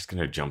Buffy's just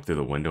going to jump through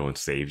the window and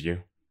save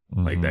you?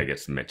 Mm-hmm. Like that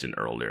gets mentioned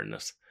earlier in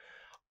this.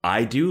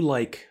 I do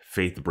like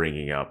Faith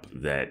bringing up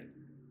that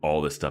all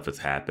this stuff has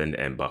happened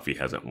and Buffy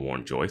hasn't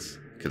warned Joyce.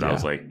 Because I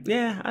was like,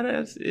 yeah,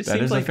 that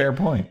is a fair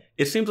point.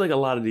 It seems like a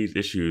lot of these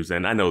issues,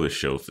 and I know this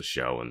show's the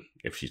show, and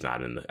if she's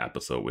not in the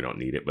episode, we don't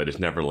need it. But it's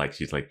never like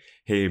she's like,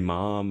 hey,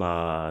 Mom,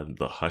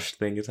 the hush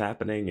thing is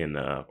happening, and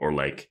or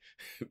like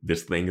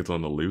this thing is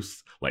on the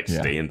loose. Like,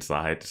 stay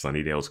inside.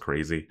 Sunnydale's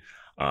crazy.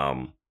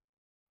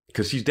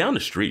 Because she's down the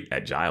street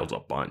at Giles a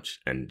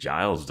bunch, and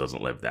Giles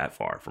doesn't live that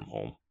far from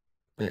home.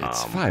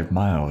 It's 5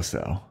 miles,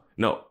 though.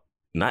 No.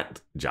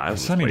 Not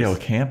Giles. Sunnydale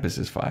campus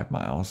is 5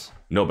 miles.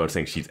 No, but I'm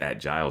saying she's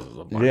at Giles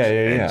a bunch. Yeah.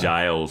 And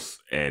Giles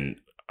and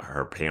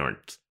her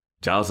parents.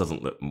 Joyce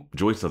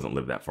doesn't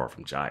live that far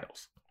from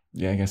Giles.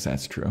 Yeah, I guess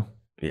that's true.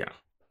 Yeah.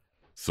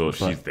 So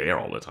she's there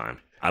all the time.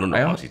 I don't know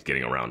how she's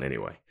getting around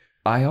anyway.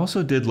 I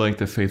also did like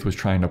that Faith was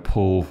trying to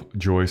pull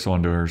Joyce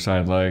onto her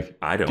side. Like,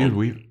 I don't.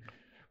 Dude,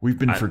 we've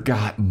been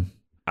forgotten.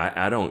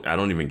 I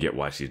don't even get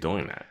why she's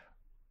doing that.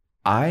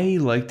 I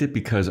liked it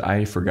because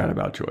I forgot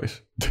about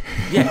Joyce.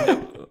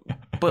 Yeah.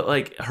 But,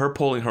 like, her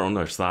pulling her on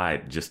her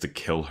side just to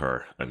kill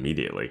her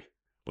immediately.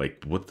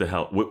 Like, what the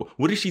hell?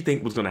 What did she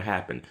think was going to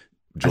happen?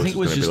 I think it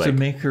was just to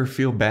make her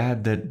feel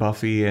bad that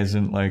Buffy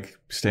isn't, like,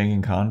 staying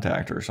in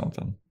contact or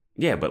something.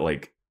 Yeah, but,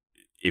 like,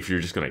 if you're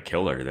just going to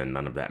kill her, then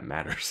none of that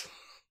matters.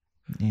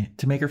 Yeah,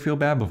 to make her feel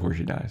bad before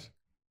she dies.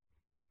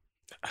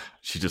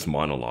 She just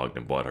monologued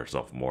and bought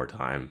herself more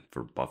time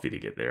for Buffy to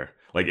get there.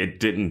 Like, it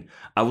didn't...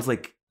 I was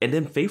like... And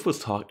then Faith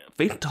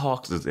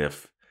talks as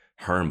if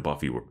her and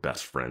Buffy were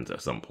best friends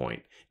at some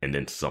point, and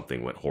then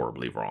something went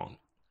horribly wrong.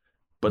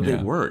 But they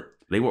weren't.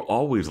 They were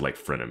always like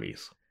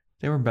frenemies.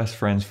 They were best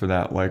friends for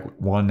that, like,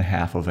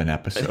 1/2 of an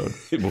episode.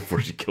 Before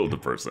she killed the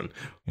person.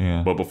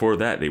 Yeah. But before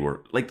that, they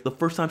were, like, the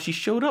first time she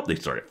showed up, they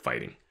started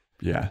fighting.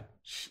 Yeah.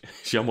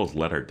 She almost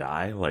let her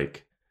die.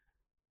 Like,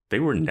 they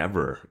were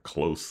never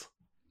close.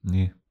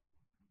 Yeah.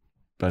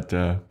 But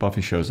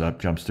Buffy shows up,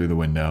 jumps through the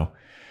window,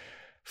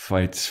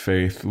 fights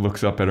Faith,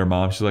 looks up at her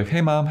mom. She's like,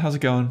 hey, Mom, how's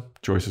it going?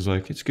 Joyce is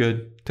like, it's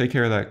good. Take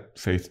care of that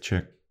Faith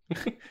chick.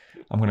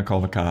 I'm going to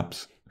call the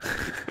cops.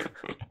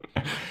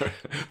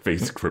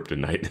 Faith's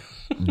kryptonite.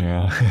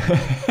 Yeah.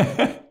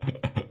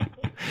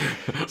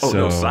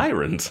 No,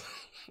 sirens.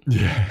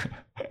 Yeah.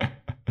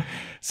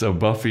 So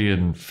Buffy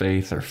and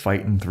Faith are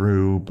fighting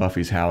through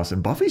Buffy's house,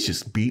 and Buffy's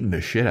just beating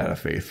the shit out of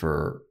Faith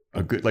for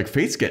a good, like,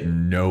 Faith's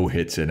getting no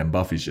hits in, and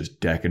Buffy's just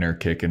decking her,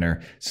 kicking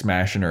her,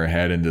 smashing her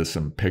head into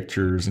some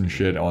pictures and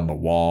shit on the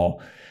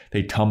wall.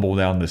 They tumble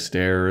down the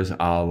stairs,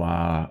 a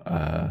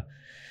la,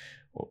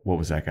 what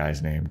was that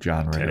guy's name?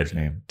 John Ritter's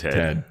name?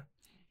 Ted.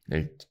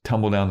 They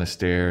tumble down the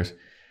stairs.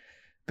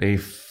 They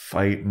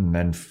fight, and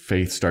then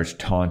Faith starts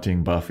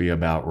taunting Buffy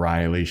about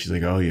Riley. She's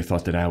like, oh, you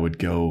thought that I would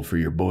go for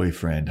your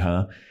boyfriend,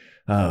 huh?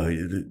 Oh,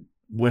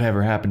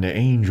 whatever happened to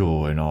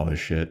Angel and all this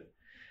shit?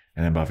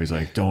 And then Buffy's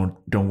like, don't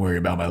worry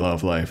about my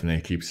love life. And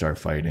they start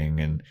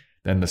fighting. And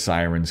then the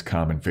sirens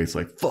come, and Faith's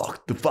like,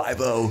 fuck the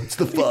 5-0. It's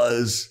the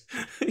fuzz.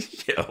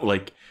 Yeah,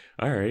 like,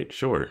 all right,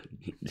 sure.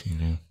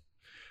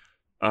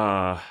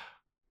 Yeah,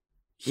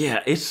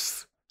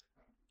 it's...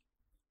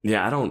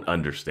 Yeah, I don't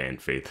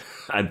understand Faith.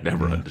 I've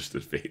never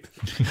understood Faith.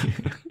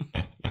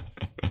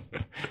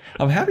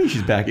 I'm happy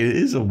she's back. It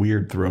is a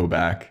weird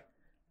throwback.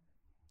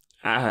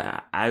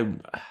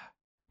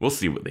 We'll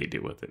see what they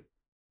do with it.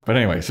 But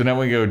anyway, so now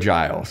we go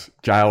Giles.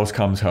 Giles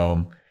comes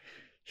home.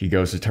 he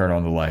goes to turn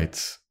on the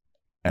lights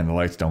and the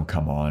lights don't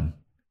come on.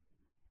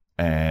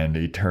 And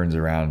he turns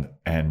around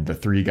and the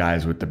 3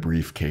 guys with the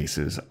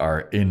briefcases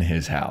are in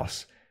his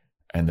house.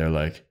 And they're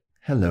like,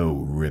 hello,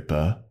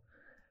 Ripper.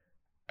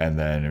 And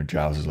then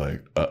Giles is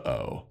like,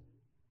 uh-oh.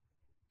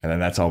 And then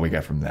that's all we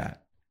get from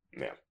that.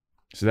 Yeah.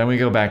 So then we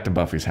go back to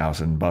Buffy's house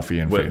and Buffy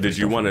and Faith. Did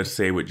you want to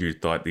say what you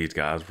thought these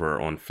guys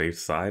were on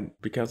Faith's side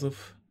because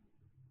of?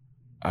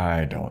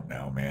 I don't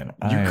know, man.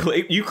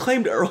 You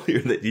claimed earlier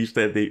that you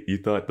said you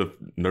thought the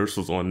nurse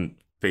was on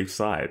Faith's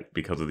side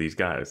because of these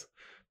guys.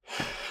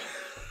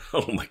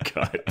 Oh my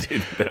God,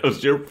 dude, that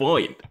was your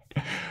point.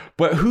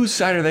 But whose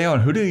side are they on?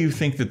 Who do you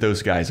think that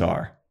those guys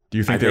are? Do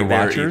you think they're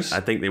Watchers?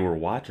 I think they were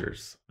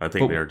Watchers. I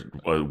think they're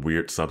a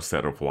weird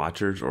subset of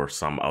Watchers or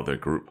some other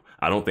group.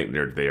 I don't think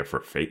they're there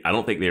for Faith. I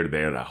don't think they're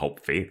there to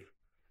help Faith.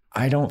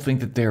 I don't think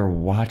that they're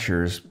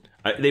Watchers.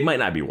 They might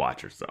not be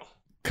Watchers, though.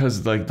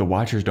 Because, like, the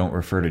Watchers don't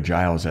refer to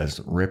Giles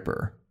as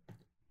Ripper.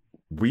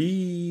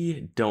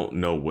 We don't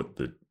know what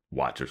the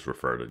Watchers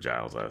refer to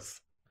Giles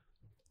as.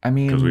 I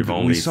mean,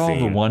 we saw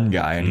the one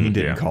guy, and he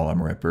didn't call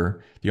him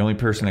Ripper. The only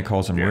person that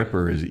calls him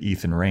Ripper is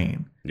Ethan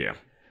Rayne. Yeah.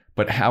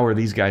 But how are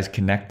these guys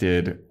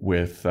connected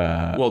with...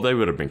 Well, they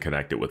would have been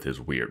connected with his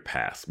weird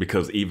past,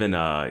 because even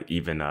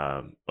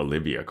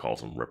Olivia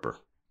calls him Ripper.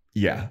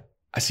 Yeah.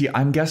 See,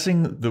 I'm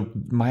guessing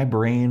my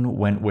brain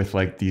went with,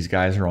 like, these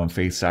guys are on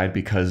Faith's side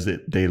because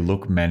they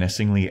look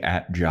menacingly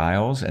at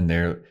Giles, and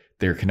they're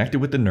connected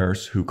with the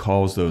nurse who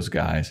calls those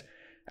guys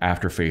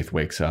after Faith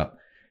wakes up.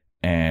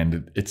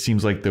 And it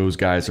seems like those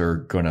guys are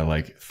going to,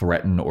 like,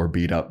 threaten or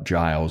beat up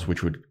Giles,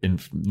 which would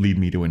lead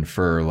me to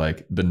infer,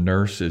 like, the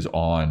nurse is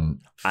on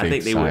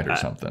Faith's side or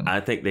something.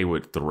 I think they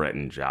would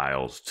threaten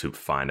Giles to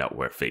find out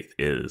where Faith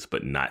is,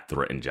 but not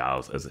threaten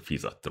Giles as if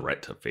he's a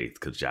threat to Faith,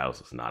 because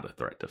Giles is not a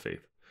threat to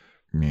Faith.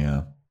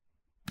 Yeah.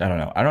 I don't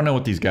know. I don't know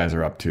what these guys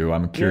are up to.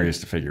 I'm curious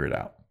to figure it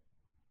out.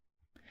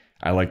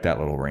 I like that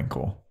little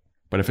wrinkle.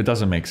 But if it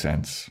doesn't make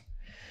sense,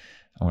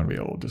 I'm going to be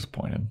a little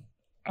disappointed.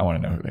 I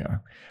want to know who they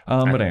are.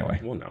 But anyway,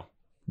 we'll know.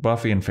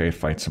 Buffy and Faith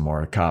fight some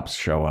more. The cops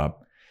show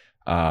up.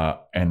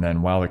 And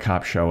then while the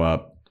cops show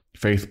up,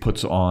 Faith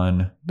puts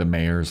on the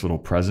mayor's little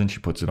present. She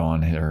puts it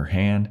on her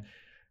hand.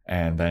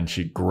 And then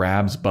she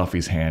grabs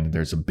Buffy's hand.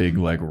 There's a big,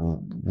 like,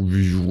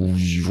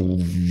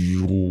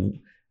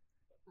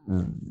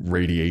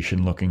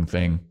 radiation looking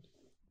thing.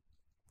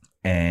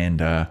 And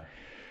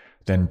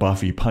then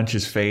Buffy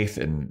punches Faith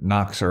and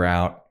knocks her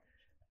out.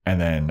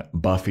 And then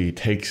Buffy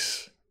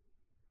takes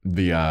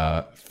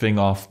the thing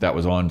off that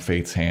was on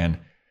Faith's hand,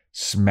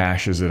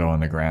 smashes it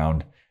on the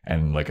ground,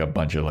 and, like, a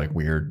bunch of, like,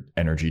 weird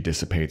energy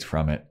dissipates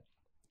from it.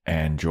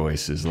 And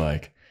Joyce is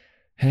like,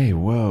 hey,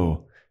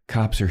 whoa,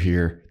 cops are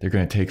here. They're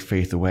going to take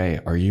Faith away.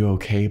 Are you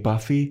okay,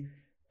 Buffy?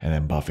 And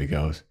then Buffy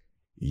goes,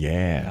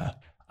 yeah,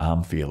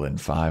 I'm feeling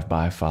 5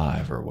 by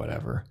 5 or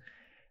whatever.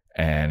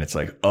 And it's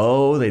like,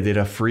 oh, they did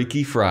a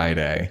Freaky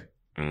Friday.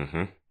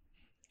 Mm-hmm.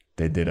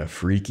 They did a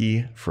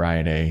Freaky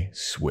Friday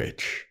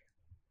switch.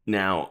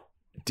 Now,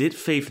 did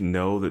Faith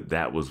know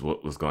that was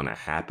what was going to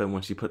happen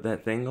when she put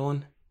that thing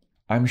on?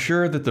 I'm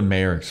sure that the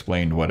mayor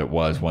explained what it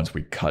was once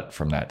we cut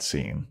from that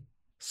scene.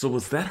 So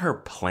was that her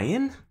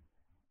plan?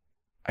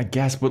 I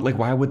guess, but, like,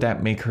 why would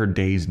that make her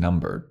days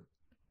numbered?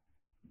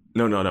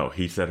 No.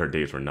 He said her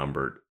days were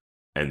numbered,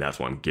 and that's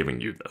why I'm giving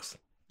you this.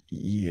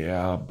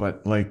 Yeah,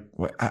 but, like,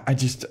 I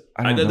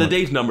don't know. The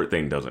days numbered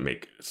thing doesn't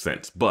make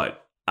sense,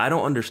 but I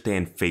don't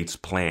understand Faith's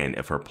plan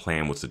if her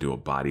plan was to do a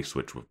body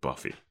switch with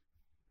Buffy.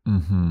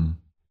 Mm-hmm.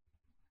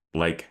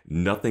 Like,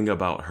 nothing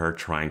about her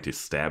trying to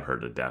stab her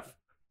to death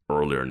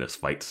earlier in this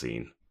fight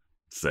scene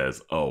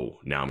says, oh,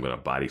 now I'm going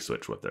to body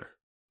switch with her.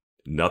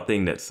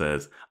 Nothing that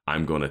says,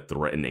 I'm going to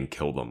threaten and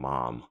kill the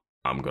mom,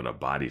 I'm going to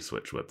body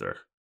switch with her.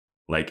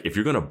 Like, if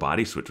you're going to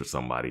body switch with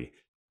somebody,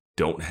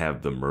 don't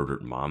have the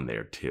murdered mom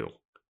there too.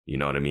 You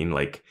know what I mean?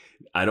 Like,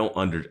 I don't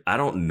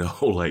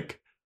know,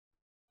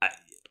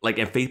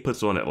 and Faith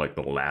puts on at, like,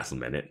 the last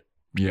minute.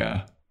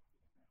 Yeah.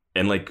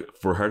 And, like,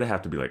 for her to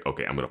have to be like,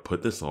 okay, I'm going to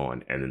put this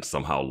on and then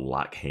somehow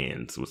lock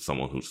hands with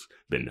someone who's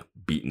been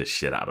beating the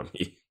shit out of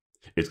me.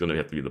 It's going to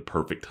have to be the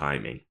perfect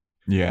timing.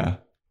 Yeah.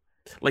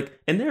 Like,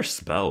 and there's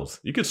spells.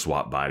 You could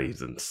swap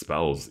bodies and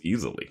spells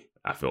easily,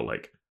 I feel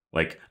like.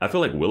 Like, I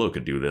feel like Willow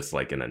could do this,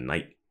 like, in a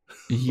night.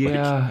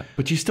 Yeah,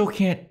 but you still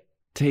can't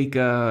take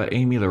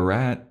Amy the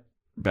Rat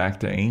back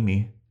to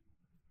Amy.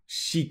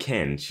 She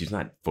can. She's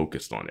not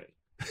focused on it.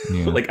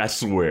 Yeah. Like, I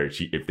swear,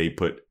 if they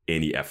put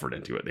any effort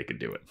into it, they could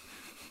do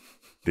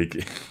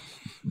it.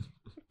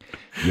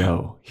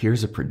 Yo,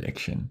 here's a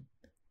prediction.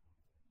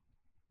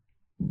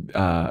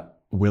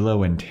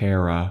 Willow and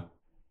Tara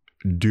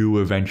do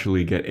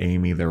eventually get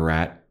Amy the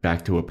Rat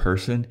back to a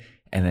person,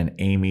 and then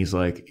Amy's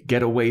like,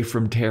 get away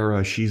from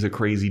Tara, she's a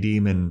crazy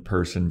demon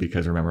person,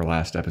 because remember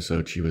last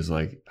episode she was,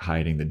 like,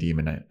 hiding the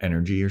demon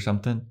energy or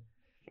something.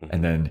 Mm-hmm.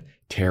 And then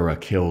Tara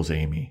kills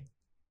Amy.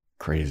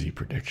 Crazy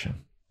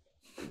prediction.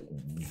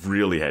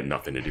 really had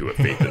nothing to do with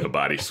Faith in the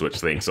body switch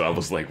thing. So I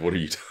was like, what are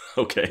you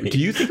okay. Do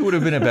you think it would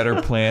have been a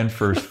better plan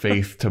for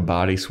Faith to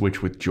body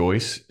switch with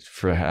Joyce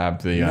for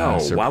have the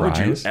surprise? Why would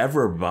you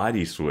ever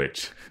body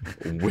switch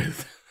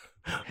with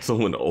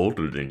someone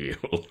older than you?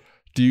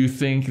 Do you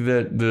think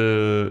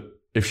that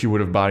if she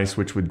would have body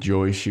switched with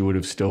Joyce, she would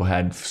have still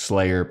had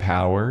Slayer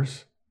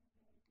powers?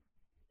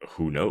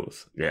 Who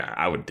knows? Yeah,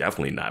 I would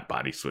definitely not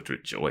body switch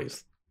with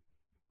Joyce.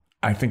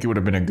 I think it would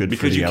have been a good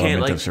for the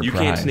element of surprise. You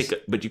can't sneak,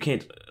 but you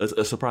can't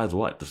a surprise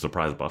what? The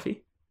surprise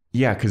Buffy?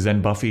 Yeah, because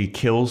then Buffy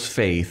kills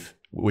Faith,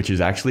 which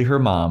is actually her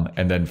mom,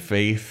 and then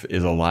Faith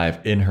is alive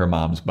in her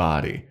mom's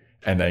body,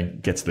 and then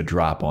gets the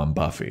drop on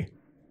Buffy.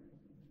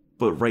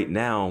 But right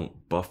now,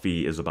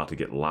 Buffy is about to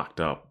get locked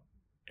up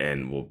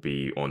and will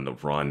be on the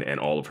run, and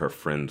all of her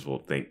friends will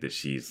think that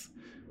she's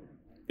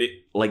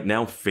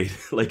now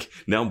Faith,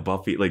 now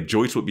Buffy,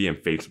 Joyce would be in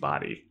Faith's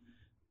body.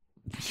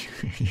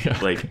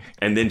 Yeah.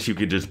 And then she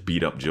could just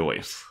beat up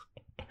Joyce.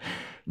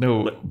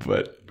 No,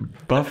 but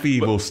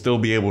Buffy will still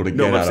be able to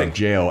get out of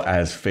jail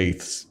as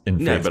Faith's in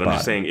Faith's body. I'm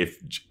just saying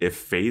if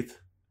Faith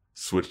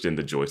switched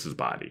into Joyce's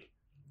body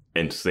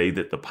and say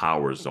that the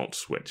powers don't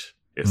switch,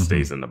 it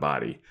stays in the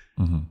body,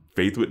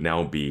 Faith would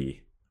now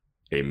be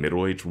a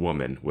middle-aged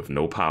woman with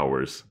no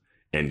powers,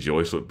 and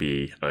Joyce would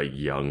be a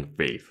young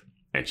Faith,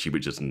 and she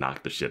would just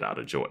knock the shit out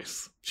of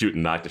Joyce. She would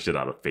knock the shit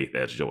out of Faith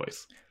as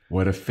Joyce.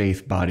 What if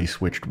Faith body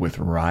switched with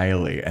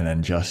Riley, and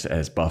then just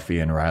as Buffy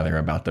and Riley are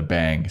about to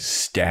bang,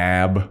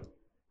 stab?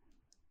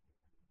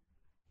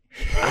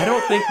 I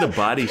don't think the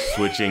body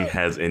switching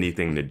has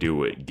anything to do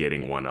with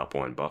getting one up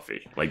on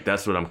Buffy.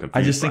 That's what I'm confused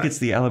I just think it's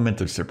the element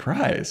of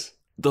surprise.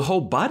 The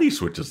whole body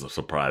switch is a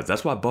surprise.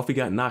 That's why Buffy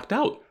got knocked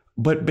out.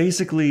 But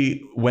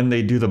basically, when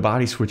they do the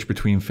body switch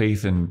between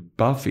Faith and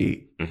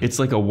Buffy, it's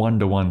like a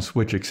 1-to-1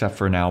 switch, except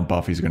for now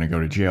Buffy's going to go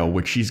to jail,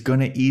 which she's going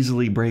to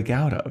easily break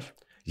out of.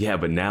 Yeah,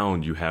 but now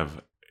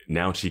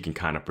she can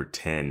kind of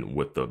pretend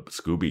with the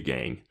Scooby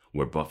Gang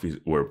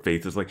where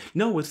Faith is like,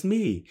 no, it's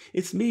me.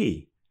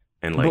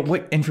 And but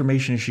what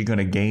information is she going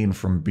to gain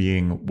from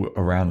being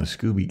around the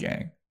Scooby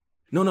Gang?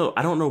 No,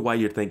 I don't know why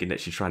you're thinking that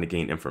she's trying to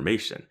gain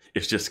information.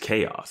 It's just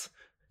chaos.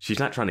 She's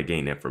not trying to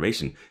gain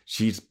information.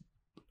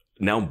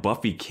 Now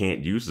Buffy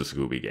can't use the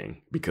Scooby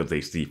Gang because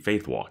they see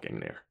Faith walking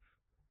there.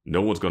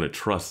 No one's going to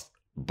trust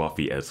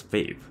Buffy as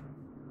Faith.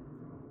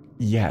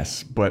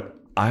 Yes, but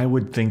I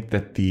would think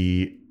that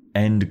the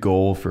end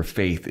goal for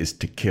Faith is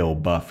to kill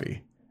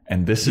Buffy.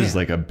 And this is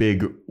like a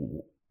big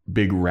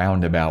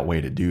roundabout way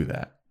to do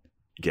that.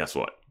 Guess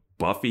what?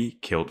 Buffy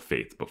killed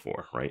Faith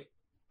before, right?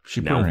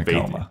 She put her in a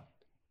coma.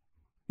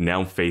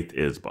 Now Faith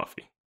is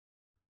Buffy.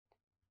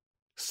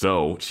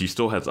 So she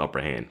still has upper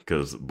hand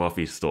because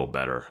Buffy's still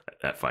better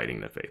at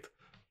fighting than Faith.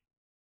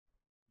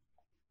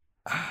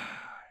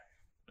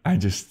 I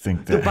just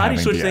think that the body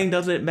switch thing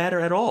doesn't matter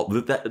at all.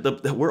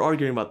 We're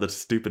arguing about the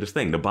stupidest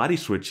thing. The body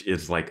switch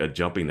is like a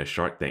jumping the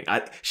shark thing.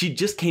 She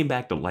just came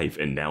back to life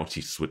and now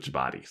she switched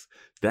bodies.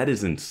 That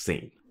is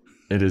insane.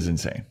 It is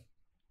insane.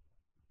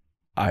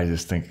 I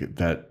just think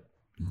that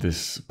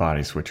this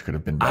body switch could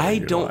have been better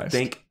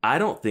utilized. I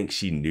don't think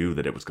she knew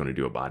that it was going to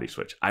do a body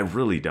switch. I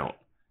really don't.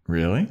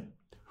 Really?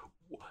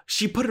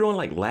 She put it on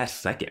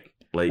last second.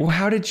 Well,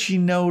 how did she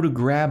know to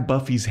grab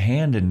Buffy's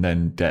hand and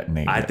then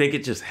detonate it? I think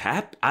it just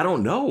happened. I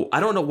don't know. I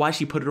don't know why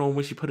she put it on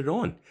when she put it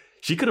on.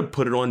 She could have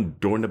put it on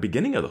during the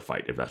beginning of the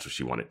fight if that's what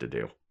she wanted to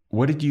do.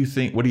 What do you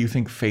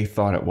think Faith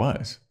thought it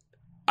was?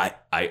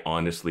 I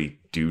honestly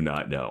do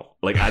not know.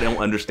 I don't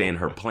understand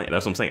her plan.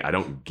 That's what I'm saying. I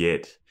don't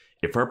get...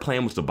 If her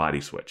plan was to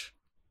body switch,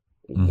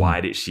 why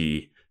did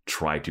she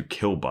try to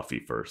kill Buffy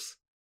first?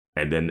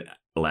 And then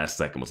last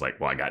second was like,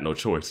 well, I got no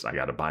choice. I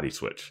got a body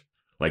switch.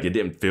 It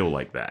didn't feel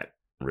like that,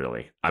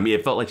 really. I mean,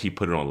 it felt like she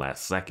put it on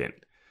last second,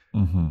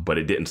 but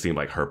it didn't seem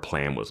like her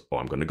plan was,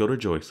 I'm going to go to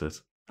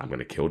Joyce's. I'm going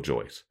to kill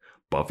Joyce.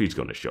 Buffy's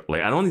going to show...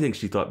 I don't think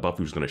she thought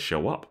Buffy was going to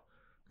show up.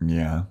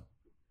 Yeah.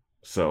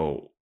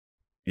 So,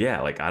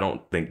 yeah, I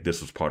don't think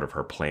this was part of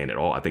her plan at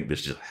all. I think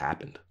this just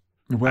happened.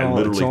 Well, I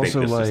literally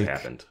think this just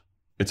happened.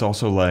 It's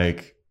also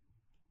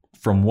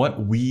from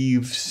what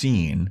we've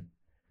seen,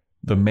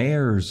 the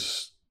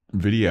mayor's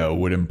video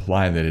would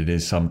imply that it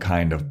is some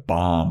kind of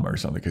bomb or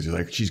something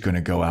because she's going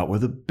to go out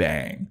with a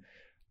bang.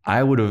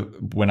 I would have,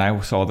 when I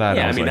saw that,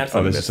 I was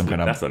this is some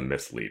kind of... That's a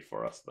mislead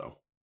for us, though.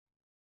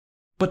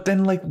 But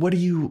then, what do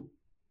you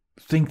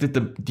think that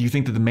do you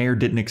think that the mayor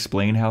didn't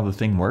explain how the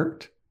thing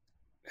worked?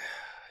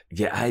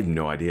 Yeah, I have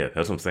no idea.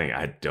 That's what I'm saying.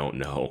 I don't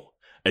know.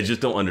 I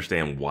just don't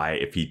understand why,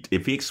 if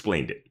he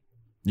explained it.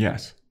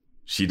 Yes.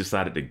 She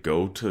decided to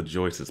go to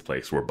Joyce's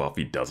place where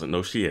Buffy doesn't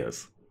know she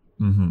is.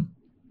 Mm-hmm.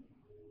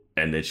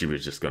 And then she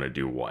was just going to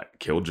do what?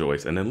 Kill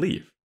Joyce and then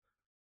leave.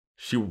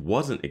 She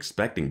wasn't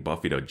expecting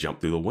Buffy to jump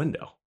through the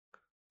window.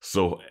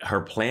 So her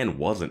plan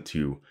wasn't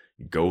to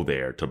go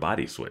there to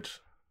body switch.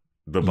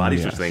 The body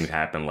switch thing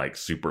happened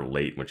super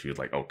late when she was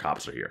like, oh,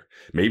 cops are here.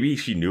 Maybe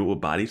she knew it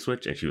would body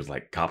switch and she was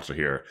like, cops are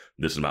here.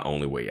 This is my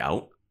only way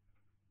out.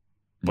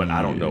 But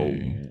I don't know.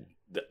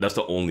 That's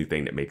the only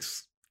thing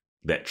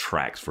that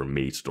tracks for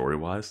me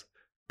story-wise,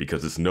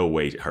 because there's no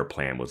way her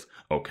plan was,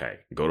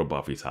 okay, go to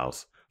Buffy's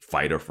house,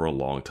 fight her for a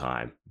long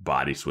time,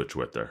 body switch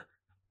with her,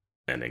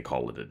 and then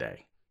call it a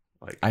day.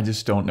 Like, I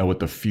just don't know what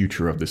the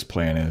future of this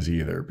plan is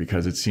either,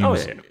 because it seems. Oh,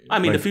 yeah. I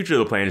mean, the future of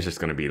the plan is just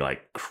going to be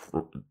like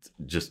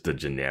just the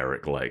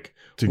generic, like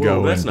to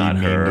go that's and not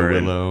be mean her.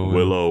 to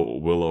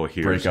Willow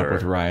hears break up her.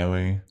 with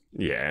Riley.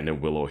 Yeah, and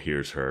then Willow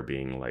hears her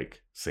being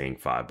like saying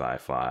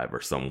 5x5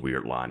 or some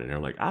weird line, and they're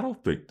like, I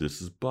don't think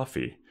this is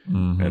Buffy.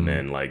 Mm-hmm. And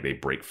then like they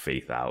break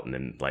Faith out, and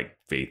then like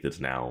Faith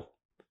is now.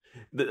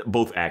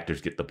 Both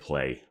actors get to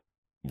play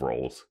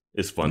roles.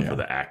 It's fun for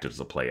the actors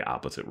to play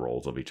opposite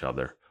roles of each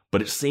other,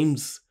 but it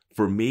seems.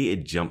 For me,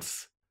 it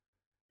jumps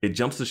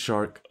the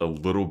shark a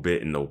little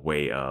bit in the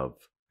way of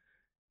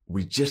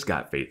we just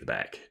got Faith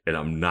back, and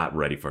I'm not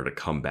ready for her to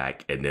come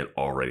back and then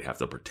already have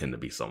to pretend to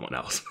be someone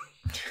else.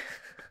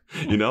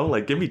 You know,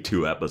 like give me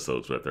 2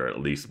 episodes with her at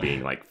least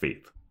being like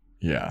Faith.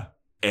 Yeah.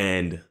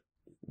 And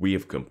we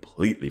have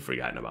completely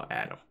forgotten about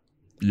Adam.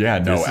 Yeah,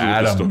 no,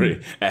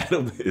 Adam.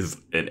 Adam is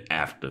an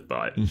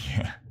afterthought.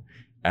 Yeah.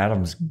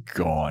 Adam's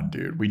gone,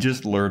 dude. We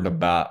just learned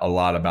a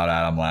lot about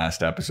Adam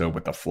last episode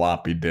with the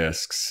floppy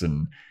disks,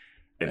 and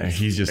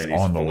he's just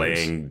on the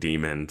loose.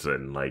 Demons,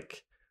 and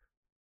like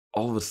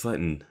all of a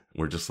sudden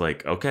we're just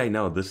like, okay,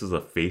 no, this is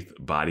a Faith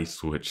body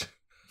switch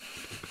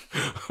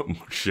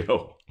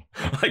show.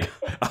 Like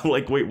I'm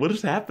like, wait, what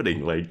is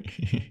happening? Like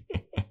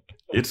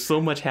it's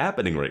so much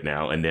happening right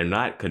now, and they're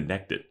not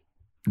connected.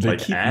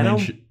 Like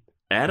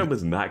Adam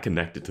is not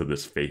connected to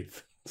this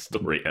Faith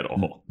story at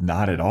all.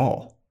 Not at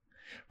all.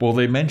 Well,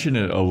 they mention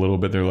it a little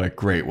bit. They're like,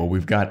 great, well,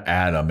 we've got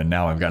Adam, and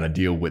now I've got to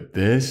deal with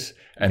this.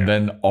 And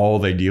then all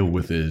they deal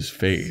with is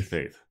Faith.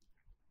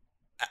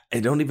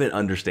 I don't even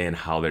understand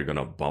how they're going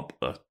to bump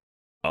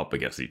up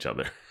against each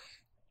other.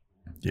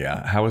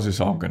 Yeah, how is this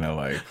all going to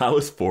like... How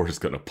is Forrest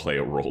going to play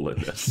a role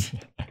in this?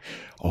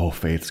 Oh,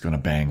 Faith's going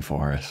to bang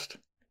Forrest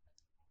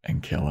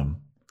and kill him.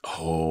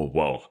 Oh,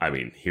 well, I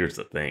mean, here's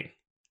the thing.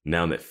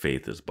 Now that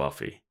Faith is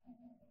Buffy.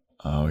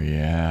 Oh,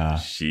 yeah.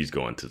 She's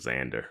going to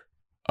Xander.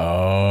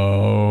 Oh.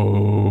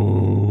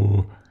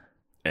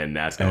 And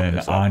that's going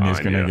to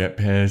Anya's going to get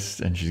pissed,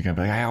 and she's going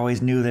to be like, I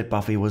always knew that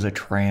Buffy was a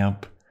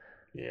tramp.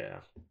 Yeah.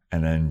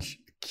 And then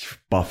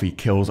Buffy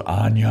kills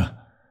Anya.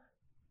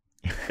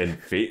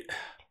 And Faith...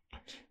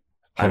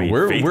 I mean,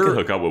 Faith could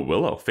hook up with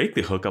Willow. Faith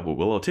could hook up with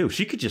Willow, too.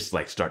 She could just,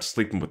 like, start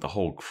sleeping with the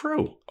whole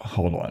crew.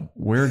 Hold on.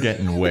 We're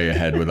getting way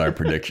ahead with our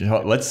prediction.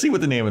 Let's see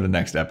what the name of the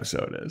next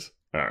episode is.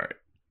 All right.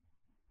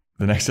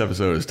 The next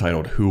episode is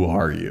titled, Who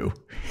Are You?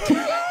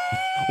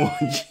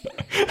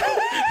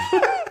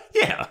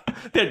 Yeah,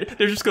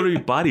 there's just going to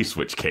be body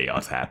switch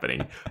chaos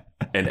happening,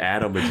 and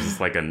Adam is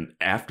just like an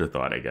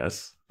afterthought, I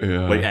guess.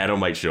 Yeah. Like Adam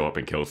might show up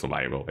and kill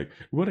somebody.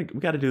 We're like, we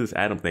got to do this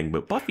Adam thing,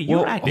 but Buffy,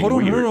 you're acting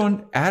weird. Hold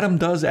on. Adam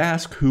does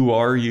ask, "Who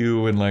are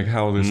you?" and like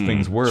how these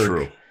things work.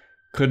 True.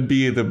 Could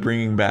be the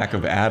bringing back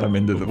of Adam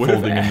into the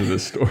folding into the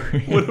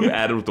story. What if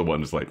Adam's the one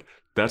who's like,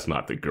 that's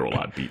not the girl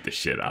I beat the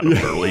shit out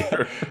of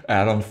earlier.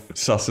 Adam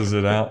susses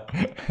it out.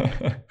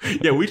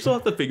 Yeah, we still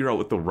have to figure out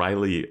what the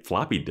Riley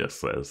floppy disk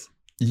says.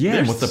 Yeah,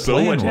 and what the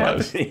plan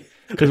was.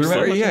 Because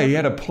remember, he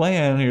had a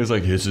plan. He was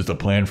like, this is the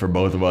plan for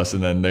both of us.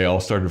 And then they all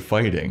started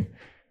fighting.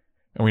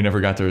 And we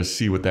never got to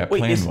see what that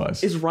plan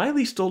was. Is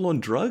Riley still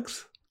on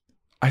drugs?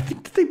 I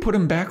think that they put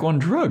him back on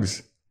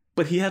drugs.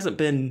 But he hasn't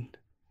been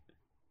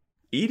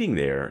eating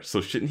there.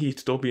 So shouldn't he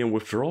still be in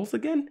withdrawals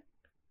again?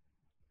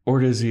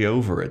 Or is he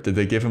over it? Did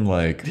they give him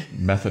like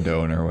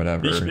methadone or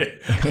whatever?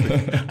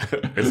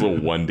 It's a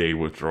 1-day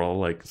withdrawal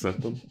like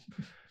symptom.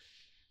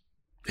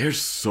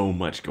 There's so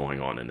much going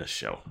on in this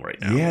show right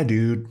now. Yeah,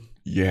 dude.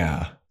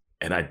 Yeah.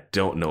 And I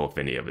don't know if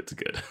any of it's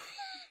good.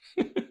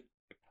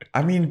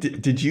 I mean,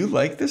 did you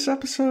like this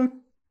episode?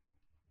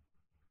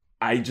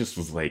 I just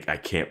was like, I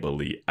can't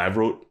believe. I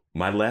wrote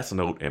my last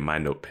note in my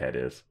notepad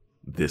is,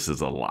 this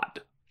is a lot.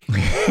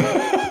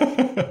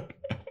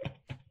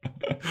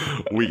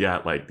 We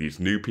got like these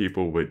new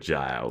people with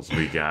Giles.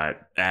 We got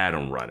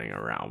Adam running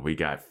around. We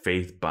got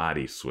Faith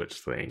body switch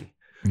thing.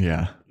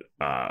 Yeah.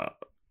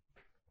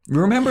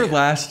 Remember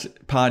last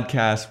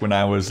podcast when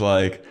I was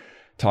like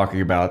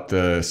talking about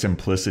the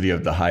simplicity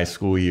of the high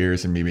school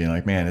years and me being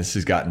like, man, this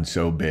has gotten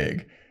so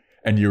big.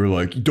 And you were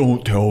like,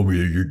 don't tell me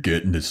you're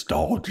getting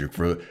nostalgic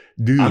for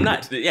dude. I'm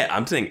not. Yeah,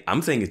 I'm saying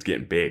it's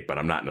getting big, but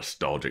I'm not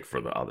nostalgic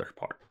for the other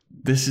part.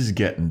 This is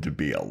getting to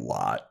be a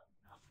lot.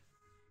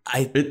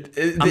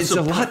 It's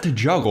a lot to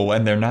juggle,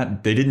 and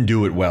they didn't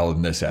do it well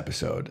in this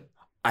episode.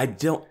 I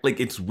don't like.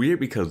 It's weird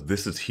because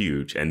this is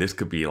huge, and this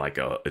could be like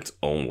its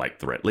own like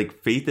threat.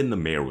 Like Faith in the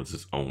Mayor was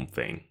its own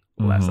thing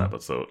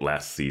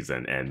last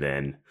season, and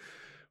then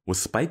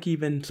was Spike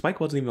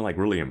wasn't even like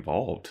really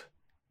involved.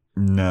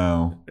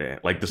 No. Yeah,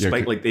 like the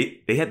Spike, like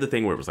they had the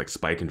thing where it was like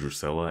Spike and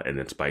Drusilla, and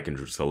then Spike and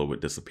Drusilla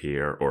would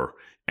disappear, or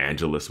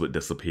Angelus would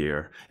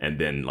disappear, and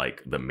then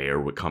like the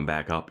mayor would come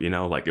back up, you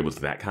know? Like it was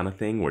that kind of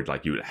thing where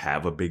like you would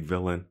have a big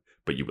villain,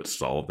 but you would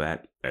solve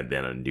that, and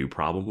then a new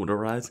problem would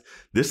arise.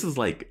 This is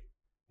like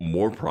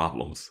more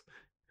problems.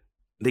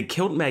 They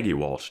killed Maggie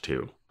Walsh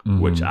too,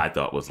 which I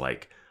thought was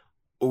like,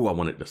 oh, I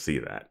wanted to see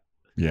that.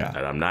 Yeah.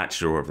 And I'm not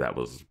sure if that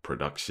was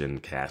production,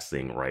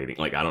 casting, writing.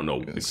 Like, I don't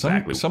know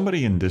exactly.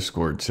 Somebody in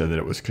Discord said that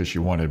it was because she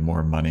wanted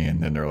more money.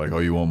 And then they're like, oh,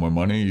 you want more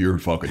money? You're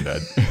fucking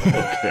dead.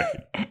 Okay.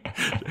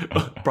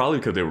 Probably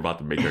because they were about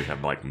to make her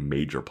have like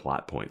major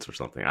plot points or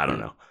something. I don't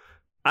know.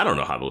 I don't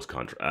know how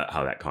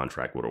how that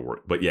contract would have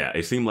worked. But yeah,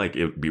 it seemed like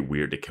it would be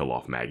weird to kill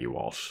off Maggie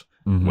Walsh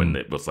when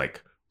it was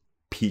like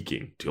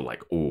peaking to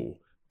like, oh,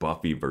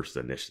 Buffy versus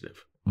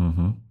Initiative.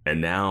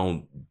 And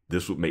now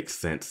this would make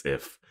sense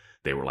if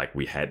they were like,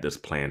 we had this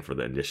plan for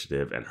the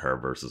Initiative and her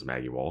versus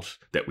Maggie Walsh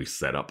that we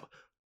set up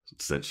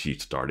since she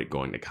started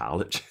going to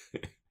college.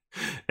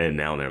 And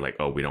now they're like,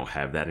 oh, we don't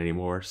have that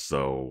anymore.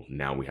 So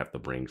now we have to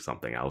bring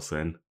something else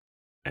in.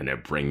 And they're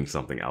bringing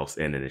something else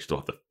in and they still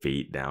have to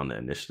fade down the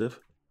Initiative.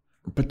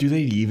 But do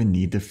they even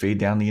need to fade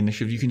down the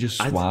Initiative? You can just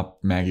swap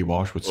Maggie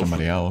Walsh with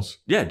somebody else.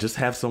 Yeah, just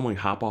have someone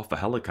hop off a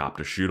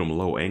helicopter, shoot them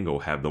low angle,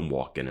 have them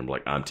walk in and be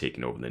like, I'm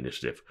taking over the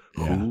Initiative.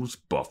 Yeah. Who's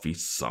Buffy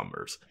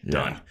Summers? Yeah.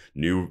 Done.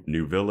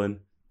 New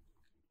villain?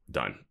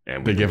 Done.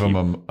 And they give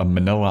him a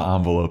manila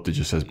envelope that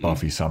just says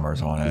Buffy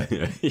Summers on it.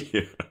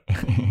 Yeah.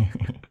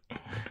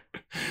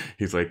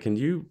 He's like, can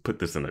you put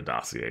this in a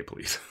dossier,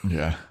 please?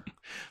 Yeah.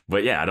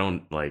 But yeah, I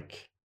don't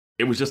like...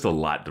 It was just a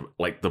lot.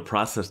 Like, the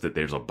process that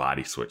there's a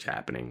body switch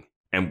happening.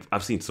 And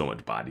I've seen so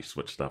much body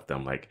switch stuff that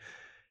I'm like,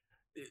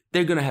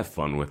 they're going to have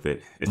fun with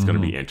it. It's going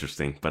to be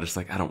interesting. But it's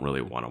like, I don't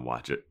really want to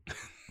watch it.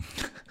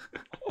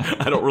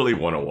 I don't really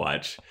want to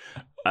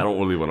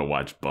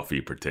watch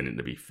Buffy pretending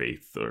to be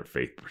Faith or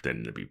Faith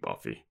pretending to be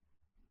Buffy.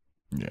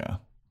 Yeah.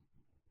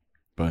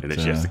 But and then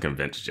she has to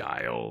convince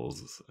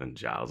Giles. And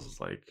Giles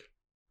is like,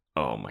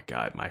 oh my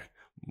God,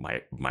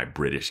 my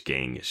British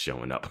gang is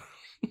showing up.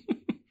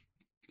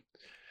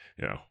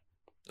 Yeah.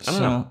 I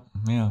don't know.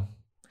 Yeah.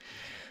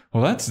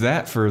 Well, that's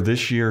that for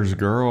this year's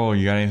Girl.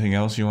 You got anything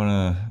else you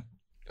want to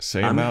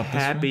say about this? I'm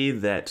happy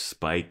that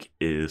Spike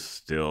is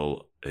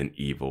still an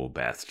evil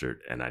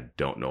bastard, and I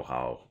don't know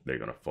how they're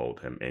going to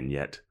fold him in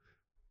yet.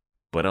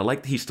 But I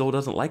like that he still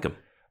doesn't like him.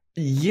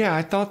 Yeah,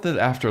 I thought that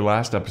after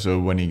last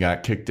episode when he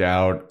got kicked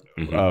out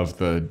of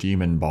the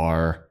demon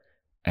bar,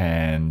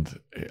 and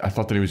I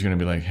thought that he was going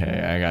to be like, hey,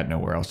 I got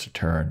nowhere else to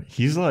turn.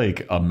 He's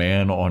like a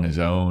man on his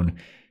own.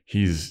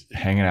 He's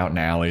hanging out in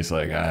alleys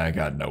like, I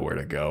got nowhere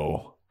to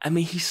go. I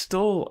mean, he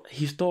still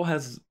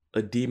has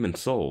a demon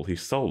soul.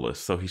 He's soulless,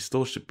 so he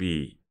still should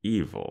be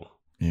evil.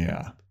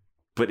 Yeah.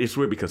 But it's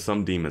weird because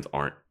some demons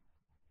aren't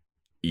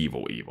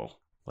evil.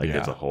 Like,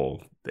 it's a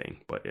whole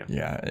thing, but yeah.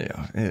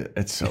 Yeah.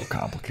 It's so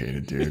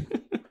complicated,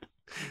 dude.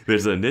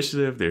 There's an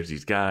Initiative, there's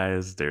these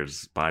guys,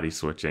 there's body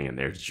switching, and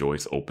there's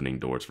Joyce opening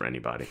doors for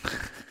anybody.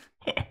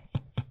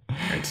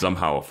 And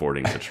somehow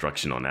affording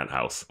construction on that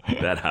house.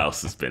 That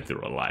house has been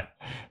through a lot.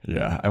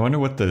 Yeah. I wonder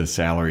what the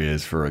salary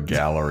is for a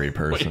gallery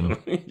person.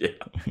 Yeah.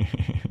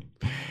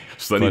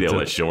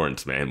 Sunnydale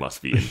Assurance, man,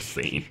 must be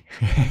insane.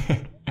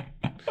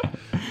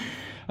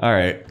 All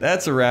right.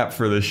 That's a wrap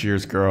for this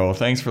year's Girl.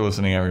 Thanks for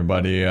listening,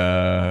 everybody.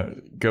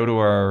 Go to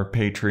our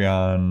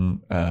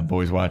Patreon,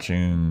 Boys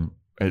Watching.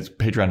 It's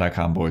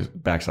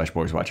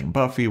patreon.com/Boys Watching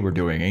Buffy. We're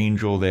doing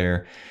Angel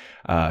there.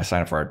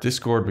 Sign up for our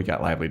Discord. We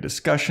got lively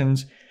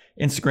discussions.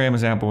 Instagram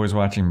is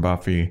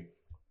 @BoysWatchingBuffy.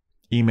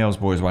 Emails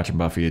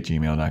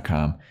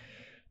boyswatchingbuffy@gmail.com.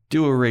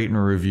 Do a rate and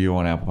a review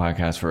on Apple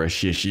Podcasts for a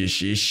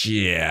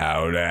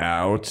shout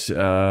out.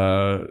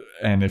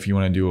 And if you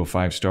want to do a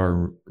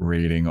 5-star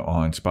rating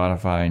on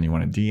Spotify and you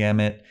want to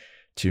DM it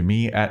to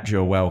me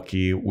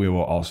 @JoeWelke, we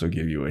will also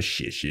give you a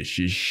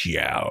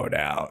shout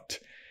out.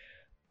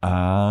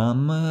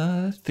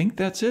 I think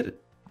that's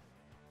it.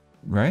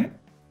 Right?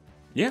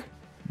 Yeah.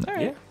 All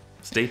right. Yeah.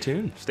 Stay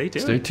tuned. Stay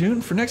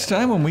tuned for next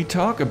time when we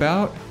talk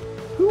about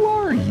Who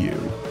Are You?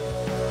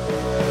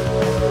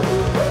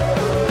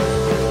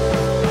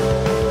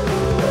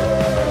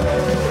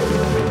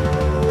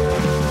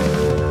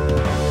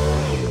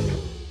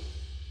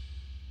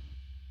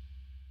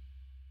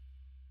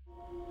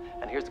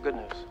 And here's the good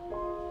news.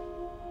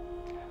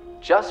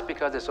 Just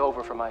because it's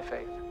over for my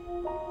Faith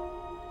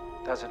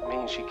doesn't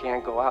mean she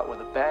can't go out with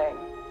a bang.